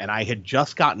game, and I had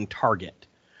just gotten Target,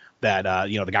 that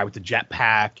the guy with the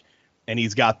jetpack, and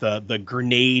he's got the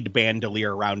grenade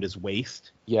bandolier around his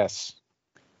waist. Yes.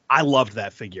 I loved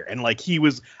that figure. And like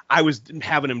I was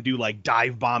having him do like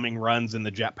dive bombing runs in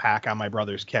the jetpack on my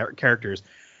brother's characters.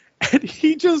 And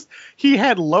he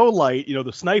had low light,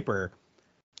 the sniper.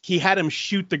 He had him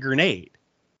shoot the grenade.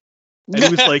 And he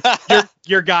was like,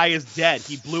 your guy is dead.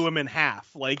 He blew him in half.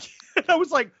 Like, and I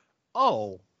was like,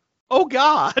 oh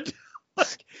God.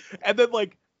 And then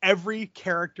like every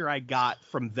character I got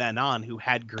from then on who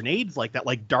had grenades like that,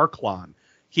 like Darklon,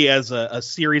 he has a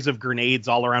series of grenades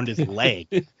all around his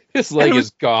leg. His leg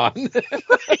is gone.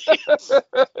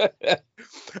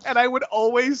 And I would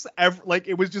always,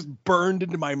 it was just burned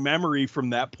into my memory from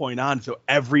that point on. So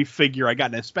every figure I got,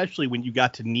 and especially when you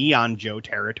got to Neon Joe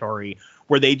territory,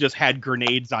 where they just had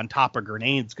grenades on top of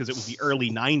grenades because it was the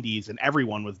early 90s and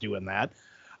everyone was doing that.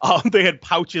 They had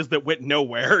pouches that went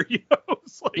nowhere.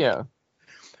 Yeah.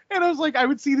 And I was like, I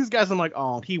would see these guys, and I'm like,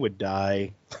 oh, he would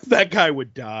die. That guy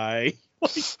would die.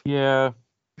 Yeah.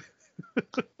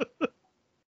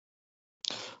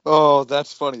 Oh,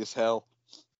 that's funny as hell.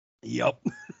 Yep.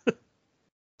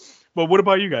 But what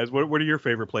about you guys? What are your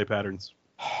favorite play patterns?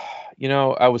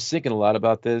 I was thinking a lot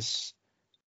about this.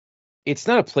 It's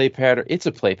not a play pattern. It's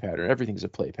a play pattern. Everything's a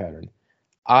play pattern.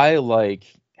 I like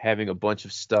having a bunch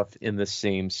of stuff in the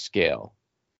same scale.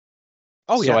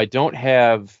 Oh, yeah. So I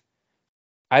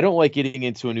don't like getting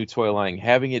into a new toy line,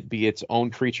 having it be its own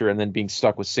creature and then being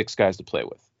stuck with 6 guys to play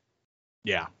with.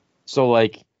 Yeah. So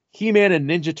like He-Man and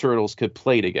Ninja Turtles could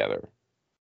play together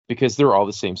because they're all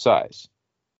the same size.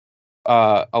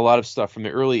 A lot of stuff from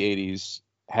the early 80s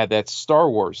had that Star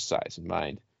Wars size in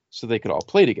mind, so they could all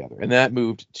play together. And that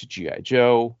moved to G.I.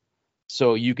 Joe.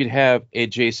 So you could have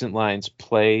adjacent lines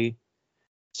play.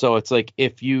 So it's like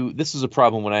this is a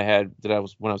problem when I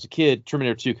was a kid.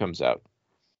 Terminator 2 comes out.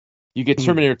 You get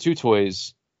Terminator 2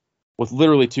 toys with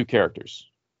literally 2 characters.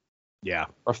 Yeah.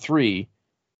 Or 3,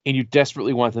 and you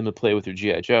desperately want them to play with your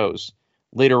G.I. Joes.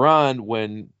 Later on,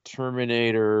 when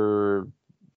Terminator,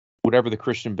 whatever the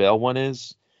Christian Bale one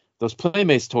is, those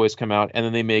Playmates toys come out, and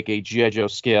then they make a G.I. Joe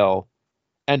scale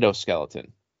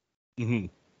endoskeleton. Mm-hmm.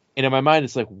 And in my mind,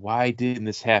 it's like, why didn't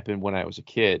this happen when I was a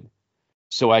kid?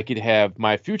 So I could have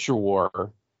my Future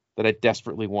War that I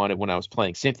desperately wanted when I was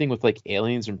playing. Same thing with like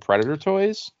Aliens and Predator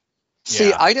toys. See,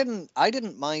 Yeah. I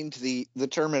didn't mind the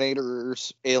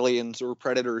Terminators, Aliens, or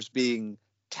Predators being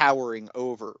towering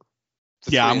over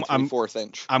the 3 and 3/4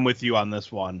 inch. I'm with you on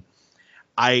this one.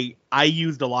 I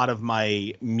used a lot of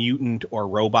my mutant or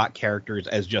robot characters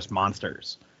as just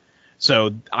monsters.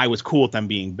 So I was cool with them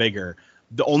being bigger.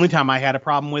 The only time I had a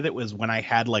problem with it was when I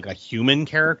had like a human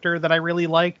character that I really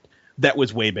liked that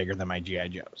was way bigger than my G.I.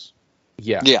 Joes.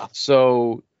 Yeah. Yeah.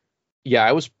 So, yeah,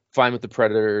 I was fine with the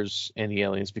Predators and the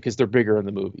Aliens because they're bigger in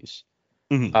the movies.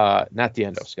 Mhm. Not the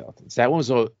endoskeletons. That one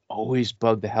was always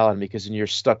bugged the hell out of me because then you're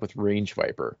stuck with Range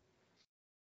Viper,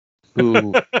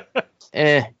 who,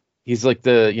 he's like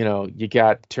you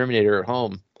got Terminator at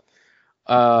home.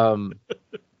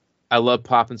 I love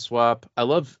Pop and Swap. I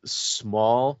love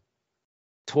small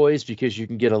toys because you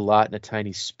can get a lot in a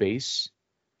tiny space.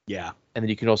 Yeah. And then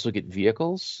you can also get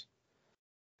vehicles.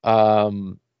 I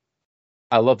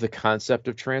love the concept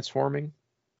of transforming,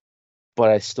 but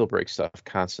I still break stuff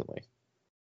constantly.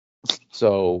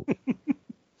 So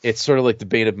it's sort of like the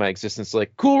bane of my existence.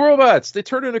 Like, cool robots, they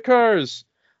turn into cars.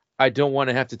 I don't want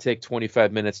to have to take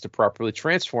 25 minutes to properly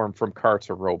transform from car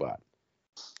to robot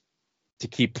to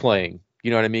keep playing. You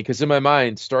know what I mean? Because in my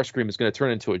mind, Starscream is going to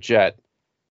turn into a jet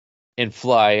and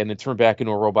fly and then turn back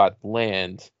into a robot,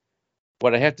 land.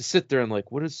 But I have to sit there and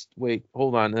like, wait,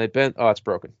 hold on. And it's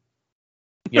broken.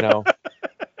 you know.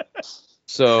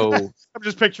 So I'm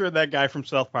just picturing that guy from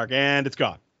South Park, and it's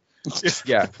gone.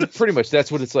 yeah, pretty much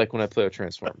that's what it's like when I play with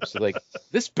Transformers. So like,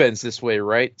 this bends this way,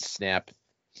 right? Snap.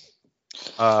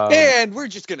 And we're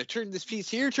just gonna turn this piece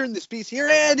here, and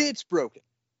it's broken.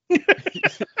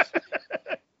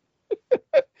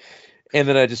 And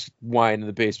then I just whine in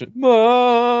the basement,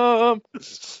 Mom.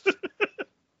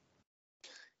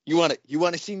 You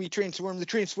wanna see me transform the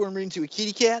Transformer into a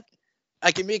kitty cat?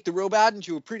 I can make the robot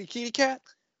into a pretty kitty cat.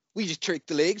 We just take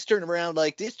the legs, turn them around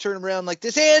like this,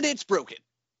 and it's broken.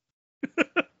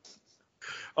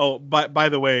 Oh, by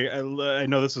the way, I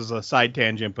know this is a side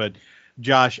tangent, but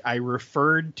Josh, I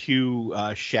referred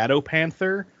to Shadow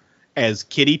Panther as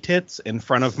kitty tits in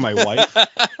front of my wife,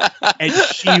 and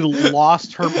she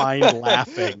lost her mind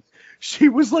laughing. She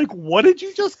was like, "What did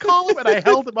you just call him?" And I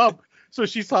held him up so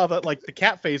she saw that, like, the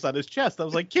cat face on his chest. I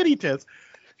was like, kitty tits.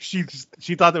 She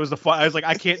thought that was the fun. I was like,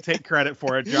 I can't take credit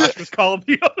for it. Josh was calling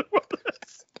the other one.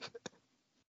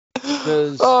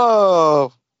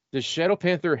 Does Shadow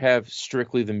Panther have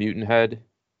strictly the mutant head?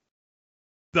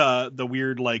 The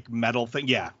weird, like, metal thing?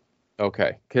 Yeah.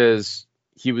 Okay, because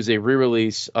he was a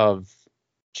re-release of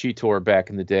Cheetor back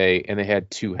in the day, and they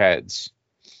had two heads.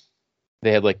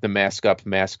 They had, like, the mask,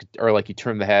 or, like, you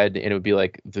turn the head, and it would be,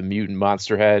 like, the mutant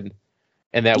monster head.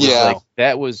 And that was,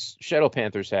 that was Shadow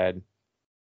Panther's head.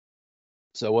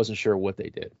 So I wasn't sure what they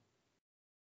did.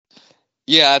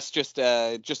 Yeah, it's just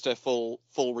a full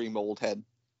remold head.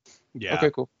 Yeah.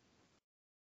 Okay, cool.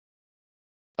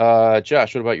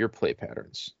 Josh, what about your play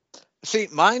patterns? See,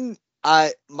 mine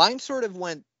sort of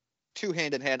went two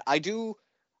hand in hand. I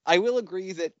will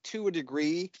agree that to a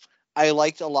degree, I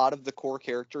liked a lot of the core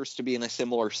characters to be in a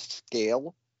similar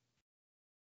scale.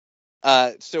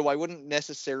 So I wouldn't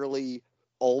necessarily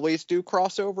always do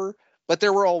crossover, but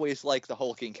there were always, like, the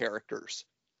hulking characters.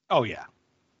 Oh, yeah.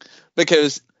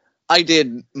 Because I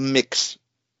did mix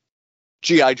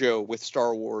G.I. Joe with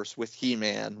Star Wars, with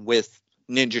He-Man, with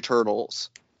Ninja Turtles.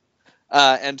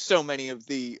 And so many of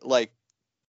the, like,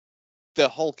 the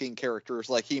hulking characters,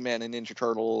 like He-Man and Ninja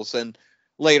Turtles, and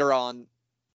later on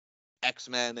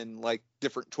X-Men and, like,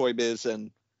 different Toy Biz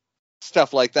and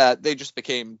stuff like that, they just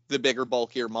became the bigger,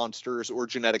 bulkier monsters or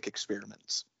genetic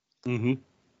experiments. Mm-hmm.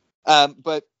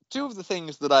 But two of the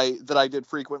things that I did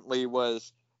frequently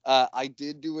was I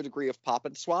did do a degree of pop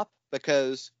and swap,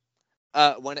 because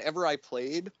whenever I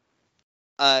played,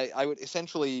 I would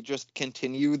essentially just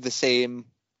continue the same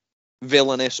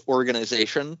villainous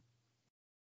organization.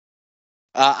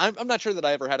 I'm not sure that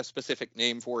I ever had a specific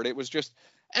name for it. It was just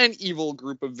an evil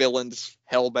group of villains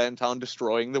hell-bent on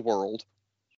destroying the world.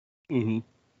 Mm-hmm.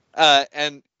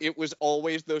 And it was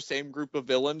always those same group of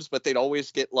villains, but they'd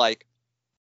always get, like,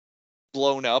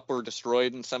 blown up or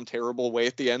destroyed in some terrible way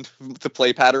at the end of the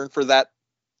play pattern for that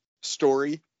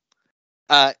story.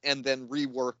 And then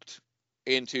reworked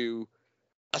into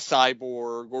a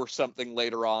cyborg or something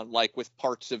later on, like with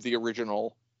parts of the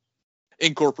original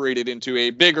incorporated into a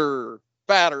bigger,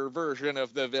 badder version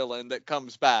of the villain that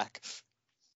comes back.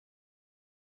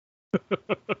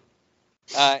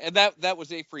 And that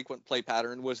was a frequent play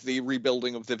pattern, was the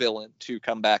rebuilding of the villain to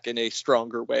come back in a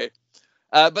stronger way.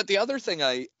 But the other thing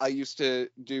I used to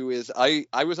do is I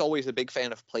was always a big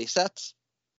fan of play sets.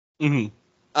 Mm-hmm.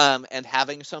 And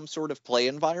having some sort of play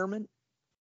environment.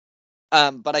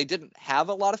 But I didn't have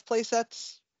a lot of play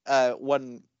sets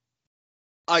when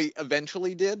I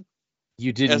eventually did.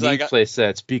 You didn't need play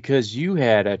sets because you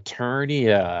had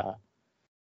Eternia.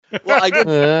 Well, I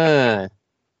did.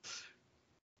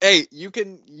 Hey, you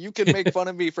can make fun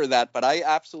of me for that, but I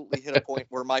absolutely hit a point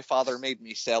where my father made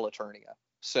me sell Eternia.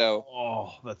 So.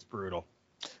 Oh, that's brutal.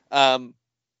 I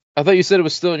thought you said it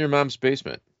was still in your mom's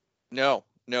basement. No,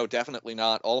 definitely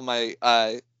not. All of my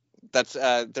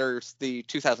there's the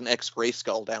 2000X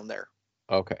Grayskull down there.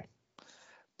 Okay.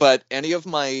 But any of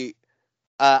my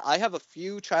I have a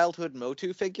few childhood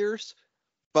Motu figures,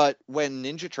 but when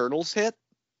Ninja Turtles hit,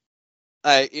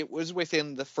 it was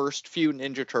within the first few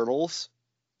Ninja Turtles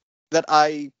that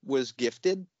I was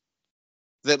gifted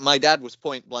that my dad was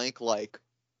point blank like,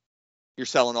 you're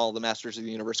selling all the Masters of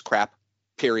the Universe crap,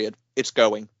 period. It's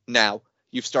going now.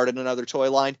 You've started another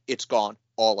toy line. It's gone.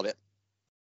 All of it.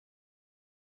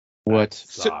 What?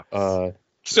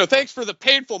 So thanks for the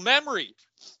painful memory.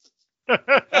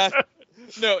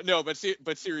 No, but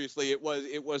seriously, it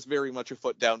was very much a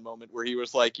foot down moment where he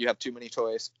was like, you have too many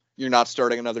toys. You're not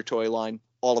starting another toy line.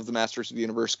 All of the Masters of the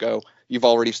Universe go. You've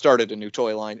already started a new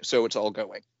toy line, so it's all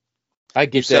going. I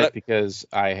get that because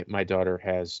my daughter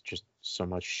has just so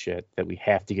much shit that we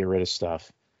have to get rid of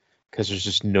stuff because there's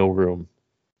just no room.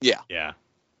 Yeah. Yeah.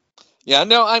 Yeah,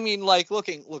 no, I mean, like,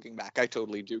 looking back, I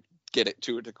totally do get it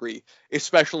to a degree,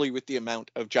 especially with the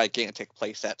amount of gigantic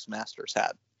play sets Masters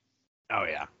had. Oh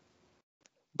yeah.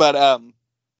 But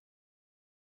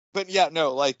yeah,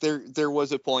 no, like there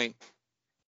was a point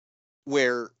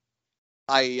where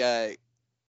I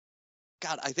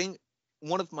think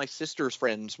one of my sister's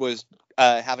friends was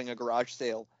having a garage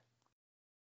sale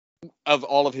of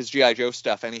all of his G.I. Joe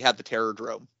stuff, and he had the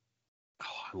Terrordrome.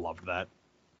 Oh, I loved that.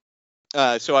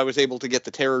 So I was able to get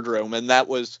the Terrordrome, and that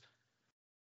was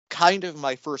kind of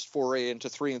my first foray into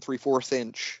 3 3/4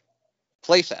 inch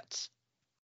playsets.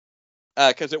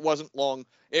 Because it wasn't long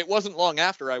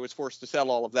after I was forced to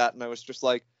sell all of that, and I was just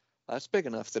like, that's big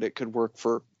enough that it could work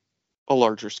for a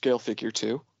larger scale figure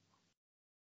too.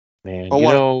 Man, I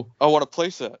want a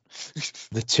playset.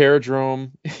 The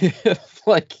Terrordrome,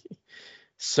 like,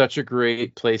 such a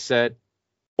great playset,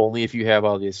 only if you have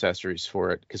all the accessories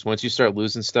for it. Because once you start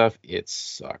losing stuff, it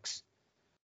sucks.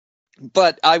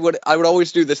 But I would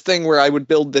always do this thing where I would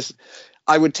build this.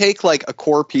 I would take like a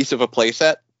core piece of a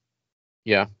playset.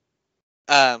 Yeah.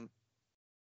 And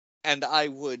I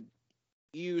would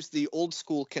use the old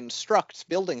school Construct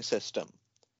building system.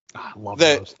 I love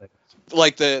those things.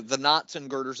 Like the knots and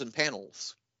girders and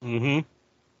panels. Mm-hmm.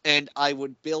 And I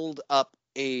would build up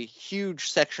a huge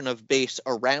section of base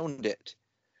around it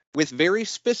with very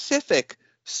specific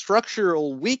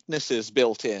structural weaknesses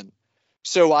built in.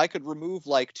 So I could remove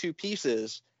like 2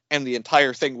 pieces and the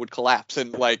entire thing would collapse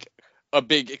in like a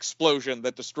big explosion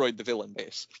that destroyed the villain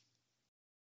base.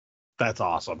 That's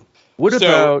awesome. What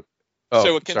about...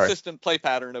 So a consistent play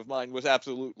pattern of mine was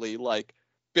absolutely like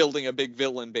building a big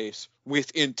villain base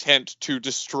with intent to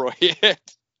destroy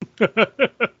it.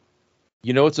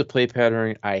 You know what's a play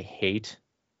pattern I hate?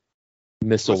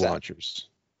 Missile launchers.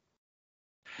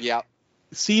 Yeah.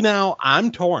 See, now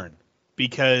I'm torn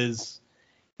because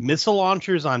missile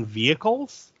launchers on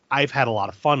vehicles I've had a lot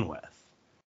of fun with.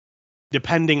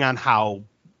 Depending on how,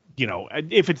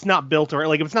 if it's not built or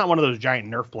like if it's not one of those giant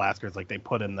Nerf blasters like they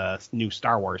put in the new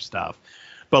Star Wars stuff.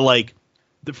 But like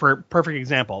for perfect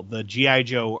example, the G.I.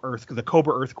 Joe the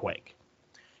Cobra Earthquake.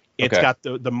 It's got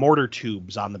the mortar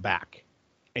tubes on the back.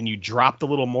 And you drop the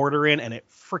little mortar in and it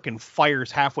freaking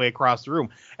fires halfway across the room.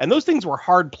 And those things were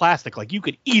hard plastic. Like you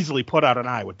could easily put out an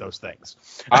eye with those things.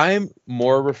 I'm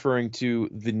more referring to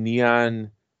the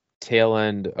neon tail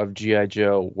end of G.I.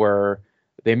 Joe where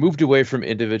they moved away from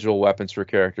individual weapons for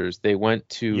characters. They went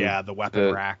to the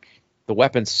weapon rack. The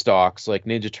weapon stocks, like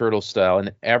Ninja Turtle style,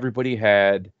 and everybody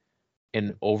had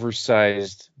an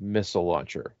oversized missile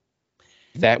launcher.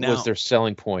 That was their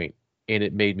selling point, and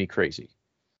it made me crazy.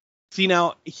 See,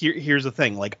 now, here's the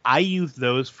thing. Like, I use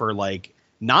those for, like,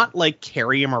 not, like,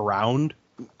 carry them around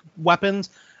weapons.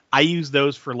 I use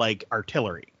those for, like,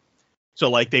 artillery. So,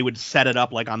 like, they would set it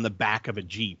up, like, on the back of a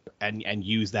Jeep and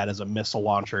use that as a missile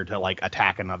launcher to, like,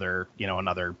 attack another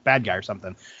bad guy or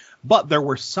something. But there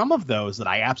were some of those that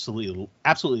I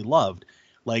absolutely loved.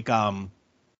 Like, I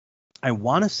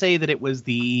want to say that it was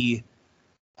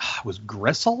was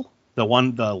Gristle, the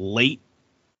late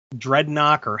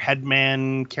Dreadnought or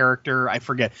Headman character. I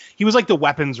forget. He was like the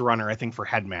weapons runner, I think, for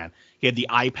Headman. He had the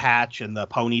eye patch and the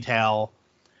ponytail.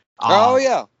 Oh,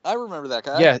 yeah. I remember that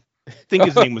guy. Yeah. I think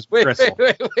his name was Gristle.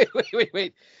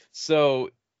 Wait. So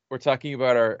we're talking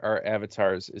about our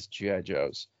avatars as G.I.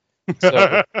 Joes.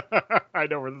 So, I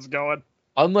know where this is going.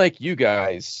 Unlike you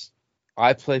guys,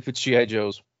 I played with G.I.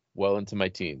 Joes well into my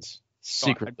teens,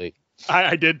 secretly.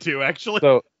 I did too, actually.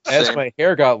 So as my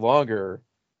hair got longer,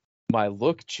 my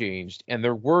look changed, and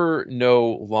there were no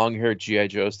long-haired G.I.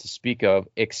 Joes to speak of,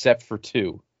 except for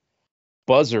 2.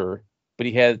 Buzzer, but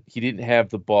he didn't have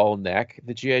the ball neck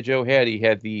that G.I. Joe had. He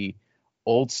had the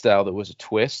old style that was a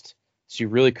twist, so you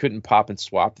really couldn't pop and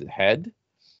swap the head.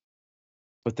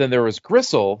 But then there was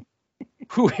Gristle,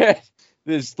 who had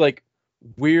this like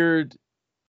weird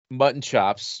mutton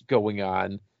chops going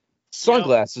on,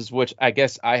 sunglasses, which I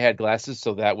guess I had glasses,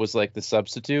 so that was like the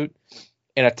substitute,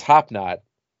 and a top knot,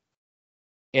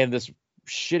 and this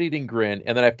shit-eating grin,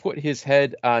 and then I put his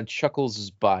head on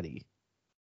Chuckles' body.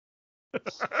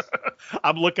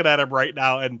 I'm looking at him right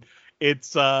now, and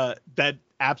it's that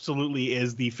absolutely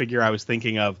is the figure I was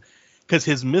thinking of, because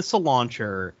his missile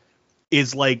launcher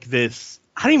is like this.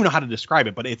 I don't even know how to describe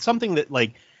it, but it's something that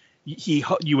like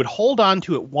you would hold on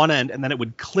to at one end, and then it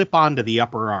would clip onto the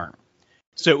upper arm.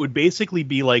 So it would basically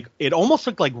be like, it almost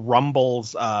looked like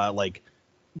Rumble's like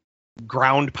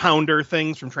ground pounder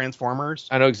things from Transformers.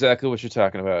 I know exactly what you're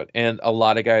talking about. And a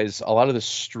lot of the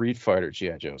Street Fighter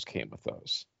G.I. Joes came with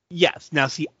those. Yes. Now,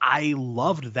 see, I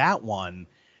loved that one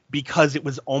because it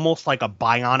was almost like a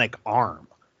bionic arm.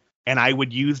 And I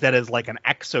would use that as like an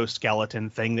exoskeleton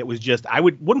thing that was just,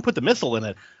 wouldn't put the missile in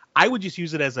it. I would just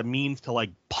use it as a means to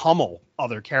like pummel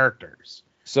other characters.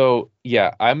 So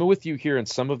yeah, I'm with you here, and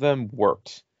some of them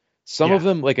worked. Some of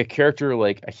them, like a character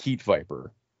like a Heat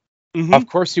Viper, of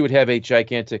course he would have a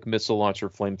gigantic missile launcher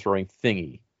flamethrowing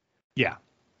thingy. Yeah.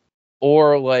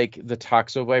 Or like the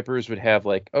Toxo Vipers would have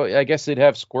like, oh, I guess they'd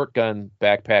have squirt gun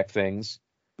backpack things.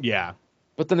 Yeah.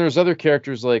 But then there's other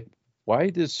characters like, why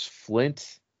does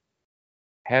Flint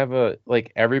have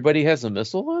like everybody has a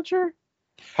missile launcher?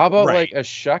 How about like a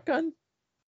shotgun?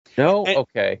 No?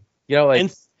 Okay. You know, like.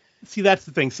 And see, that's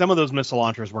the thing. Some of those missile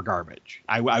launchers were garbage.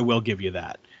 I will give you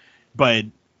that. But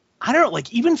I don't know,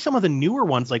 like even some of the newer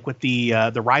ones, like with the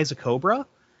Rise of Cobra,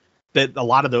 that a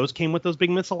lot of those came with those big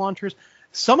missile launchers.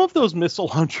 Some of those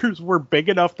missile launchers were big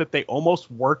enough that they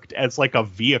almost worked as like a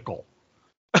vehicle.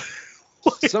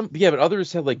 But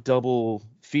others had like double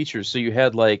features. So you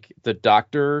had like the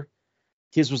Doctor,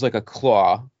 his was like a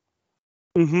claw.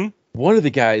 Mm-hmm. One of the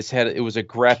guys it was a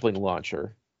grappling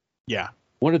launcher. Yeah.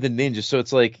 One of the ninjas. So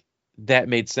it's like that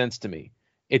made sense to me.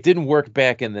 It didn't work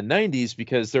back in the 90s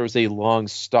because there was a long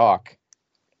stalk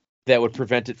that would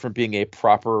prevent it from being a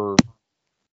proper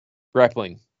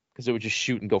grappling, because it would just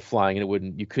shoot and go flying,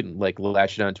 and you couldn't like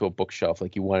latch it onto a bookshelf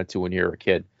like you wanted to when you were a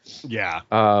kid. Yeah.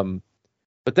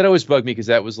 But that always bugged me because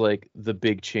that was like the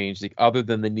big change. Like, other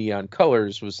than the neon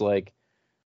colors, was like,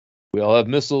 we all have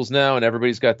missiles now and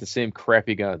everybody's got the same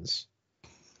crappy guns.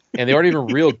 And they weren't even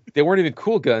real. They weren't even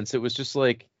cool guns. It was just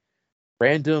like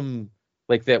random,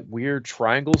 like that weird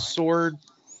triangle sword.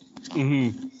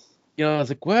 Mm-hmm. You know, I was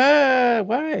like,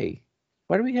 why?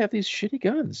 Why do we have these shitty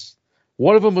guns?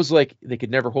 One of them was like, they could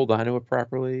never hold onto it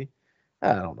properly.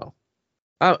 I don't know.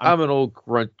 I'm an old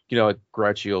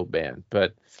grouchy old man,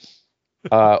 but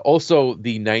also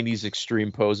the 90s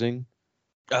extreme posing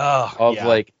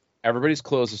like everybody's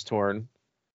clothes is torn.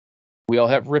 We all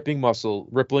have rippling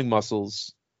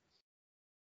muscles.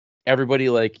 Everybody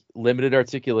like limited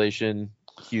articulation,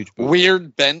 huge boobs.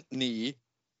 Weird bent knee.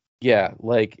 Yeah,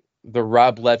 like the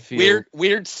Rob Letfield.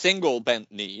 Weird single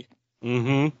bent knee.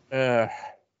 Mm-hmm.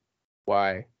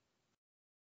 Why?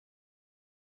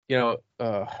 You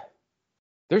know,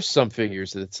 there's some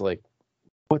figures that it's like,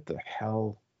 what the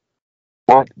hell?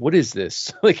 What is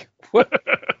this? Like, what?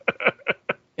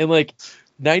 And like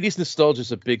 90s nostalgia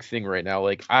is a big thing right now.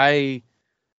 Like,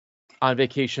 on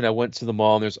vacation, I went to the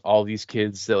mall and there's all these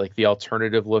kids that like the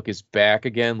alternative look is back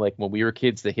again. Like when we were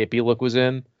kids, the hippie look was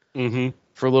in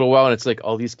for a little while. And it's like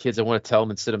all these kids, I want to tell them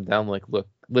and sit them down. Like, look,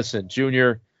 listen,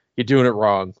 Junior, you're doing it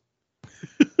wrong.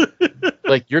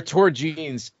 Like your torn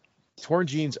jeans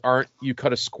aren't, you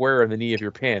cut a square in the knee of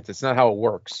your pants. It's not how it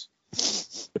works.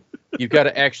 You've got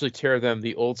to actually tear them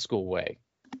the old school way.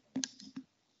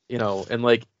 You know, and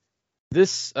like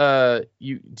this, have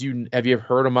you ever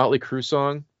heard a Motley Crue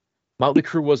song? Motley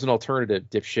Crue was an alternative,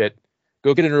 dipshit.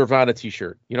 Go get a Nirvana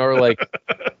t-shirt, you know, or like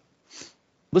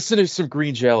listen to some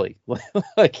Green Jelly.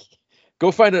 Like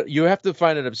go you have to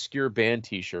find an obscure band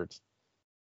t-shirt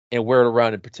and wear it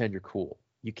around and pretend you're cool.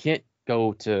 You can't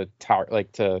go to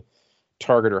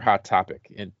Target or Hot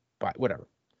Topic and buy whatever.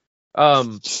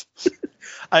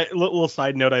 Little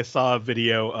side note, I saw a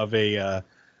video of a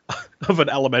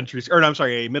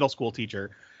middle school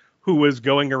teacher who was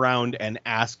going around and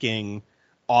asking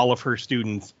all of her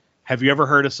students, have you ever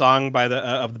heard a song by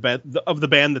of the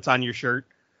band that's on your shirt?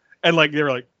 And like they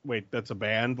were like, wait, that's a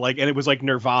band? Like, and it was like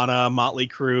Nirvana, Motley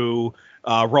Crue,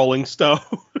 Rolling Stones.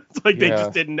 Like they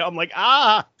just didn't know. I'm like,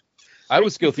 I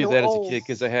was guilty of that as a kid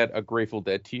because I had a Grateful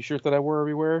Dead t-shirt that I wore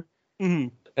everywhere. Mm-hmm.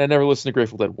 And I never listened to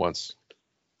Grateful Dead once.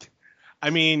 I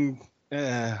mean,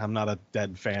 I'm not a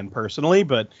Dead fan personally,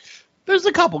 but there's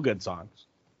a couple good songs.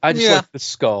 I just like the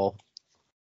skull.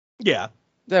 Yeah.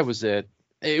 That was it.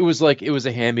 It was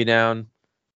a hand-me-down.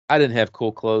 I didn't have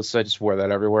cool clothes, so I just wore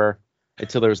that everywhere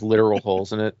until there was literal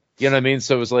holes in it. You know what I mean?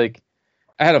 So it was like,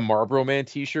 I had a Marlboro Man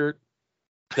t-shirt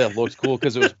that looked cool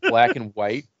because it was black and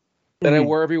white that I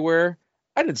wore everywhere.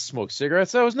 I didn't smoke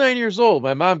cigarettes. I was 9 years old.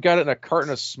 My mom got it in a carton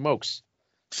of smokes.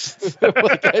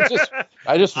 Like I just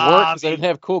wore it because I didn't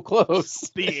have cool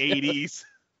clothes. The 80s.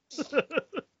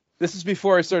 This is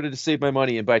before I started to save my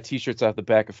money and buy t-shirts off the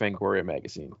back of Fangoria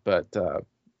magazine. But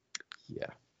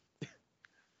yeah.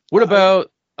 What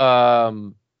about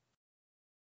all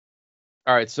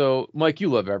right, so Mike, you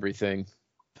love everything.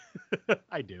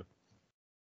 I do.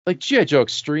 Like G.I. Joe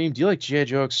Extreme. Do you like G.I.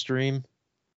 Joe Extreme?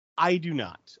 I do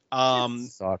not.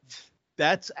 It sucked.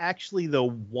 That's actually the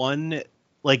one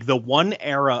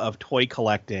era of toy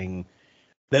collecting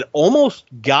that almost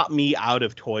got me out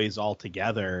of toys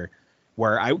altogether.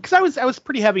 Where I was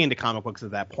pretty heavy into comic books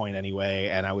at that point anyway,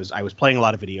 and I was playing a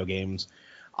lot of video games.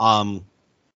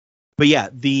 But But yeah,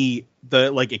 the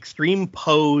like extreme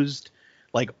posed,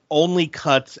 like only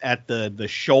cuts at the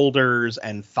shoulders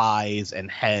and thighs and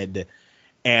head,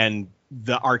 and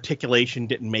the articulation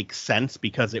didn't make sense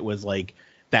because it was like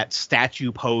that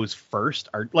statue pose first,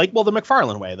 or like, well, the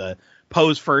McFarlane way, the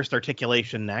pose first,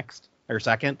 articulation next or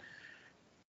second.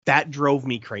 That drove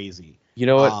me crazy. You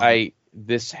know what?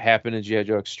 This happened in G.I.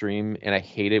 Joe Extreme, and I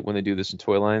hate it when they do this in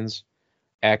toy lines.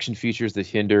 Action features that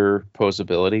hinder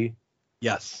posability.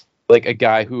 Yes. Like a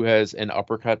guy who has an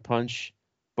uppercut punch,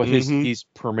 but he's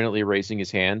permanently raising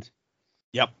his hand.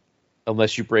 Yep.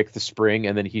 Unless you break the spring,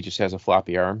 and then he just has a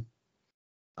floppy arm.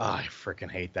 Oh, I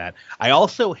freaking hate that. I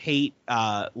also hate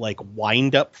like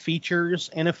wind-up features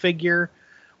in a figure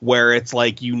where it's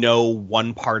like, you know,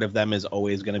 one part of them is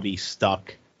always going to be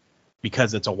stuck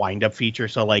because it's a wind-up feature.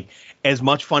 So like, as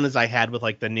much fun as I had with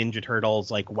like the Ninja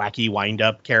Turtles, like wacky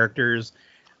wind-up characters,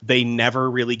 they never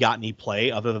really got any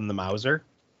play other than the Mauser,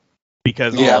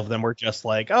 because all of them were just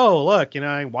like, oh, look, you know,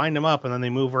 I wind them up and then they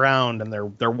move around and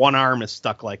their one arm is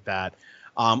stuck like that.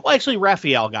 Well, actually,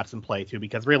 Raphael got some play too,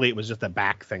 because really it was just a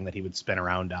back thing that he would spin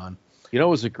around on. You know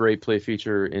what was a great play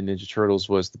feature in Ninja Turtles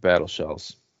was the battle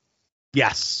shells.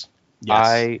 Yes.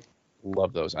 I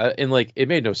love those. And like, it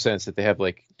made no sense that they have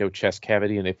like no chest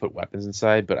cavity and they put weapons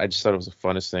inside, but I just thought it was the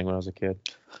funnest thing when I was a kid.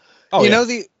 Oh, you know,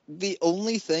 the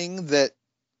only thing that,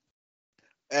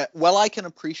 well, I can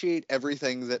appreciate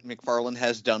everything that McFarlane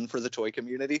has done for the toy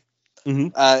community.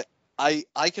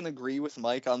 I can agree with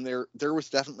Mike on there was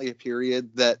definitely a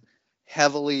period that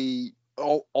heavily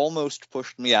almost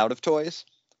pushed me out of toys.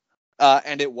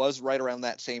 And it was right around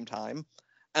that same time.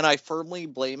 And I firmly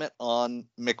blame it on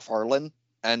McFarlane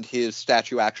and his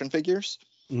statue action figures.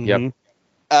 Yep.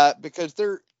 Because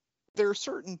there are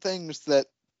certain things that,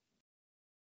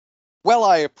 well,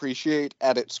 I appreciate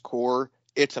at its core,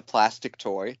 it's a plastic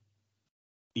toy.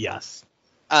 Yes.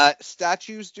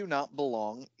 Statues do not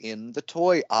belong in the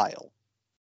toy aisle.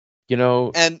 You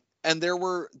know, and there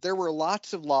were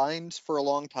lots of lines for a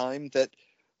long time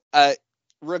that,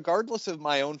 regardless of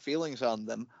my own feelings on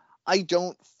them, I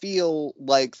don't feel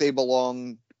like they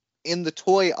belong in the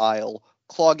toy aisle,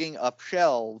 clogging up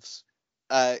shelves,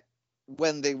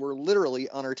 when they were literally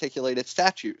unarticulated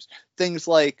statues. Things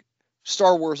like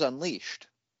Star Wars Unleashed.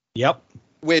 Yep.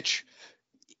 Which,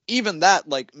 even that,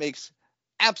 like, makes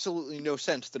absolutely no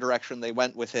sense, the direction they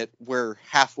went with it, where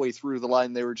halfway through the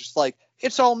line they were just like,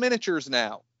 it's all miniatures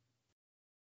now.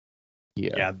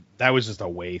 Yeah, that was just a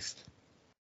waste.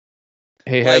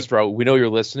 Hey, Like, Hasbro, we know you're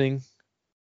listening.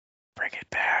 Bring it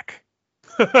back.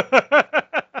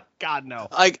 God, no.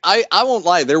 I won't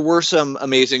lie, there were some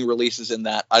amazing releases in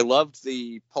that. I loved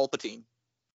the Palpatine.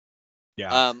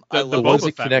 Yeah. The ones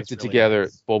that connected together,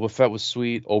 nice. Boba Fett was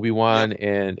sweet. Obi-Wan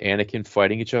and Anakin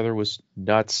fighting each other was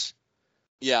nuts.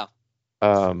 Yeah.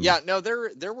 No,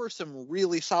 there were some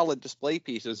really solid display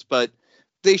pieces, but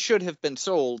they should have been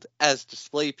sold as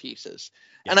display pieces.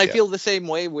 And I feel the same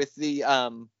way with the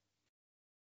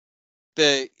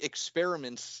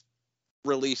experiments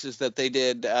releases that they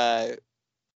did.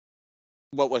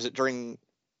 What was it, during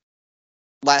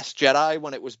Last Jedi,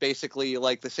 when it was basically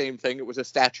like the same thing? It was a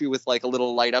statue with like a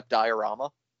little light up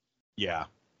diorama. Yeah.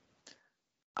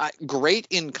 Great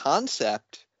in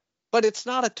concept, but it's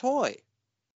not a toy.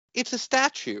 It's a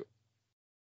statue.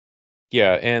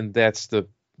 Yeah, and that's the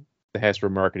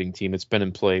Hasbro marketing team. It's been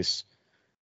in place,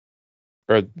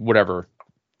 or whatever,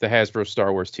 the Hasbro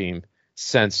Star Wars team,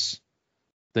 since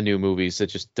the new movies, that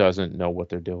just doesn't know what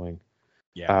they're doing.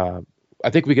 Yeah. I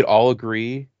think we could all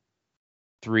agree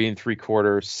 3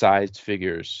 3/4 sized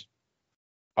figures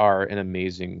are an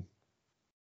amazing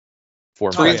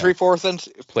format. 3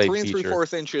 3/4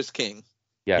 3 inches king.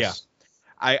 Yes.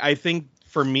 Yeah. I think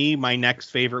for me, my next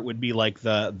favorite would be like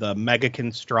the Mega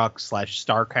Construct /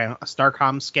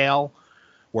 Starcom scale,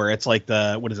 where it's like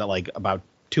what is that, like about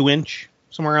 2-inch,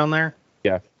 somewhere around there?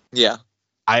 Yeah. Yeah.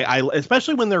 I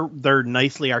especially when they're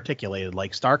nicely articulated.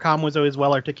 Like Starcom was always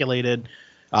well articulated.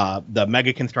 The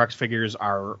Mega Construx figures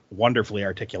are wonderfully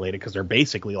articulated because they're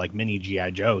basically like mini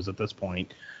G.I. Joes at this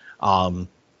point. I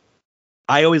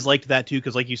always liked that too,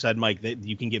 because like you said, Mike, that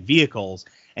you can get vehicles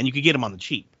and you could get them on the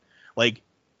cheap. Like,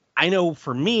 I know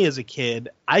for me as a kid,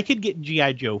 I could get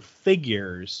G.I. Joe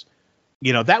figures.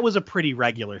 You know, that was a pretty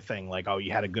regular thing. Like, oh,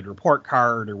 you had a good report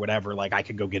card or whatever. Like, I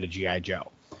could go get a G.I.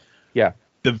 Joe. Yeah.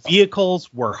 The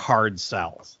vehicles were hard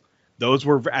sells. Those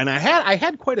were, and I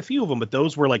had quite a few of them, but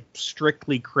those were like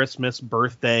strictly Christmas,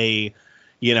 birthday.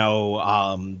 You know,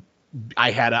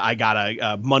 I got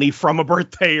a money from a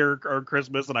birthday or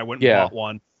Christmas, and I went and bought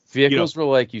one. Vehicles were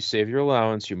like, you save your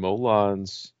allowance, you mow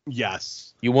lawns.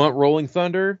 Yes. You want Rolling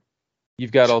Thunder?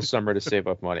 You've got all summer to save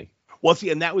up money. Well,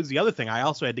 see, and that was the other thing. I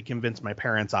also had to convince my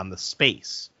parents on the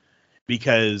space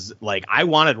because, like, I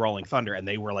wanted Rolling Thunder, and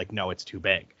they were like, no, it's too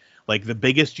big. Like, the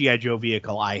biggest G.I. Joe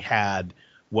vehicle I had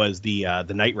was the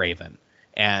Night Raven.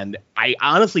 And I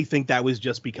honestly think that was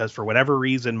just because, for whatever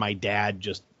reason, my dad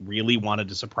just really wanted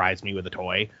to surprise me with a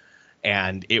toy.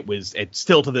 And it's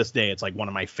still to this day, it's like one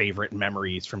of my favorite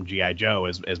memories from G.I. Joe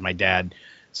is my dad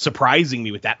surprising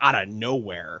me with that out of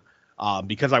nowhere.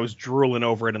 Because I was drooling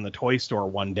over it in the toy store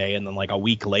one day, and then like a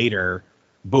week later,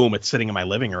 boom, it's sitting in my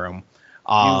living room.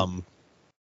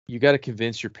 You got to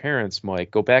convince your parents, Mike.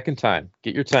 Go back in time.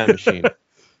 Get your time machine.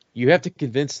 You have to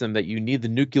convince them that you need the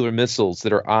nuclear missiles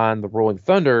that are on the Rolling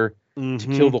Thunder to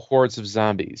kill the hordes of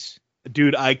zombies.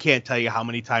 Dude, I can't tell you how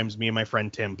many times me and my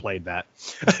friend Tim played that.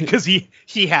 Because he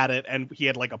had it, and he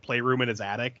had like a playroom in his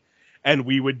attic, and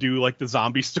we would do like the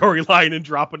zombie storyline and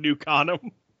drop a nuke on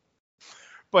him.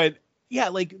 But yeah,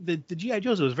 like the G.I.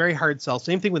 Joes, it was very hard sell.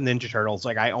 Same thing with Ninja Turtles.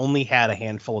 Like, I only had a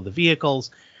handful of the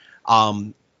vehicles.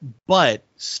 But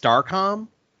Starcom,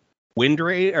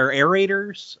 Air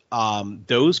Raiders,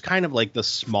 those kind of like the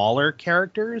smaller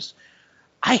characters,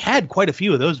 I had quite a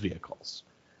few of those vehicles.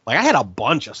 Like, I had a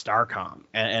bunch of Starcom,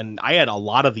 and I had a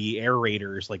lot of the Air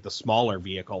Raiders, like the smaller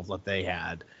vehicles that they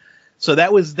had. So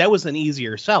that was an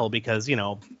easier sell because, you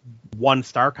know, one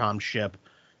Starcom ship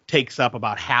takes up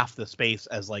about half the space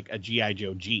as like a G.I.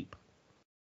 Joe Jeep.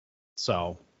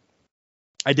 So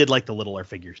I did like the littler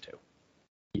figures too.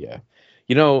 Yeah.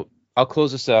 You know, I'll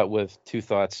close this out with two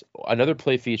thoughts. Another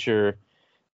play feature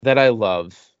that I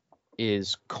love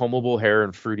is combable hair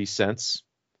and fruity scents,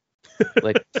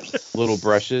 like little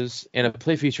brushes. And a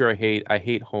play feature I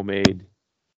hate homemade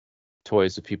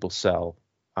toys that people sell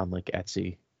on like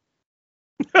Etsy.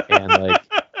 And like,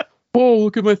 oh,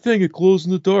 look at my thing. It glows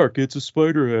in the dark. It's a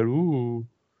spider head. Ooh.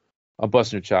 I'm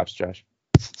busting your chops, Josh.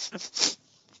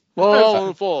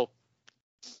 Wonderful.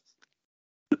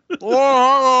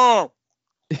 Whoa.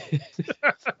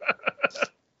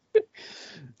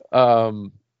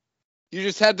 You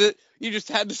just had to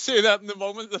say that in the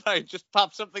moment that I just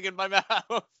popped something in my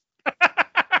mouth.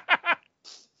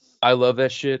 I love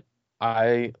that shit.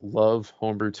 I love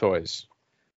homebrew toys.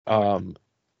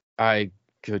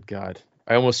 Good God.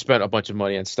 I almost spent a bunch of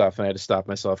money on stuff, and I had to stop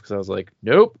myself because I was like,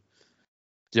 nope,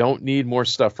 don't need more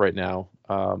stuff right now.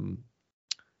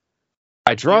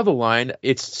 I draw the line.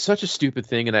 It's such a stupid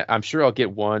thing, and I'm sure I'll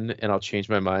get one and I'll change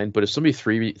my mind. But if somebody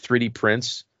 3D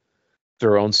prints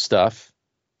their own stuff,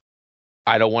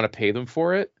 I don't want to pay them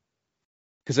for it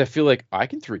because I feel like I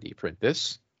can 3D print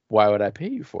this. Why would I pay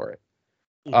you for it?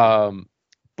 Mm-hmm.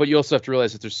 But you also have to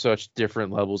realize that there's such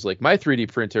different levels. Like, my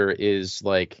 3D printer is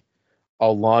like a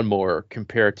lawnmower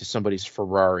compared to somebody's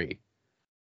Ferrari,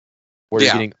 where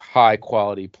you're getting high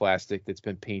quality plastic that's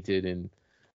been painted. And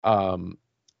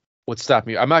what stopped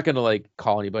me, I'm not going to like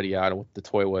call anybody out on what the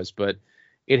toy was, but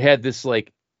it had this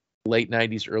like late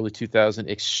 90s, early 2000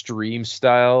 extreme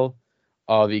style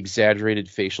of exaggerated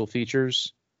facial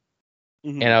features.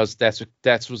 Mm-hmm. And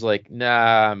that was like,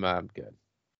 nah, I'm good.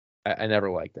 I never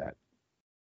liked that.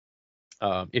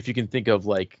 If you can think of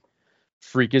like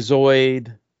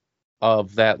Freakazoid,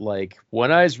 of that, like,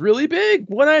 one eye's really big,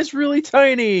 one eye's really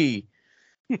tiny.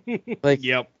 Like,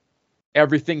 yep.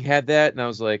 Everything had that, and I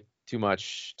was like, too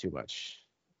much.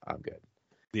 I'm good.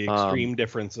 The extreme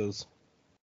differences.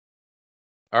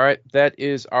 All right, that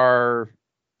is our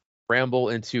ramble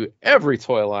into every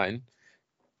toy line.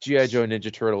 G.I. Joe,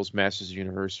 Ninja Turtles, Masters of the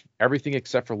Universe, everything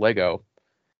except for Lego,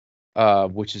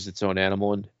 which is its own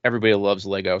animal, and everybody loves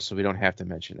Lego, so we don't have to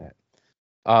mention that.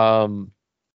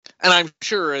 And I'm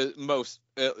sure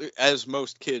as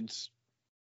most kids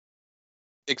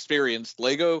experienced,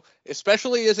 Lego,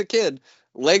 especially as a kid,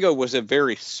 Lego was a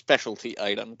very specialty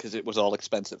item because it was all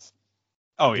expensive.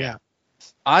 Oh, yeah.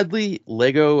 Oddly,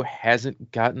 Lego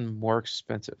hasn't gotten more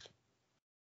expensive.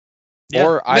 Yeah.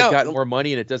 Or I've gotten more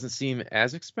money and it doesn't seem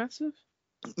as expensive?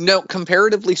 No,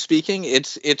 comparatively speaking,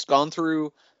 it's gone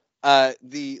through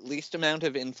the least amount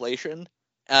of inflation.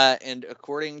 And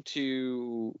according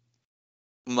to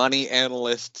money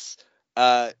analysts,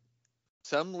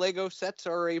 some Lego sets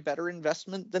are a better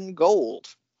investment than gold.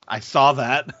 I saw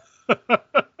that.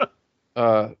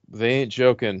 They ain't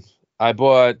joking. I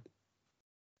bought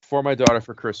for my daughter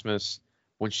for Christmas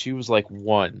when she was like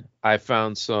 1. I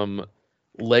found some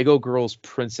Lego Girls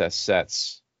Princess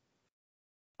sets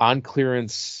on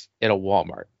clearance at a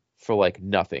Walmart for like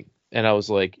nothing. And I was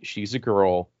like, she's a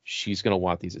girl. She's going to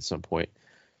want these at some point.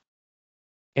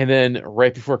 And then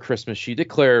right before Christmas, she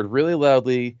declared really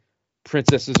loudly,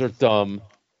 princesses are dumb.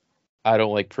 I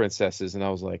don't like princesses. And I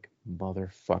was like,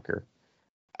 motherfucker.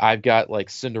 I've got like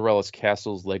Cinderella's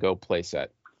Castle's Lego playset.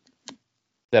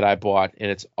 that I bought,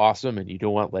 and it's awesome. And you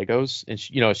don't want Legos, and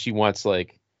she wants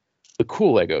like the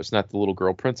cool Legos, not the little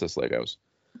girl princess Legos.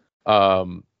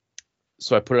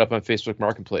 So I put it up on Facebook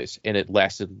Marketplace, and it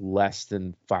lasted less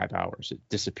than 5 hours. It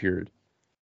disappeared.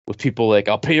 With people like,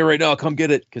 I'll pay you right now, come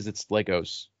get it, because it's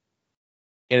Legos.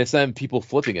 And it's not even people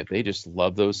flipping it. They just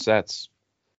love those sets.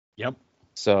 Yep.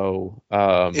 So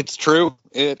it's true.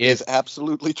 It is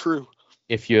absolutely true.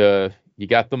 If you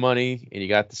got the money and you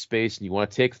got the space and you want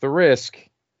to take the risk,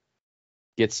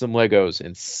 get some Legos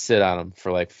and sit on them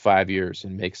for like 5 years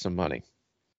and make some money.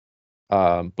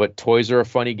 But toys are a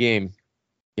funny game.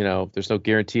 There's no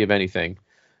guarantee of anything.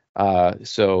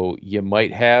 So you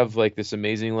might have like this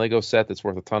amazing Lego set that's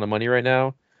worth a ton of money right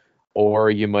now, or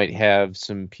you might have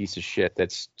some piece of shit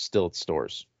that's still at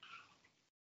stores.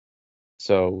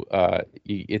 So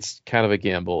it's kind of a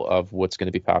gamble of what's going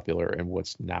to be popular and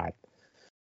what's not.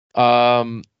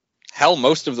 Hell,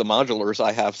 most of the modulars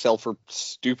I have sell for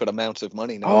stupid amounts of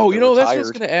money now. Oh, that's what I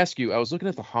was going to ask you. I was looking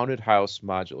at the Haunted House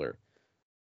modular.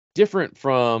 Different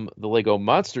from the Lego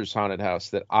Monsters Haunted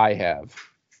House that I have.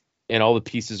 And all the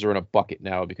pieces are in a bucket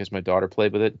now because my daughter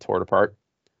played with it and tore it apart.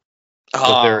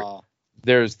 But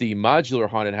there's the modular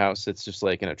haunted house that's just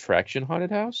like an attraction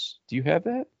haunted house. Do you have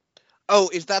that? Oh,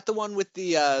 is that the one with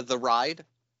the ride?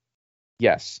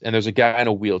 Yes, and there's a guy in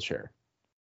a wheelchair.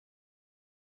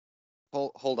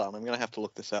 Hold on, I'm gonna have to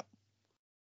look this up.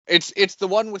 It's the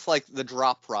one with like the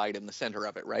drop ride in the center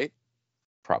of it, right?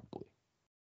 Probably.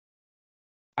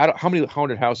 How many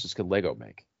haunted houses could Lego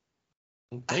make?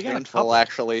 They got a handful, couple.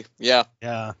 actually. Yeah.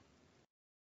 Yeah.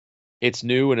 It's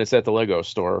new and it's at the Lego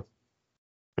store.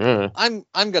 I'm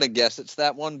gonna guess it's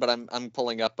that one, but I'm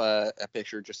pulling up a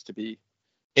picture just to be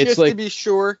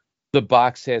sure. The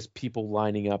box has people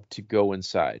lining up to go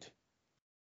inside.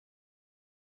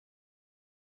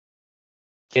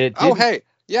 And hey,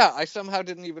 yeah, I somehow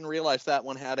didn't even realize that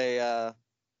one had a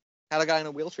guy in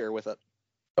a wheelchair with it.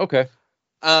 Okay.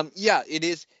 Yeah, it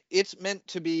is. It's meant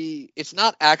to be. It's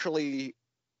not actually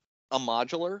a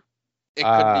modular. It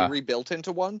could be rebuilt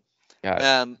into one.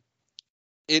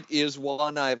 It is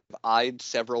one I've eyed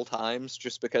several times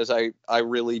just because I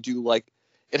really do like.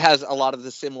 It has a lot of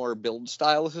the similar build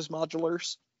styles as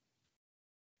modulars,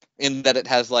 in that it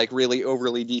has like really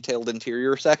overly detailed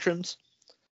interior sections.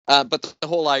 But the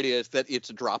whole idea is that it's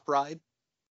a drop ride,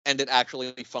 and it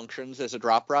actually functions as a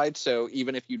drop ride. So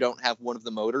even if you don't have one of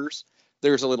the motors,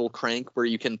 there's a little crank where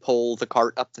you can pull the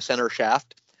cart up the center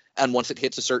shaft, and once it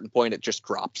hits a certain point, it just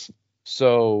drops.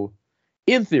 So,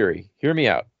 in theory, hear me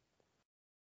out.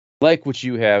 Like what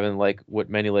you have and like what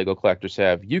many Lego collectors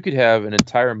have, you could have an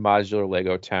entire modular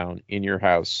Lego town in your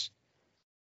house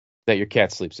that your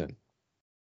cat sleeps in.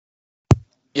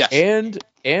 Yes.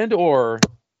 And or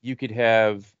you could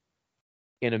have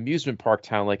an amusement park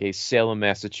town like a Salem,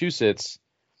 Massachusetts,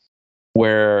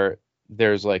 where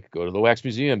there's like, go to the Wax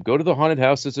Museum, go to the haunted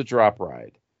house, it's a drop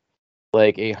ride.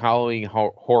 Like a Halloween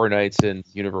Horror Nights and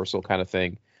Universal kind of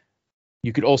thing.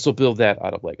 You could also build that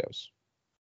out of Legos.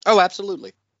 Oh,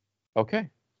 absolutely. Okay.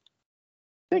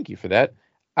 Thank you for that.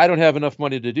 I don't have enough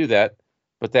money to do that,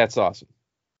 but that's awesome.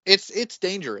 It's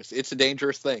dangerous. It's a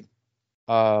dangerous thing.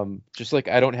 Just like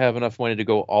I don't have enough money to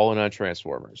go all in on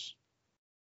Transformers.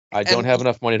 I don't have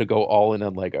enough money to go all in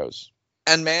on Legos.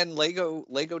 And man,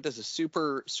 Lego does a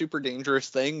super, super dangerous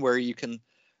thing where you can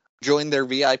join their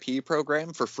VIP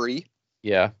program for free.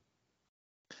 Yeah.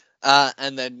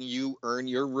 And then you earn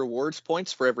your rewards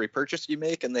points for every purchase you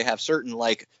make, and they have certain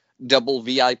like double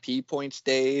VIP points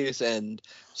days and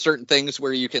certain things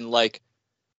where you can like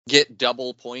get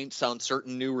double points on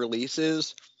certain new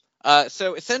releases.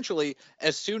 So essentially,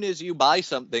 as soon as you buy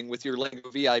something with your Lego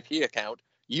VIP account,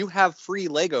 you have free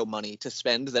Lego money to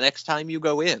spend the next time you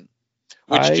go in,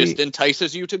 which just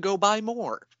entices you to go buy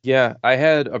more. Yeah, I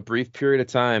had a brief period of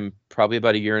time, probably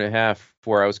about a year and a half,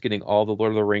 where I was getting all the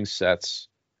Lord of the Rings sets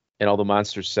and all the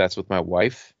monster sets with my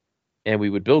wife, and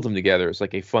we would build them together. It's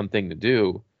like a fun thing to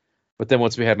do. But then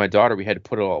once we had my daughter, we had to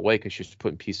put it all away because she was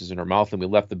putting pieces in her mouth, and we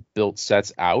left the built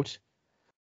sets out.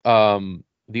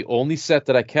 The only set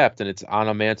that I kept, and it's on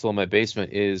a mantle in my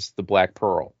basement, is the Black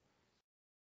Pearl.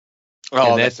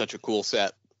 Oh, that's such a cool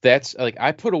set. That's like,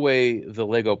 I put away the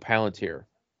Lego Palantir,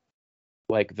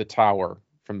 like the tower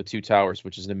from the Two Towers,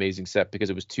 which is an amazing set because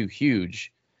it was too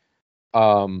huge.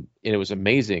 And it was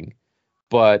amazing.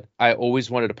 But I always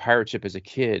wanted a pirate ship as a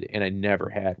kid, and I never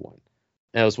had one.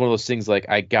 And it was one of those things like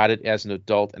I got it as an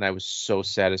adult, and I was so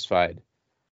satisfied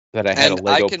that I had a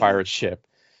Lego pirate ship.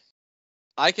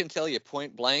 I can tell you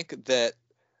point blank that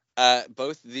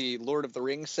both the Lord of the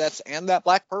Rings sets and that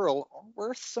Black Pearl are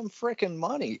worth some freaking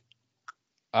money.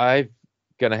 I'm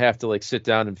gonna have to like sit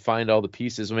down and find all the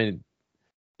pieces. I mean,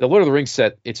 The Lord of the Rings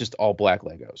set, it's just all black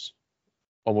Legos,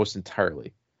 almost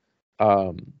entirely.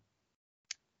 My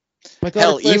daughter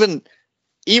Hell, plays-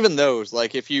 even those,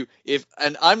 like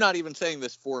and I'm not even saying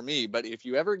this for me, but if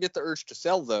you ever get the urge to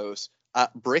sell those,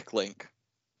 Bricklink.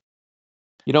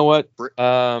 You know what?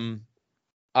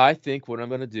 I think what I'm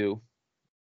going to do,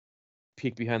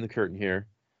 peek behind the curtain here,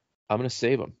 I'm going to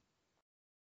save them.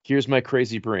 Here's my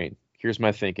crazy brain. Here's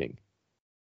my thinking.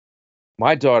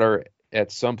 My daughter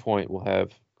at some point will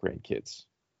have grandkids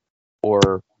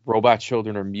or robot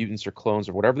children or mutants or clones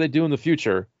or whatever they do in the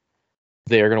future.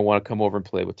 They are going to want to come over and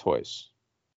play with toys.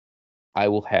 I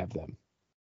will have them.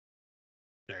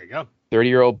 There you go.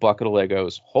 30-year-old bucket of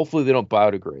Legos. Hopefully they don't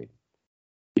biodegrade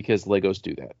because Legos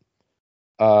do that.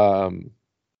 And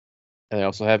I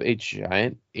also have a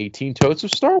giant 18 totes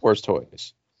of Star Wars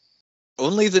toys.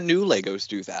 Only the new Legos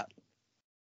do that.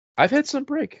 I've had some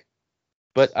break,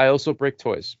 but I also break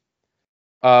toys.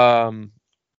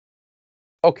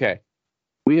 Okay.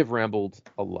 We have rambled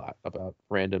a lot about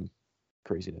random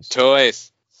craziness.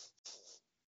 Toys.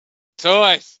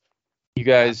 You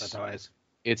guys, Lots of toys.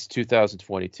 it's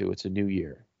 2022. It's a new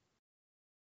year.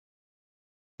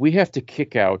 We have to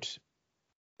kick out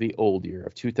the old year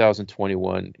of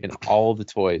 2021 and all the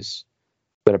toys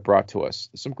that are brought to us.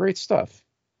 Some great stuff.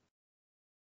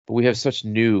 But we have such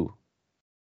new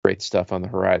great stuff on the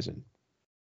horizon.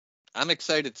 I'm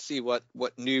excited to see what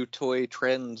new toy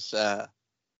trends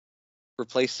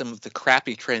replace some of the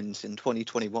crappy trends in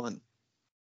 2021.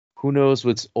 Who knows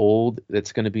what's old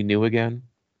that's going to be new again?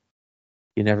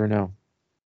 You never know.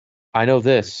 I know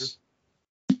this.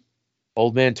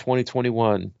 Old man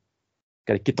 2021.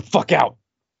 Got to get the fuck out.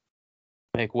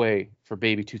 Make way for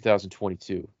baby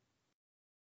 2022.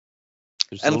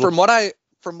 And from what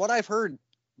I've heard,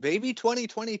 baby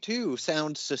 2022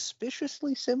 sounds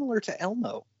suspiciously similar to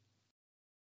Elmo.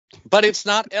 But it's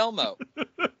not Elmo.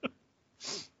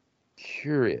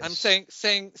 Curious. I'm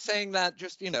saying that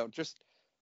just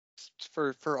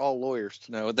for all lawyers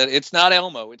to know that it's not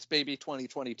Elmo, it's baby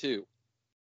 2022.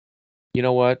 You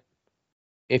know what?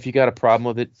 If you got a problem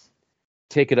with it,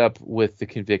 take it up with the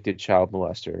convicted child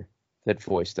molester that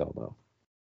voiced Elmo.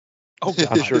 Oh,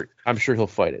 I'm sure he'll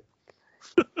fight it.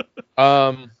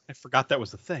 I forgot that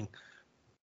was the thing.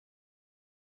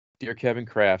 Dear Kevin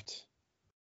Kraft,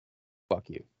 fuck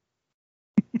you.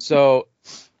 So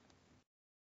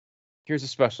here's a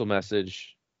special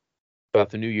message about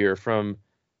the new year from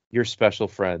your special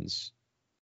friends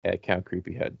at Count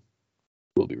Creepyhead.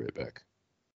 We'll be right back.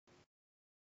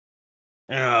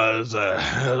 It was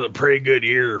a pretty good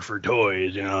year for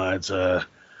toys.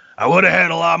 I would have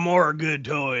had a lot more good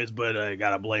toys, but I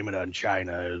gotta blame it on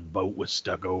China. The boat was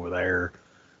stuck over there.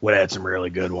 Would have had some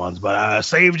really good ones, but I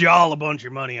saved y'all a bunch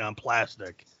of money on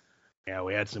plastic. Yeah,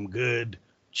 we had some good,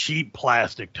 cheap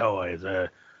plastic toys.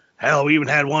 Hell, we even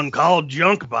had one called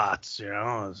Junk Bots. It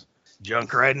was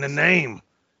junk right in the name.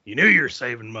 You knew you were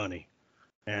saving money.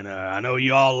 And I know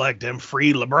you all like them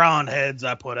free LeBron heads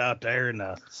I put out there in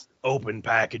the open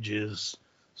packages,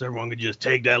 so everyone could just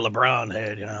take that LeBron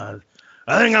head.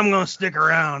 I think I'm gonna stick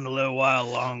around a little while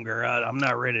longer. I'm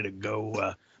not ready to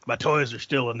go. My toys are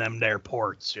still in them there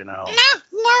ports. No, I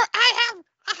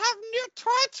have new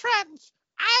toy trends.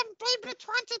 I am baby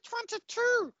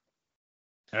 2022.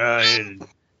 I'm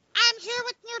here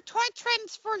with new toy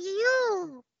trends for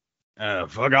you.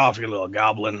 Fuck off, you little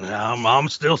goblin. I'm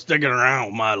still sticking around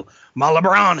with my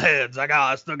LeBron heads.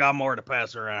 I still got more to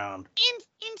pass around.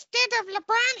 Instead of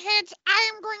LeBron heads,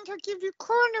 I am going to give you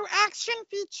cool new action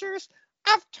features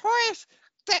of toys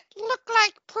that look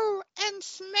like poo and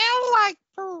smell like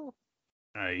poo.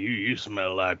 You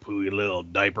smell like poo, you little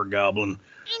diaper goblin.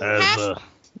 In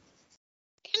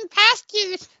past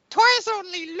years, toys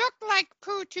only looked like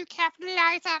poo to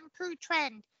capitalize on poo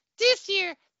trend. This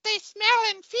year, they smell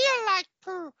and feel like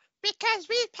poo because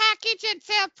we package and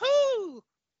sell poo.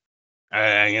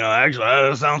 Actually,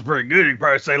 that sounds pretty good. You could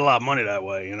probably save a lot of money that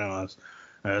way.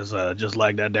 It's just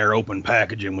like that there open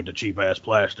packaging with the cheap ass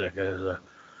plastic. Okay,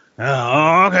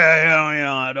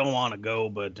 I don't want to go,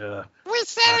 but we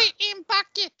sell it in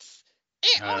buckets.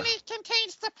 It only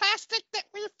contains the plastic that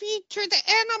we feed to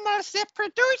the animals that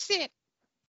produce it.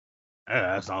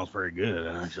 Yeah, that sounds pretty good,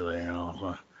 actually.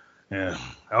 Yeah.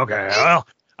 Okay. Well,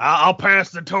 I'll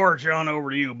pass the torch on over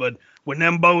to you, but when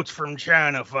them boats from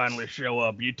China finally show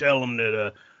up, you tell them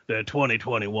that the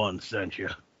 2021 sent you.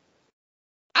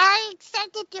 I'm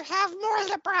excited to have more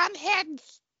LeBron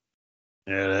heads.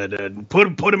 Yeah,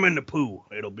 put them in the poo.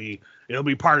 It'll be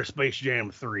part of Space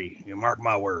Jam 3. You mark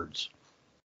my words.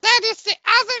 That is the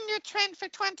other new trend for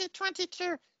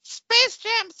 2022. Space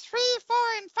Jam 3, 4,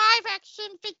 and 5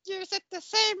 action figures at the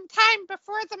the same time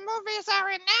before the movies are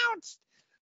announced.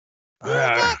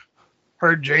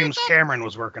 Heard James Cameron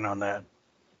was working on that.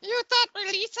 You thought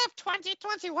release of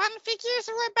 2021 figures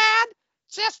were bad?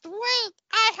 Just wait,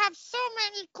 I have so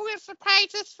many cool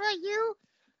surprises for you.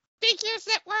 Figures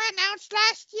that were announced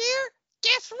last year,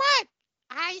 guess what?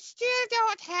 I still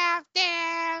don't have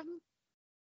them.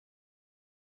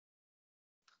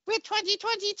 With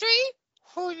 2023,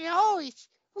 who knows?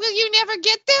 Will you never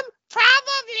get them?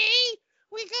 Probably.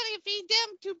 We're gonna feed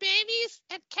them to babies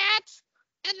and cats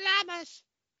and llamas.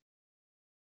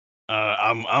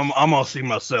 I'm gonna see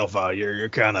myself out. You're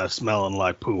kind of smelling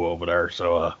like poo over there,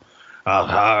 so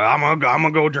I'm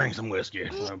gonna go drink some whiskey.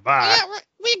 Bye. Yeah,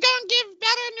 we're gonna give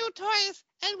better new toys,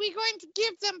 and we're going to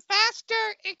give them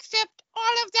faster. Except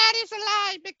all of that is a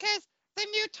lie because the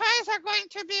new toys are going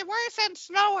to be worse and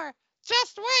slower.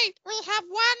 Just wait, we have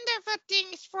wonderful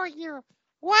things for you.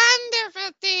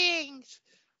 Wonderful things.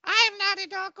 I'm not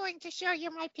at all going to show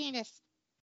you my penis.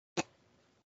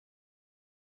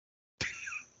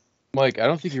 Mike, I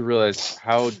don't think you realize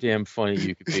how damn funny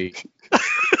you could be.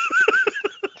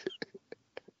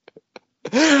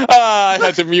 I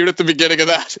had to mute at the beginning of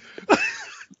that.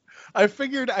 I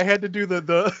figured I had to do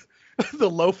the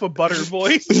loaf of butter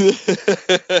voice.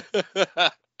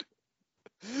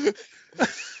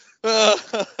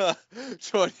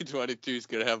 2022 is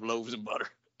gonna have loaves of butter.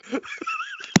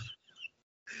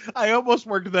 I almost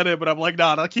worked that in, but I'm like,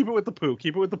 nah, I'll keep it with the poo.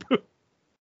 Keep it with the poo.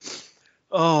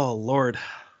 Oh, Lord.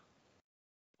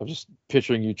 I'm just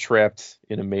picturing you trapped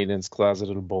in a maintenance closet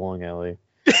at a bowling alley.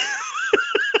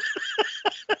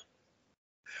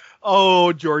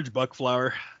 Oh, George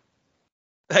Buckflower.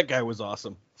 That guy was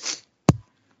awesome.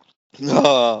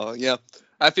 Oh, yeah.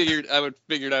 I figured I would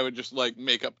just like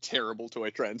make up terrible toy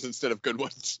trends instead of good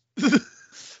ones.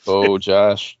 Oh,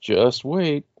 Josh, just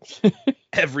wait.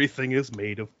 Everything is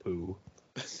made of poo.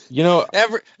 You know,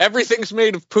 everything's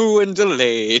made of poo and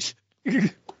delayed.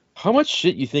 how much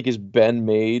shit you think has been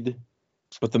made,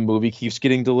 but the movie keeps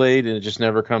getting delayed and it just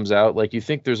never comes out? Like, you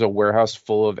think there's a warehouse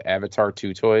full of Avatar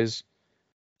 2 toys?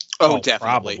 Oh,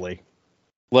 definitely. Probably.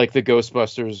 Like the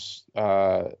Ghostbusters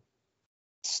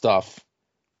stuff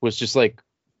was just like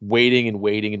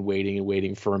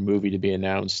waiting for a movie to be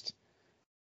announced,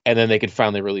 and then they could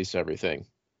finally release everything.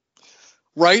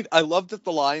 Right? I love that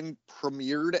the line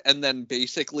premiered and then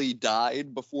basically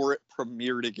died before it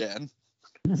premiered again.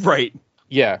 Right.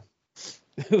 Yeah.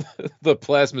 The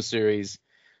Plasma series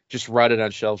just rotted on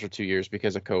shelves for 2 years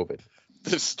because of COVID.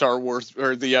 The Star Wars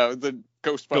or the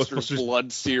Ghostbusters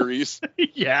Blood series.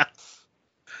 Yeah.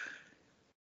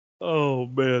 Oh,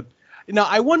 man. Now,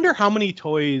 I wonder how many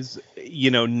toys,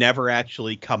 never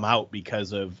actually come out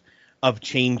because of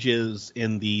changes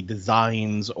in the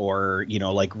designs or,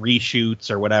 like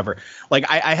reshoots or whatever. Like,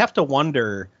 I have to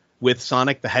wonder with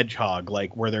Sonic the Hedgehog,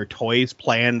 like, were there toys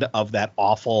planned of that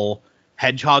awful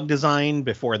Hedgehog design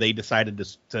before they decided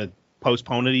to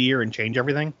postpone it a year and change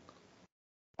everything?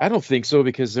 I don't think so,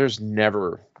 because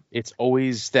it's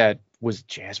always that was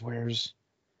Jazzwares.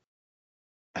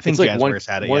 I think Jazzwares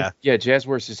had it, yeah. Yeah,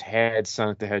 Jazzwares has had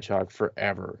Sonic the Hedgehog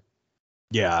forever.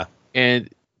 Yeah. And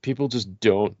people just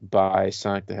don't buy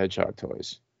Sonic the Hedgehog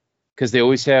toys because they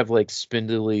always have like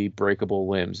spindly, breakable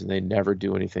limbs, and they never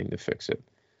do anything to fix it.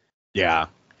 Yeah.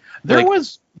 There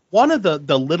was one of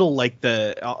the little, like,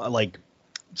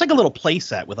 it's like a little play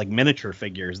set with like miniature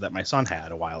figures that my son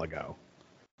had a while ago.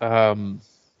 I'm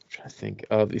trying to think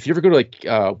of, if you ever go to like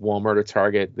Walmart or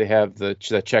Target, they have the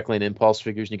Check Lane Impulse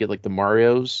figures, and you get like the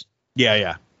Marios.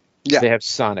 Yeah. They have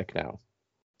Sonic now.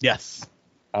 Yes.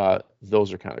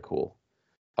 Those are kind of cool.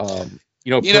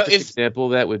 Perfect example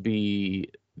of that would be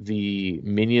the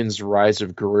Minions Rise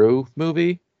of Gru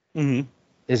movie. Mm-hmm.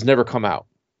 Has never come out.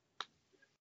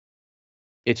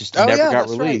 It just never got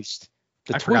released.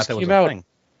 Right. The toys came out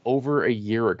over a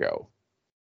year ago.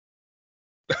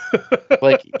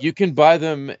 Like, you can buy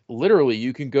them, literally,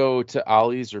 you can go to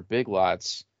Ollie's or Big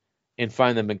Lots and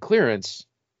find them in clearance,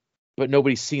 but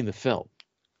nobody's seen the film.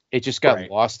 It just got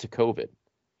lost to COVID.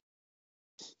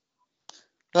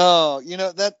 Oh,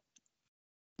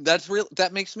 that's real.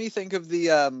 That makes me think of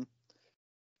the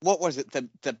what was it?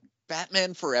 The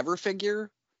Batman Forever figure.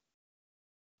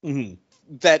 Mm-hmm.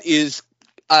 That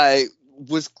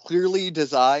was clearly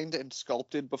designed and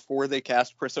sculpted before they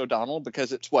cast Chris O'Donnell,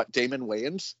 because it's Damon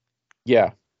Wayans.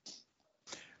 Yeah.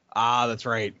 That's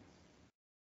right.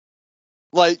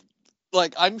 Like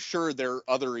I'm sure there are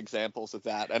other examples of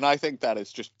that, and I think that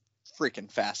is just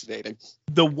freaking fascinating.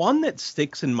 The one that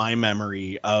sticks in my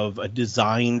memory of a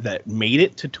design that made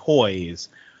it to toys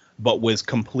but was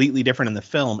completely different in the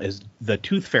film is the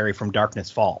Tooth Fairy from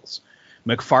Darkness Falls,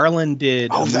 McFarlane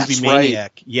did a that's Movie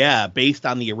right. Maniac, based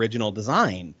on the original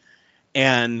design.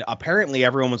 And apparently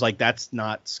everyone was like, that's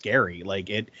not scary. Like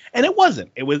it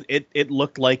wasn't. It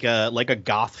looked like a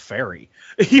goth fairy.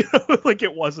 Like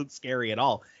it wasn't scary at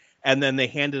all. And then they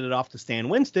handed it off to Stan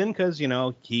Winston because,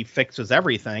 he fixes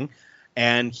everything.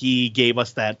 And he gave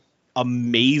us that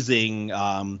amazing,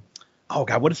 oh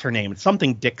God, what is her name? It's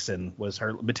something Dixon was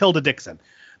her, Matilda Dixon.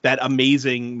 That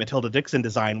amazing Matilda Dixon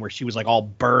design where she was like all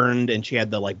burned and she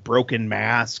had the like broken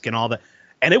mask and all that.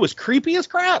 And it was creepy as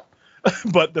crap.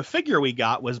 But the figure we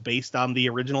got was based on the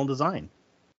original design.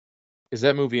 Is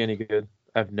that movie any good?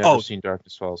 I've never seen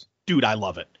Darkness Falls. Dude, I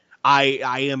love it. I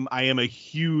am a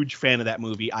huge fan of that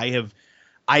movie. I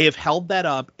have held that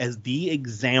up as the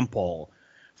example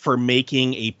for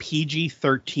making a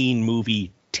PG-13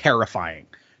 movie terrifying.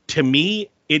 To me,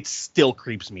 it still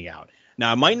creeps me out.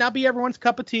 Now, it might not be everyone's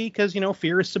cup of tea because,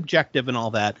 fear is subjective and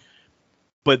all that.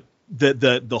 But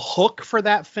the hook for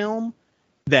that film,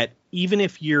 that even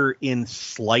if you're in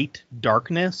slight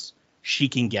darkness, she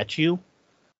can get you,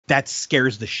 that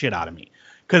scares the shit out of me.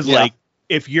 Because, like,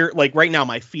 if you're, like, right now,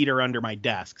 my feet are under my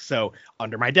desk. So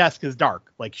under my desk is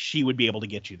dark. Like, she would be able to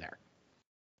get you there.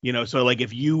 So, like,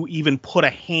 if you even put a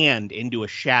hand into a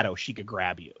shadow, she could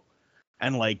grab you.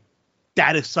 And, like,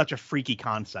 that is such a freaky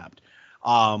concept.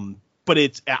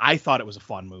 But I thought it was a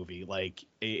fun movie. Like,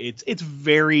 it's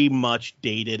very much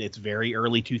dated. It's very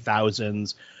early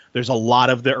 2000s. There's a lot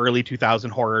of the early 2000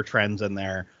 horror trends in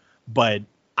there, but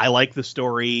I like the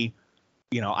story.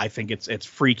 I think it's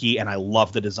freaky, and I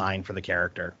love the design for the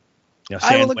character.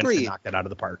 I will agree. Knocked that out of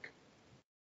the park.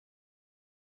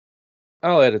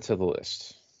 I'll add it to the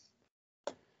list.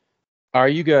 Are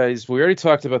you guys? We already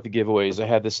talked about the giveaways. I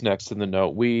had this next in the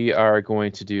note. We are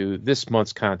going to do this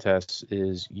month's contest.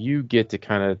 Is you get to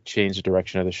kind of change the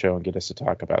direction of the show and get us to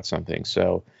talk about something.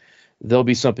 So there'll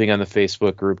be something on the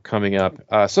Facebook group coming up.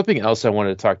 Something else I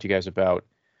wanted to talk to you guys about.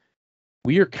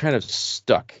 We are kind of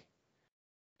stuck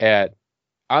on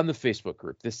the Facebook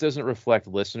group. This doesn't reflect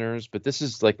listeners, but this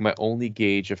is like my only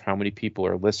gauge of how many people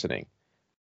are listening.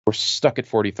 We're stuck at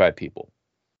 45 people.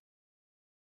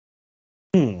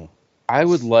 I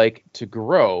would like to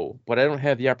grow, but I don't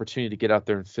have the opportunity to get out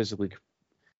there and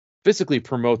physically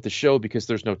promote the show because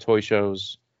there's no toy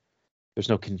shows. There's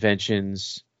no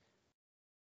conventions.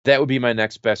 That would be my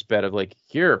next best bet of like,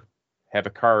 here, have a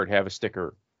card, have a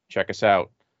sticker, check us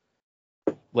out.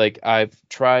 Like, I've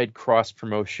tried cross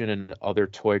promotion in other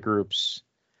toy groups,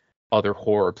 other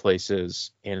horror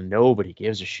places, and nobody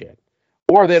gives a shit.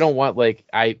 Or they don't want, like,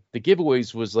 the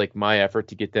giveaways was like my effort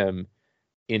to get them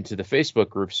into the Facebook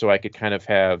group so I could kind of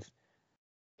have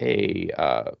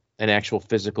an actual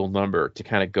physical number to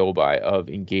kind of go by of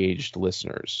engaged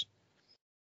listeners.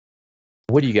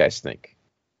 What do you guys think?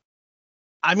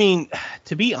 I mean,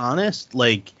 to be honest,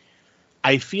 like,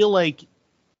 I feel like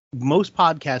most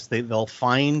podcasts, they'll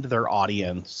find their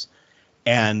audience,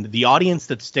 and the audience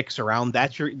that sticks around,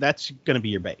 that's going to be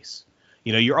your base.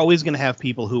 You're always going to have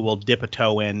people who will dip a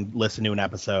toe in, listen to an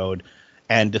episode,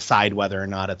 and decide whether or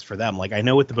not it's for them. Like, I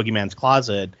know with the Boogeyman's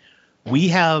Closet, we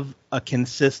have a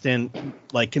consistent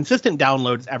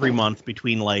downloads every month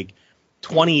between like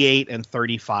 28 and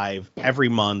 35 every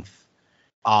month.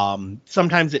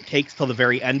 Sometimes it takes till the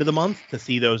very end of the month to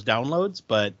see those downloads,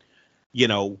 but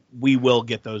we will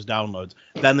get those downloads.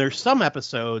 Then there's some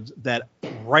episodes that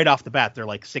right off the bat, they're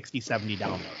like 60, 70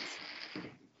 downloads.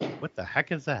 What the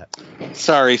heck is that?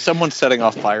 Sorry, someone's setting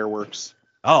off fireworks.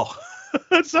 Oh,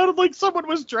 it sounded like someone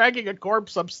was dragging a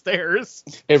corpse upstairs.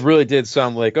 It really did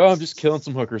sound like, I'm just killing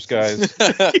some hookers, guys.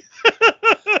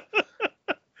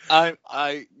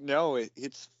 I know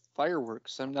it's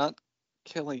fireworks. I'm not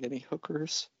killing any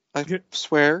hookers. I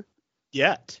swear.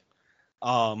 Yet.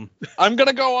 I'm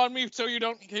gonna go on mute so you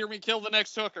don't hear me kill the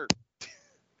next hooker.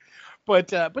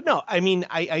 But no, I mean,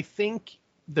 I think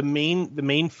the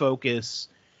main focus,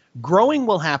 growing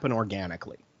will happen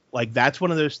organically. Like, that's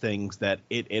one of those things that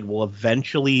it will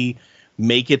eventually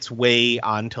make its way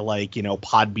onto, like,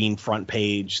 Podbean front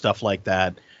page, stuff like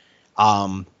that.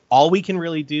 All we can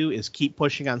really do is keep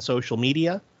pushing on social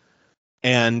media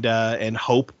and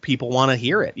hope people want to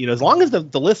hear it. As long as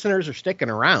the listeners are sticking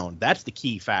around, that's the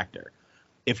key factor.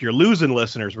 If you're losing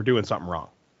listeners, we're doing something wrong.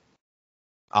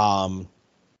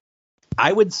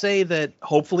 I would say that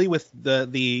hopefully with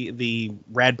the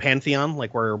Rad Pantheon,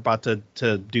 like we're about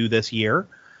to do this year,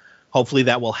 hopefully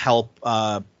that will help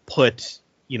put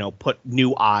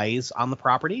new eyes on the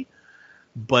property.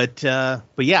 But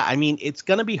yeah, I mean, it's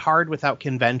going to be hard without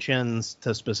conventions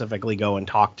to specifically go and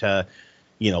talk to,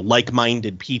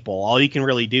 like-minded people. All you can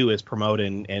really do is promote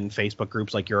in Facebook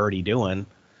groups like you're already doing.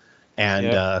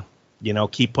 And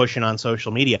keep pushing on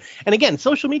social media. And again,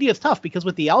 social media is tough because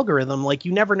with the algorithm, like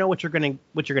you never know what you're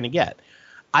gonna get.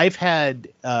 I've had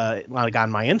like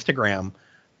on my Instagram,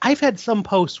 I've had some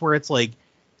posts where it's like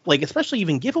especially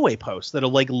even giveaway posts that'll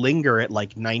like linger at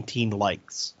like 19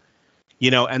 likes,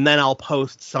 and then I'll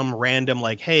post some random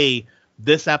like, hey,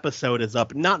 this episode is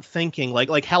up, not thinking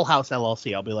like Hell House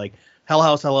LLC. I'll be like, Hell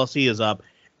House LLC is up,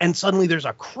 and suddenly there's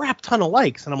a crap ton of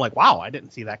likes, and I'm like, wow, I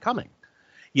didn't see that coming.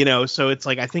 So it's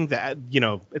like, I think that,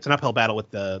 it's an uphill battle with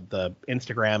the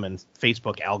Instagram and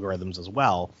Facebook algorithms as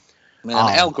well. Man,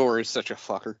 Al Gore is such a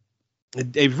fucker.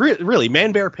 Really,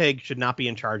 Man Bear Pig should not be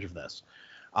in charge of this.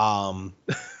 But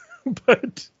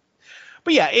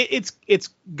yeah, it's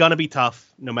gonna be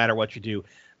tough no matter what you do.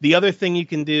 The other thing you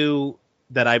can do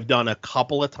that I've done a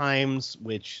couple of times,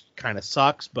 which kind of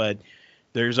sucks, but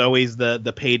there's always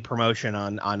the paid promotion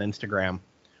on Instagram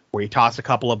where you toss a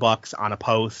couple of bucks on a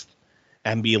post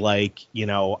and be like,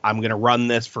 I'm going to run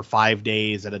this for 5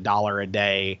 days at $1 a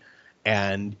day,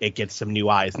 and it gets some new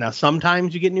eyes. Now,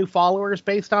 sometimes you get new followers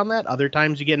based on that. Other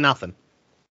times you get nothing.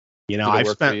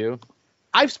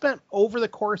 I've spent over the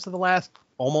course of the last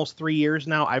almost 3 years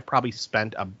now, I've probably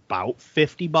spent about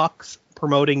 $50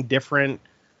 promoting different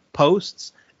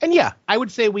posts. And yeah, I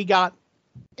would say we got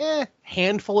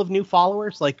handful of new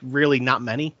followers, like really not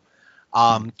many.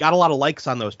 Got a lot of likes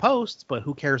on those posts, but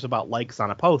who cares about likes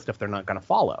on a post if they're not going to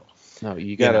follow? No,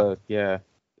 you gotta,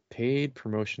 paid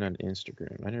promotion on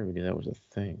Instagram. I never knew that was a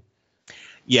thing.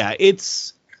 Yeah,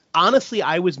 it's honestly,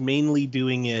 I was mainly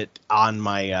doing it on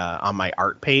my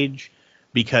art page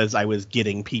because I was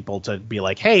getting people to be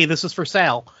like, hey, this is for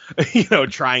sale,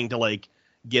 trying to like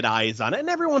get eyes on it. And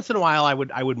every once in a while I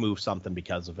would move something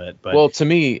because of it. But well, to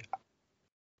me,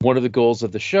 one of the goals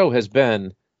of the show has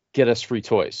been get us free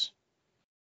toys.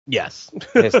 Yes.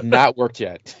 It has not worked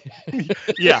yet.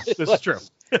 Yeah, this is true.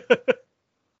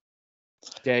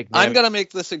 I'm going to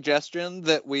make the suggestion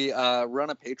that we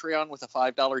run a Patreon with a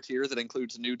 $5 tier that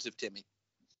includes nudes of Timmy.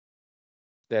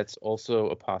 That's also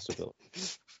a possibility.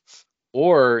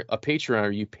 Or a Patreon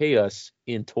where you pay us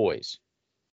in toys.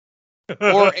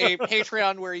 Or a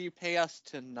Patreon where you pay us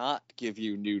to not give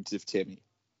you nudes of Timmy.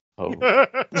 Oh.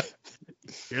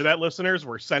 Hear that, listeners?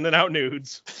 We're sending out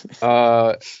nudes.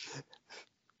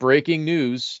 Breaking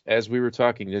news, as we were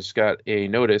talking, just got a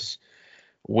notice.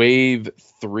 Wave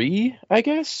 3, I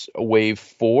guess? Wave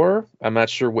 4, I'm not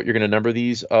sure what you're going to number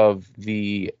these, of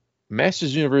the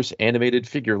Masters Universe animated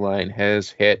figure line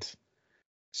has hit.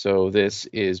 So this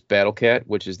is Battle Cat,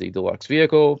 which is the deluxe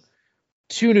vehicle.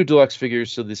 2 new deluxe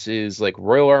figures, so this is like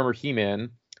Royal Armor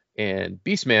He-Man and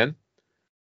Beastman.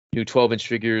 New 12-inch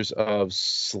figures of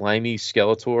Slimy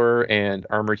Skeletor and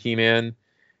Armored He-Man.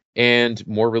 And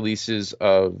more releases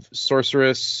of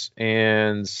Sorceress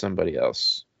and somebody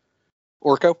else.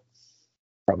 Orko?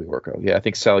 Probably Orko. Yeah, I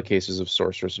think solid cases of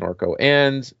Sorceress and Orko.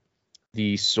 And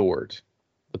the sword.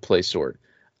 The play sword.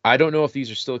 I don't know if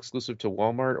these are still exclusive to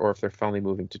Walmart or if they're finally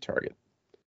moving to Target.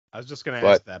 I was just going to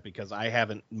ask that because I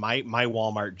haven't... My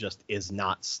Walmart just is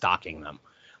not stocking them.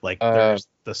 Like, there's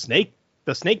the snake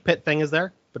pit thing is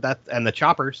there, but and the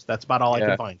choppers, that's about all I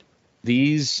can find.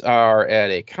 These are at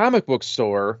a comic book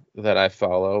store that I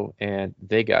follow, and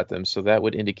they got them. So that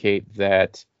would indicate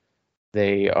that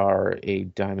they are a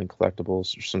Diamond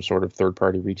Collectibles or some sort of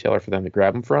third-party retailer for them to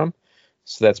grab them from.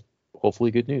 So that's hopefully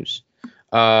good news.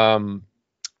 Are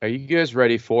you guys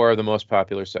ready for the most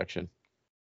popular section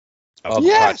of the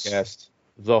podcast,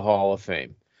 the Hall of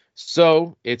Fame?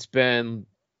 So it's been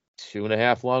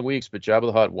 2.5 long weeks, but Jabba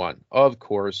the Hutt won. Of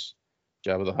course,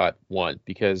 Jabba the Hutt won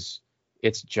because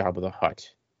it's Jabba the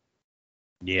Hutt.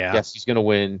 Yeah. Yes, he's going to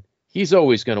win. He's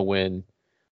always going to win.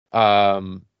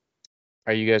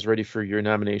 Are you guys ready for your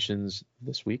nominations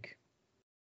this week?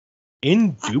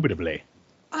 Indubitably.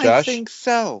 I Josh, think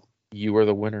so. You are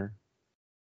the winner.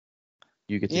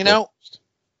 You get to go first.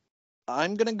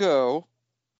 I'm going to go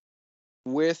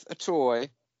with a toy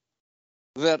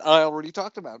that I already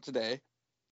talked about today,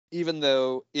 even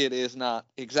though it is not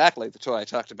exactly the toy I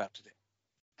talked about today.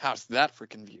 How's that for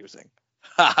confusing?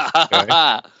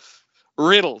 Okay.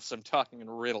 Riddles. I'm talking in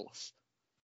riddles.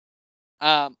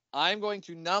 I'm going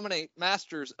to nominate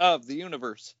Masters of the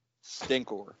Universe,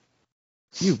 Stinkor.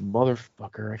 You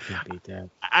motherfucker. I can't beat that.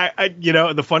 I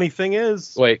the funny thing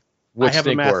is... Wait, I have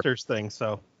Stinkor? a Masters thing,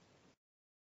 so...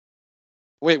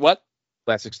 Wait, what?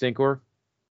 Classic Stinkor?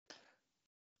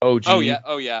 OG? Oh, yeah.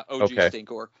 OG okay.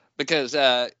 Stinkor. Because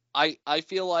I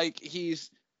feel like he's...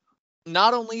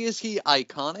 Not only is he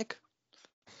iconic,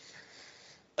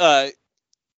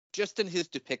 just in his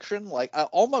depiction, like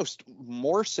almost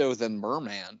more so than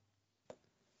Merman.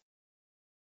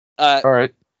 All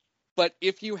right. But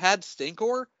if you had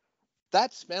Stinkor,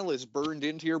 that smell is burned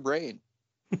into your brain.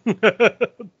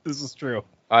 This is true.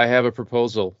 I have a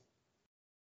proposal.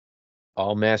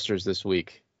 All Masters this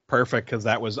week. Perfect,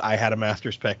 because I had a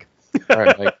Masters pick. All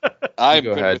right, Mike. I'm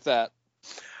go good ahead. with that.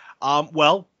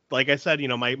 Well, like I said,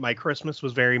 my Christmas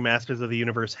was very Masters of the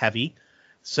Universe heavy.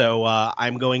 So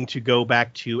I'm going to go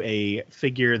back to a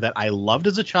figure that I loved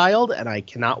as a child, and I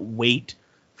cannot wait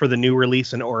for the new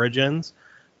release in Origins,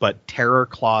 but Terror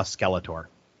Claw Skeletor.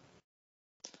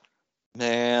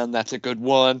 Man, that's a good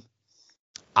one.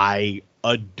 I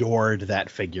adored that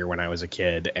figure when I was a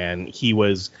kid, and he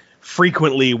was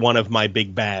frequently one of my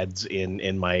big bads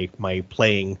in my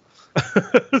playing.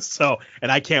 So,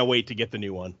 and I can't wait to get the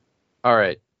new one. All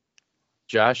right,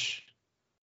 Josh,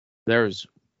 there's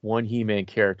one He-Man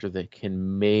character that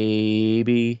can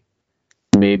maybe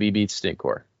beat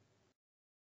Stinkor.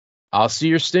 I'll see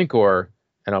your Stinkor,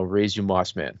 and I'll raise you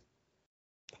Mossman.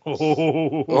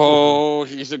 Oh,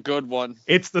 he's a good one.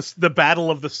 It's the battle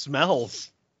of the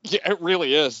smells. Yeah, it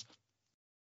really is.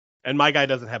 And my guy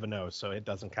doesn't have a nose, so it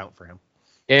doesn't count for him.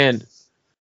 And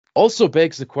also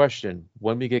begs the question,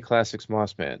 when we get Classics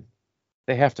Mossman,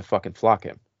 they have to fucking flock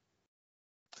him.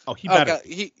 Oh, he better.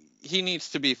 Okay, he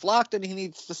needs to be flocked, and he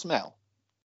needs to smell.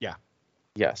 Yeah.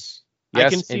 Yes. I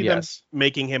can see them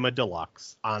making him a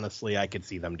deluxe. Honestly, I could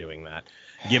see them doing that.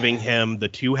 Giving him the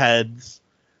 2 heads.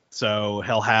 So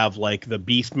he'll have like the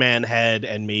Beastman head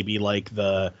and maybe like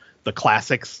the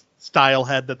Classics style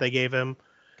head that they gave him.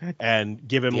 God and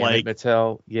give him damn like it,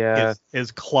 Mattel. Yeah.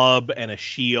 his club and a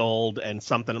shield and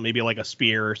something, maybe like a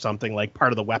spear or something, like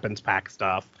part of the weapons pack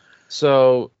stuff.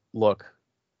 So look,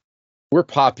 we're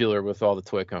popular with all the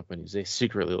toy companies. They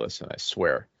secretly listen, I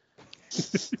swear.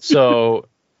 So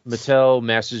Mattel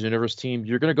Masters Universe team,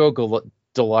 you're going to go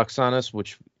deluxe on us,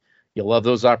 which you love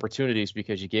those opportunities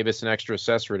because you gave us an extra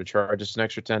accessory to charge us an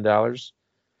extra $10.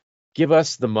 Give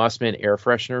us the Mossman air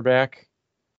freshener back.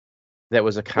 That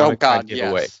was a Comic Con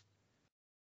giveaway. Yes.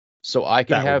 So I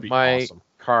can have my awesome.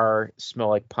 car smell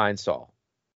like Pine Sol.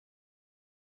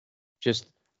 Just,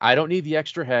 I don't need the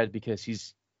extra head because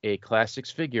he's a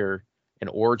Classics figure, an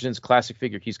Origins Classic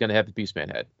figure. He's going to have the Beastman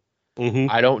head.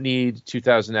 Mm-hmm. I don't need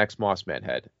 2000X Mossman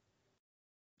head.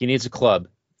 He needs a club.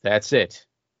 That's it.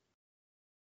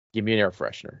 Give me an air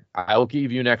freshener. I will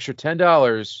give you an extra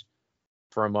 $10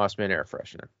 for a Mossman air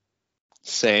freshener.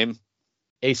 Same.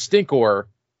 A Stinkor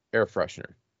air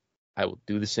freshener. I will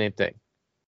do the same thing.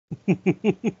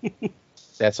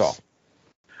 That's all.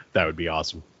 That would be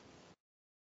awesome.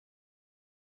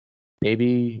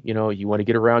 Maybe, you want to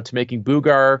get around to making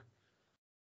Boogar.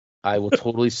 I will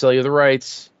totally sell you the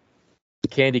rights. The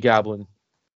Candy Goblin.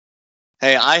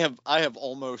 Hey, I have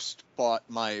almost bought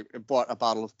a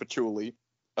bottle of patchouli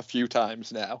a few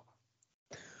times now.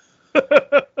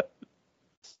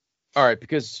 All right,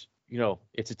 because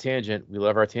it's a tangent. We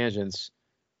love our tangents.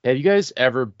 Have you guys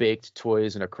ever baked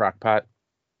toys in a crock pot?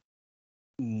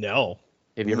 No.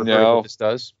 Have you ever heard of what this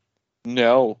does?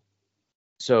 No.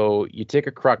 So you take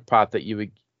a crock pot that you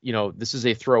would, this is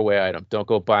a throwaway item. Don't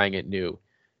go buying it new.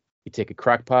 You take a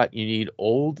crock pot. You need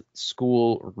old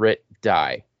school RIT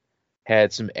dye.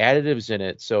 Had some additives in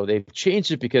it. So they've changed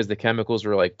it because the chemicals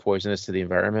were like poisonous to the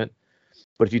environment.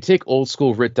 But if you take old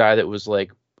school RIT dye that was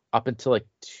like up until like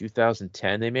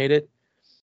 2010, they made it.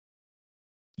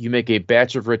 You make a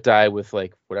batch of RIT dye with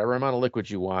like whatever amount of liquid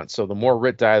you want. So the more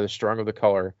RIT dye, the stronger the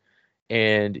color.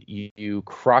 And you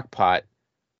crock pot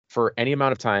for any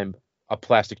amount of time a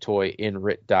plastic toy in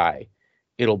RIT dye.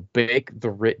 It'll bake the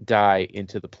RIT dye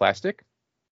into the plastic.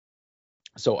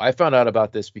 So I found out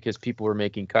about this because people were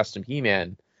making custom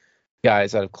He-Man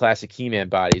guys out of classic He-Man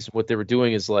bodies. What they were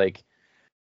doing is like,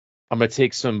 I'm going to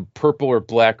take some purple or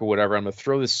black or whatever. I'm going to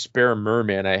throw this spare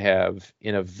merman I have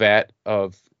in a vat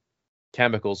of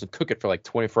chemicals and cook it for like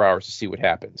 24 hours to see what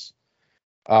happens.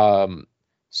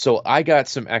 So I got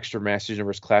some extra Masters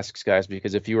Universe Classics guys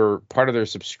because if you were part of their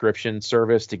subscription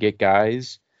service to get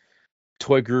guys,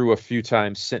 Toy Guru a few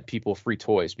times sent people free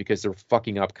toys because they're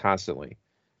fucking up constantly.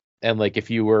 And like if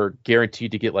you were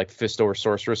guaranteed to get like Fisto or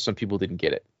Sorceress, some people didn't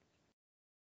get it.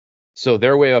 So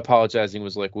their way of apologizing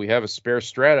was like, we have a spare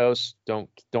Stratos. Don't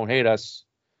hate us.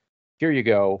 Here you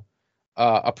go.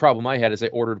 A problem I had is I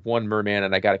ordered one merman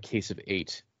and I got a case of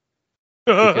 8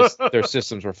 because their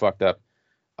systems were fucked up.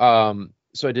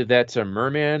 So I did that to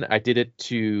Merman. I did it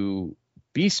to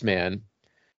Beastman.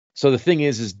 So the thing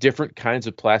is different kinds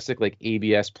of plastic, like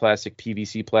ABS plastic,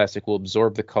 PVC plastic, will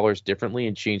absorb the colors differently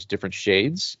and change different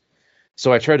shades.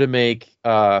 So I tried to make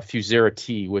Fusera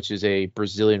T, which is a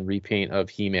Brazilian repaint of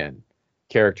He-Man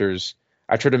characters.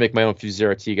 I tried to make my own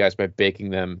Fusera T guys by baking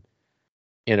them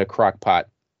in a crock pot.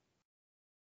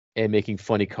 and making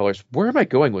funny colors. Where am I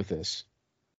going with this?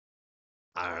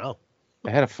 I don't know.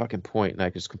 I had a fucking point and I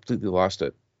just completely lost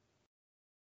it.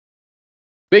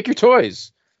 Make your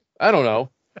toys. I don't know.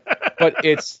 But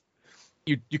it's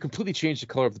you completely change the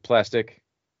color of the plastic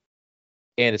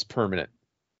and it's permanent.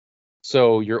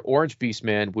 So your orange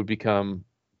Beastman would become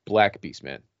black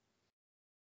Beastman,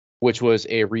 which was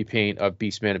a repaint of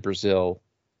Beastman in Brazil,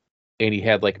 and he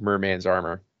had like merman's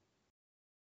armor.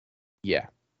 Yeah.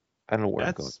 I don't know where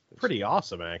I'm going. That's pretty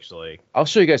awesome, actually. I'll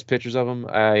show you guys pictures of them.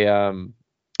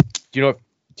 Do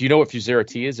you know what Fusera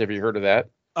T is? Have you heard of that?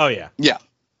 Oh yeah.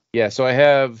 Yeah, so I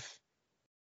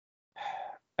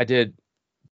did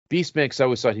Beastman because I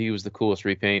always thought he was the coolest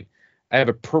repaint. I have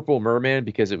a purple merman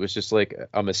because it was just like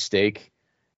a mistake.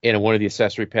 And in one of the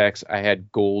accessory packs, I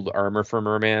had gold armor for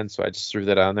merman, so I just threw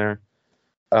that on there.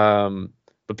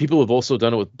 But people have also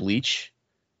done it with bleach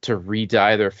to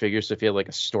re-dye their figures. So if you had like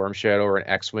a Storm Shadow or an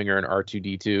X-Wing or an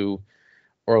R2-D2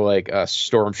 or like a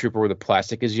Stormtrooper where the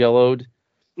plastic is yellowed,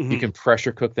 you can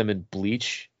pressure cook them in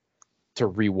bleach to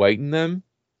re-whiten them.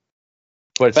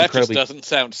 But it's That just doesn't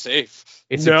sound safe.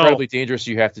 It's incredibly dangerous.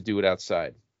 You have to do it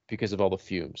outside because of all the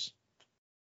fumes.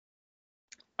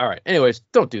 All right. Anyways,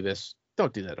 don't do this.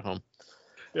 Don't do that at home.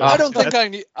 I don't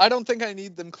think I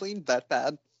need them cleaned that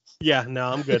bad. Yeah, no,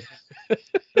 I'm good.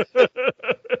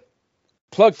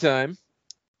 Plug time.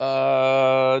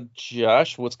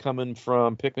 Josh, what's coming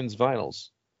from Pikmin's Vinyls?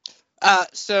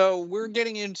 So we're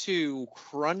getting into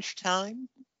crunch time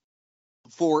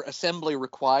for Assembly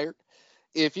Required.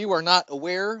 If you are not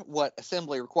aware what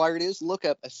Assembly Required is, look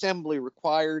up Assembly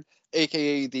Required,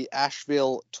 aka the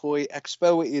Asheville Toy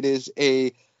Expo. It is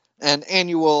an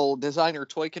annual designer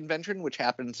toy convention which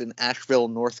happens in Asheville,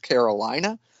 North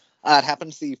Carolina. It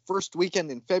happens the first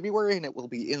weekend in February, and it will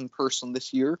be in person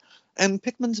this year. And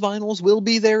Pikmin's Vinyls will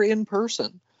be there in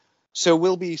person. So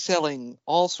we'll be selling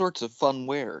all sorts of fun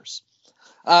wares.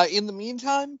 In the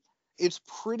meantime, it's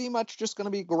pretty much just going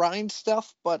to be grind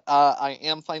stuff, but I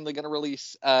am finally going to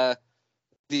release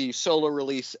the solo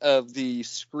release of the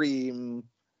Scream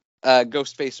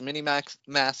Ghostface mini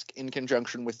mask in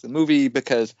conjunction with the movie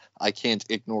because I can't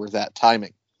ignore that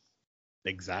timing.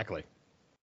 Exactly.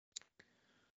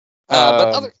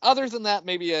 But other than that,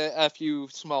 maybe a few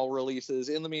small releases.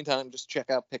 In the meantime, just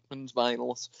check out Pikmin's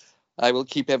Vinyls. I will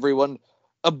keep everyone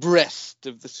abreast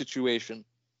of the situation.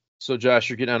 So, Josh,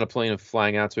 you're getting on a plane and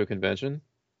flying out to a convention?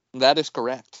 That is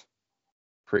correct.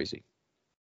 Crazy.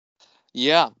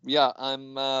 Yeah.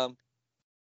 I'm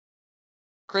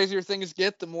crazier things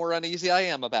get, the more uneasy I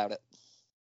am about it.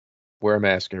 Wear a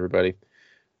mask, everybody.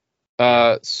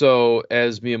 So,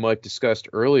 as me and Mike discussed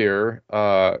earlier,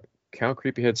 Count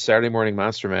Creepyhead's Saturday Morning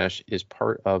Monster Mash is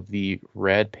part of the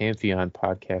Rad Pantheon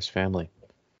podcast family.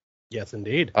 Yes,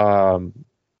 indeed.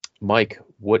 Mike,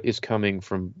 what is coming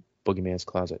from Boogeyman's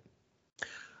Closet?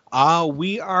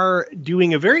 We are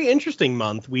doing a very interesting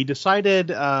month. We decided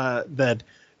that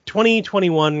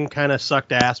 2021 kind of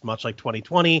sucked ass, much like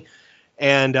 2020.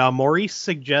 And Maurice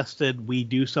suggested we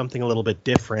do something a little bit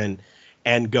different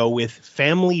and go with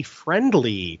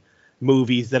family-friendly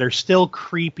movies that are still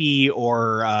creepy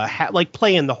or like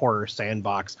play in the horror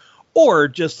sandbox, or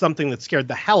just something that scared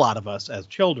the hell out of us as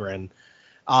children.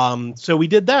 So we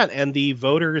did that, and the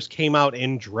voters came out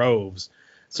in droves.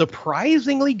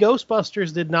 Surprisingly,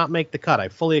 Ghostbusters did not make the cut. I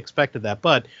fully expected that,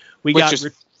 but Which is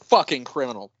fucking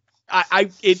criminal.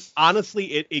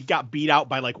 It got beat out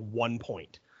by like 1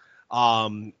 point.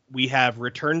 We have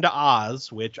Return to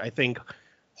Oz, which I think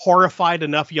horrified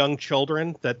enough young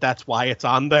children that's why it's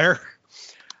on there.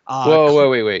 Whoa,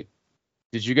 wait.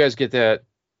 Did you guys get that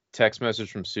text message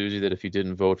from Susie that if you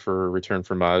didn't vote for Return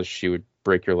from Oz, she would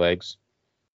break your legs?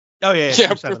 Oh yeah,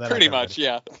 pretty much,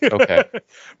 yeah. Okay,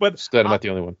 but glad I'm not the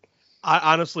only one.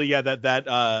 Honestly, yeah,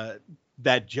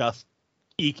 that just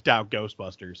eked out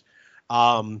Ghostbusters.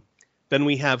 Then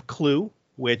we have Clue,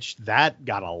 which that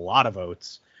got a lot of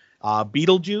votes.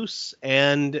 Beetlejuice,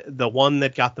 and the one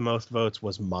that got the most votes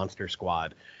was Monster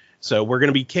Squad. So we're going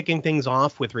to be kicking things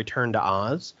off with Return to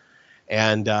Oz,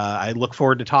 and I look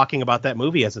forward to talking about that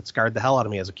movie as it scarred the hell out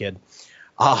of me as a kid.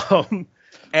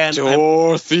 And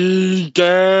Dorothy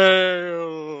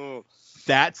Gale.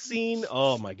 That scene,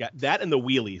 oh my god, that and the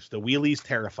wheelies. The wheelies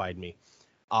terrified me.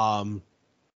 But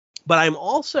I'm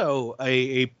also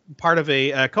a part of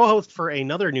a co-host for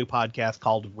another new podcast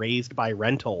called Raised by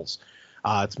Rentals.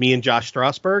 It's me and Josh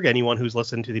Strasberg. Anyone who's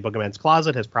listened to the Boogeyman's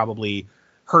Closet has probably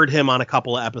heard him on a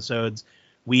couple of episodes.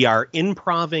 We are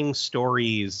improving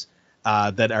stories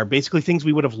that are basically things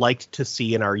we would have liked to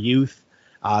see in our youth.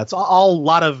 It's all a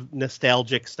lot of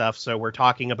nostalgic stuff. So we're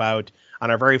talking about,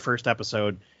 on our very first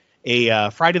episode, a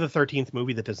Friday the 13th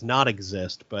movie that does not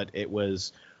exist, but it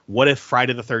was what if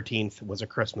Friday the 13th was a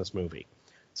Christmas movie.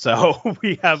 So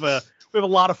we have a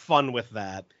lot of fun with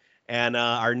that. And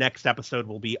our next episode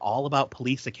will be all about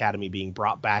Police Academy being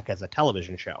brought back as a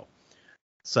television show.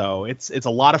 So it's a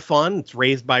lot of fun. It's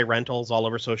Raised by Rentals all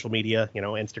over social media,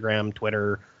 Instagram,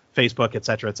 Twitter, Facebook, et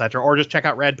cetera, or just check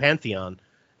out Red Pantheon,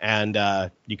 and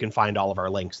you can find all of our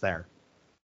links there.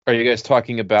 Are you guys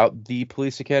talking about the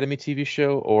Police Academy TV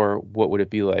show, or what would it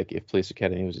be like if Police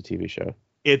Academy was a TV show?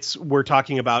 We're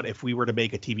talking about if we were to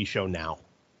make a TV show now.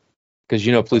 Because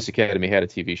Police Academy had a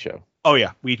TV show. Oh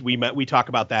yeah, we talk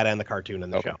about that and the cartoon in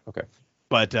the show. Okay.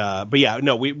 But yeah,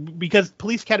 no, because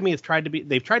Police Academy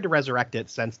they've tried to resurrect it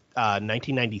since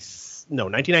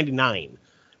 1999.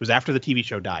 It was after the TV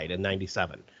show died in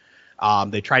 97.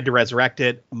 They tried to resurrect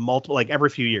it every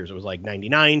few years. It was like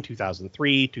 99,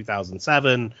 2003,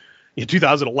 2007,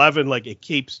 2011. Like it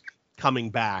keeps coming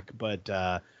back, but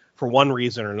for one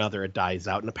reason or another, it dies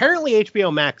out. And apparently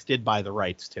HBO Max did buy the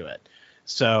rights to it.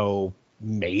 So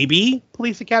maybe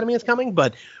Police Academy is coming,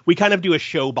 but we kind of do a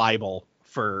show Bible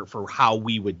for how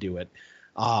we would do it.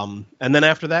 And then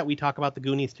after that, we talk about the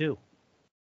Goonies too.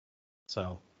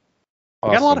 So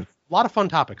we got a lot of fun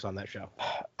topics on that show.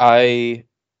 I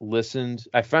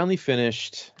finally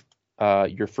finished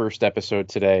your first episode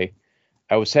today.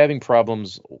 I was having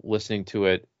problems listening to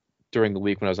it during the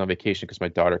week when I was on vacation because my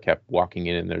daughter kept walking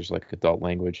in and there's like adult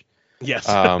language. Yes.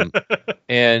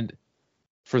 And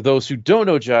for those who don't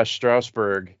know Josh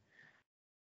Strasberg,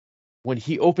 when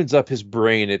he opens up his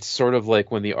brain, it's sort of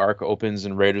like when the Ark opens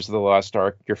in Raiders of the Lost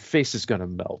Ark, your face is going to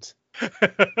melt.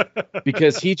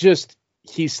 Because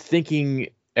he's thinking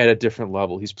at a different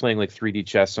level. He's playing like 3D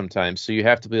chess sometimes. So you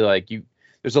have to be like,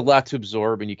 there's a lot to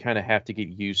absorb and you kind of have to get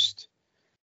used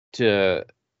to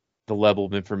the level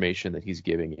of information that he's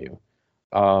giving you.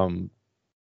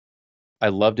 I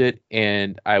loved it.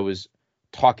 And I was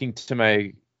talking to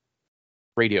my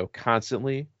radio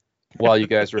constantly while you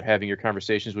guys were having your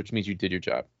conversations, which means you did your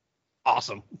job.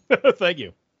 Awesome. Thank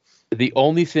you. The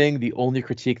only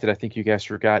critique that I think you guys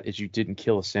forgot is you didn't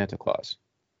kill a Santa Claus.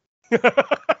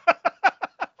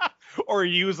 Or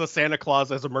use a Santa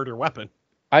Claus as a murder weapon.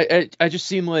 I just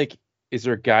seem like, is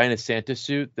there a guy in a Santa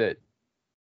suit that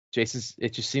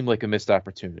it just seemed like a missed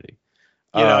opportunity.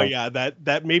 Yeah,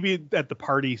 that maybe at the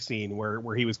party scene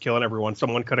where he was killing everyone,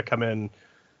 someone could have come in,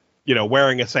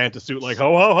 wearing a Santa suit like,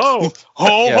 ho, ho, ho,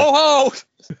 ho, Yeah. ho, ho.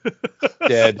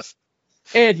 Dead.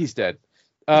 And he's dead.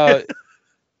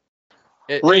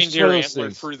 Reindeer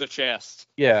antler through the chest.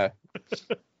 Yeah.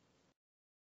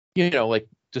 Like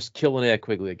just killing Ed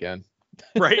Quigley again.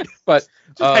 Right. But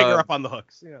just hang her up on the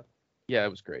hooks. Yeah. Yeah, it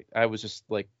was great. I was just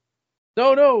like,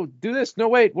 no, do this. No,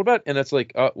 wait, what about? And it's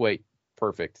like, oh, wait,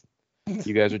 perfect.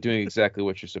 You guys are doing exactly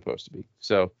what you're supposed to be.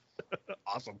 So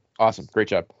awesome. Great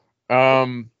job.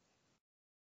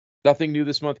 Nothing new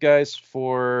this month, guys,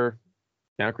 for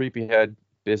Count Creepyhead.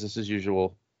 Business as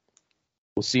usual.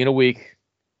 We'll see you in a week.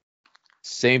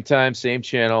 Same time, same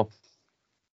channel.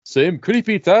 Same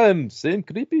creepy time, same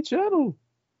creepy channel.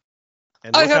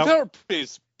 And I have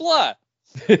herpes. Blah.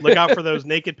 Look out for those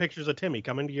naked pictures of Timmy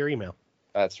coming to your email.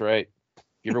 That's right. If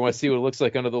you ever want to see what it looks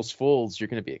like under those folds, you're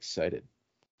going to be excited.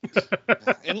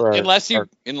 Unless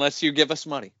you give us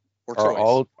money or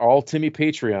choice. All Timmy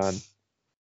Patreon.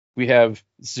 We have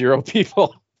 0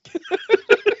 people.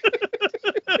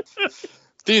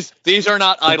 These are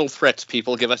not idle threats,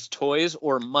 people. Give us toys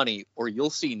or money, or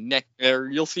you'll see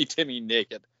Timmy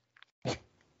naked.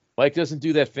 Mike doesn't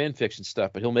do that fan fiction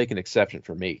stuff, but he'll make an exception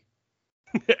for me.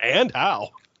 And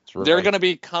how? Right. They're going to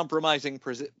be compromising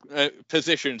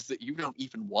positions that you don't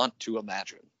even want to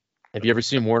imagine. Have you ever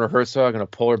seen Werner Herzog on a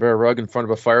polar bear rug in front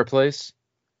of a fireplace?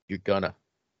 You're gonna.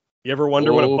 You ever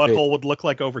wonder what a butthole would look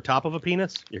like over top of a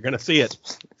penis? You're gonna see it.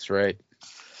 That's right.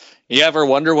 You ever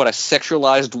wonder what a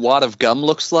sexualized wad of gum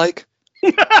looks like?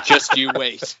 Just you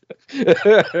wait. And with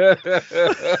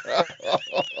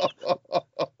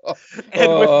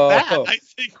that, I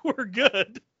think we're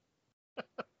good.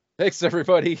 Thanks,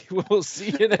 everybody. We'll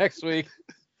see you next week.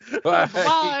 Bye.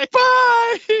 Bye.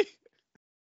 Bye.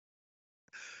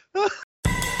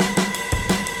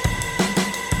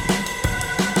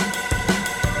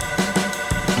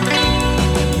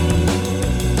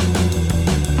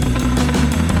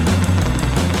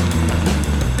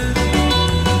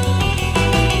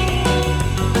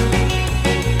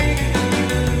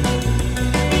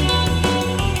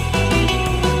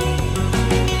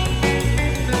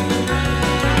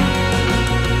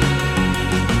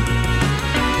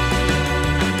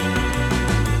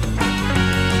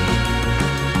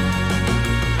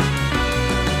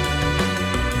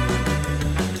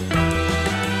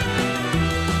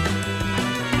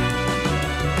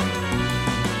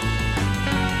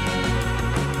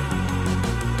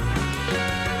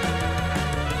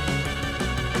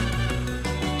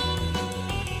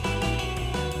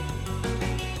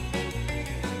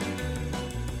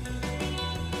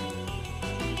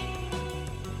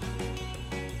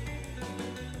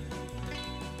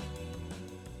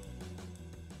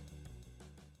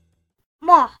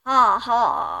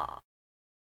 Mwahaha.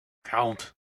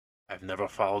 Count, I've never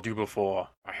followed you before.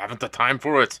 I haven't the time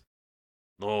for it.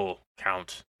 No,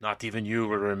 Count, not even you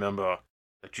will remember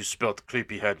that you spelt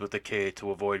Creepyhead with a K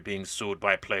to avoid being sued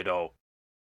by Play-Doh.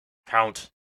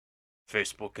 Count,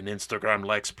 Facebook and Instagram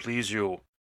likes please you,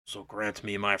 so grant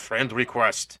me my friend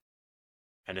request.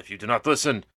 And if you do not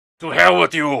listen, to hell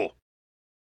with you!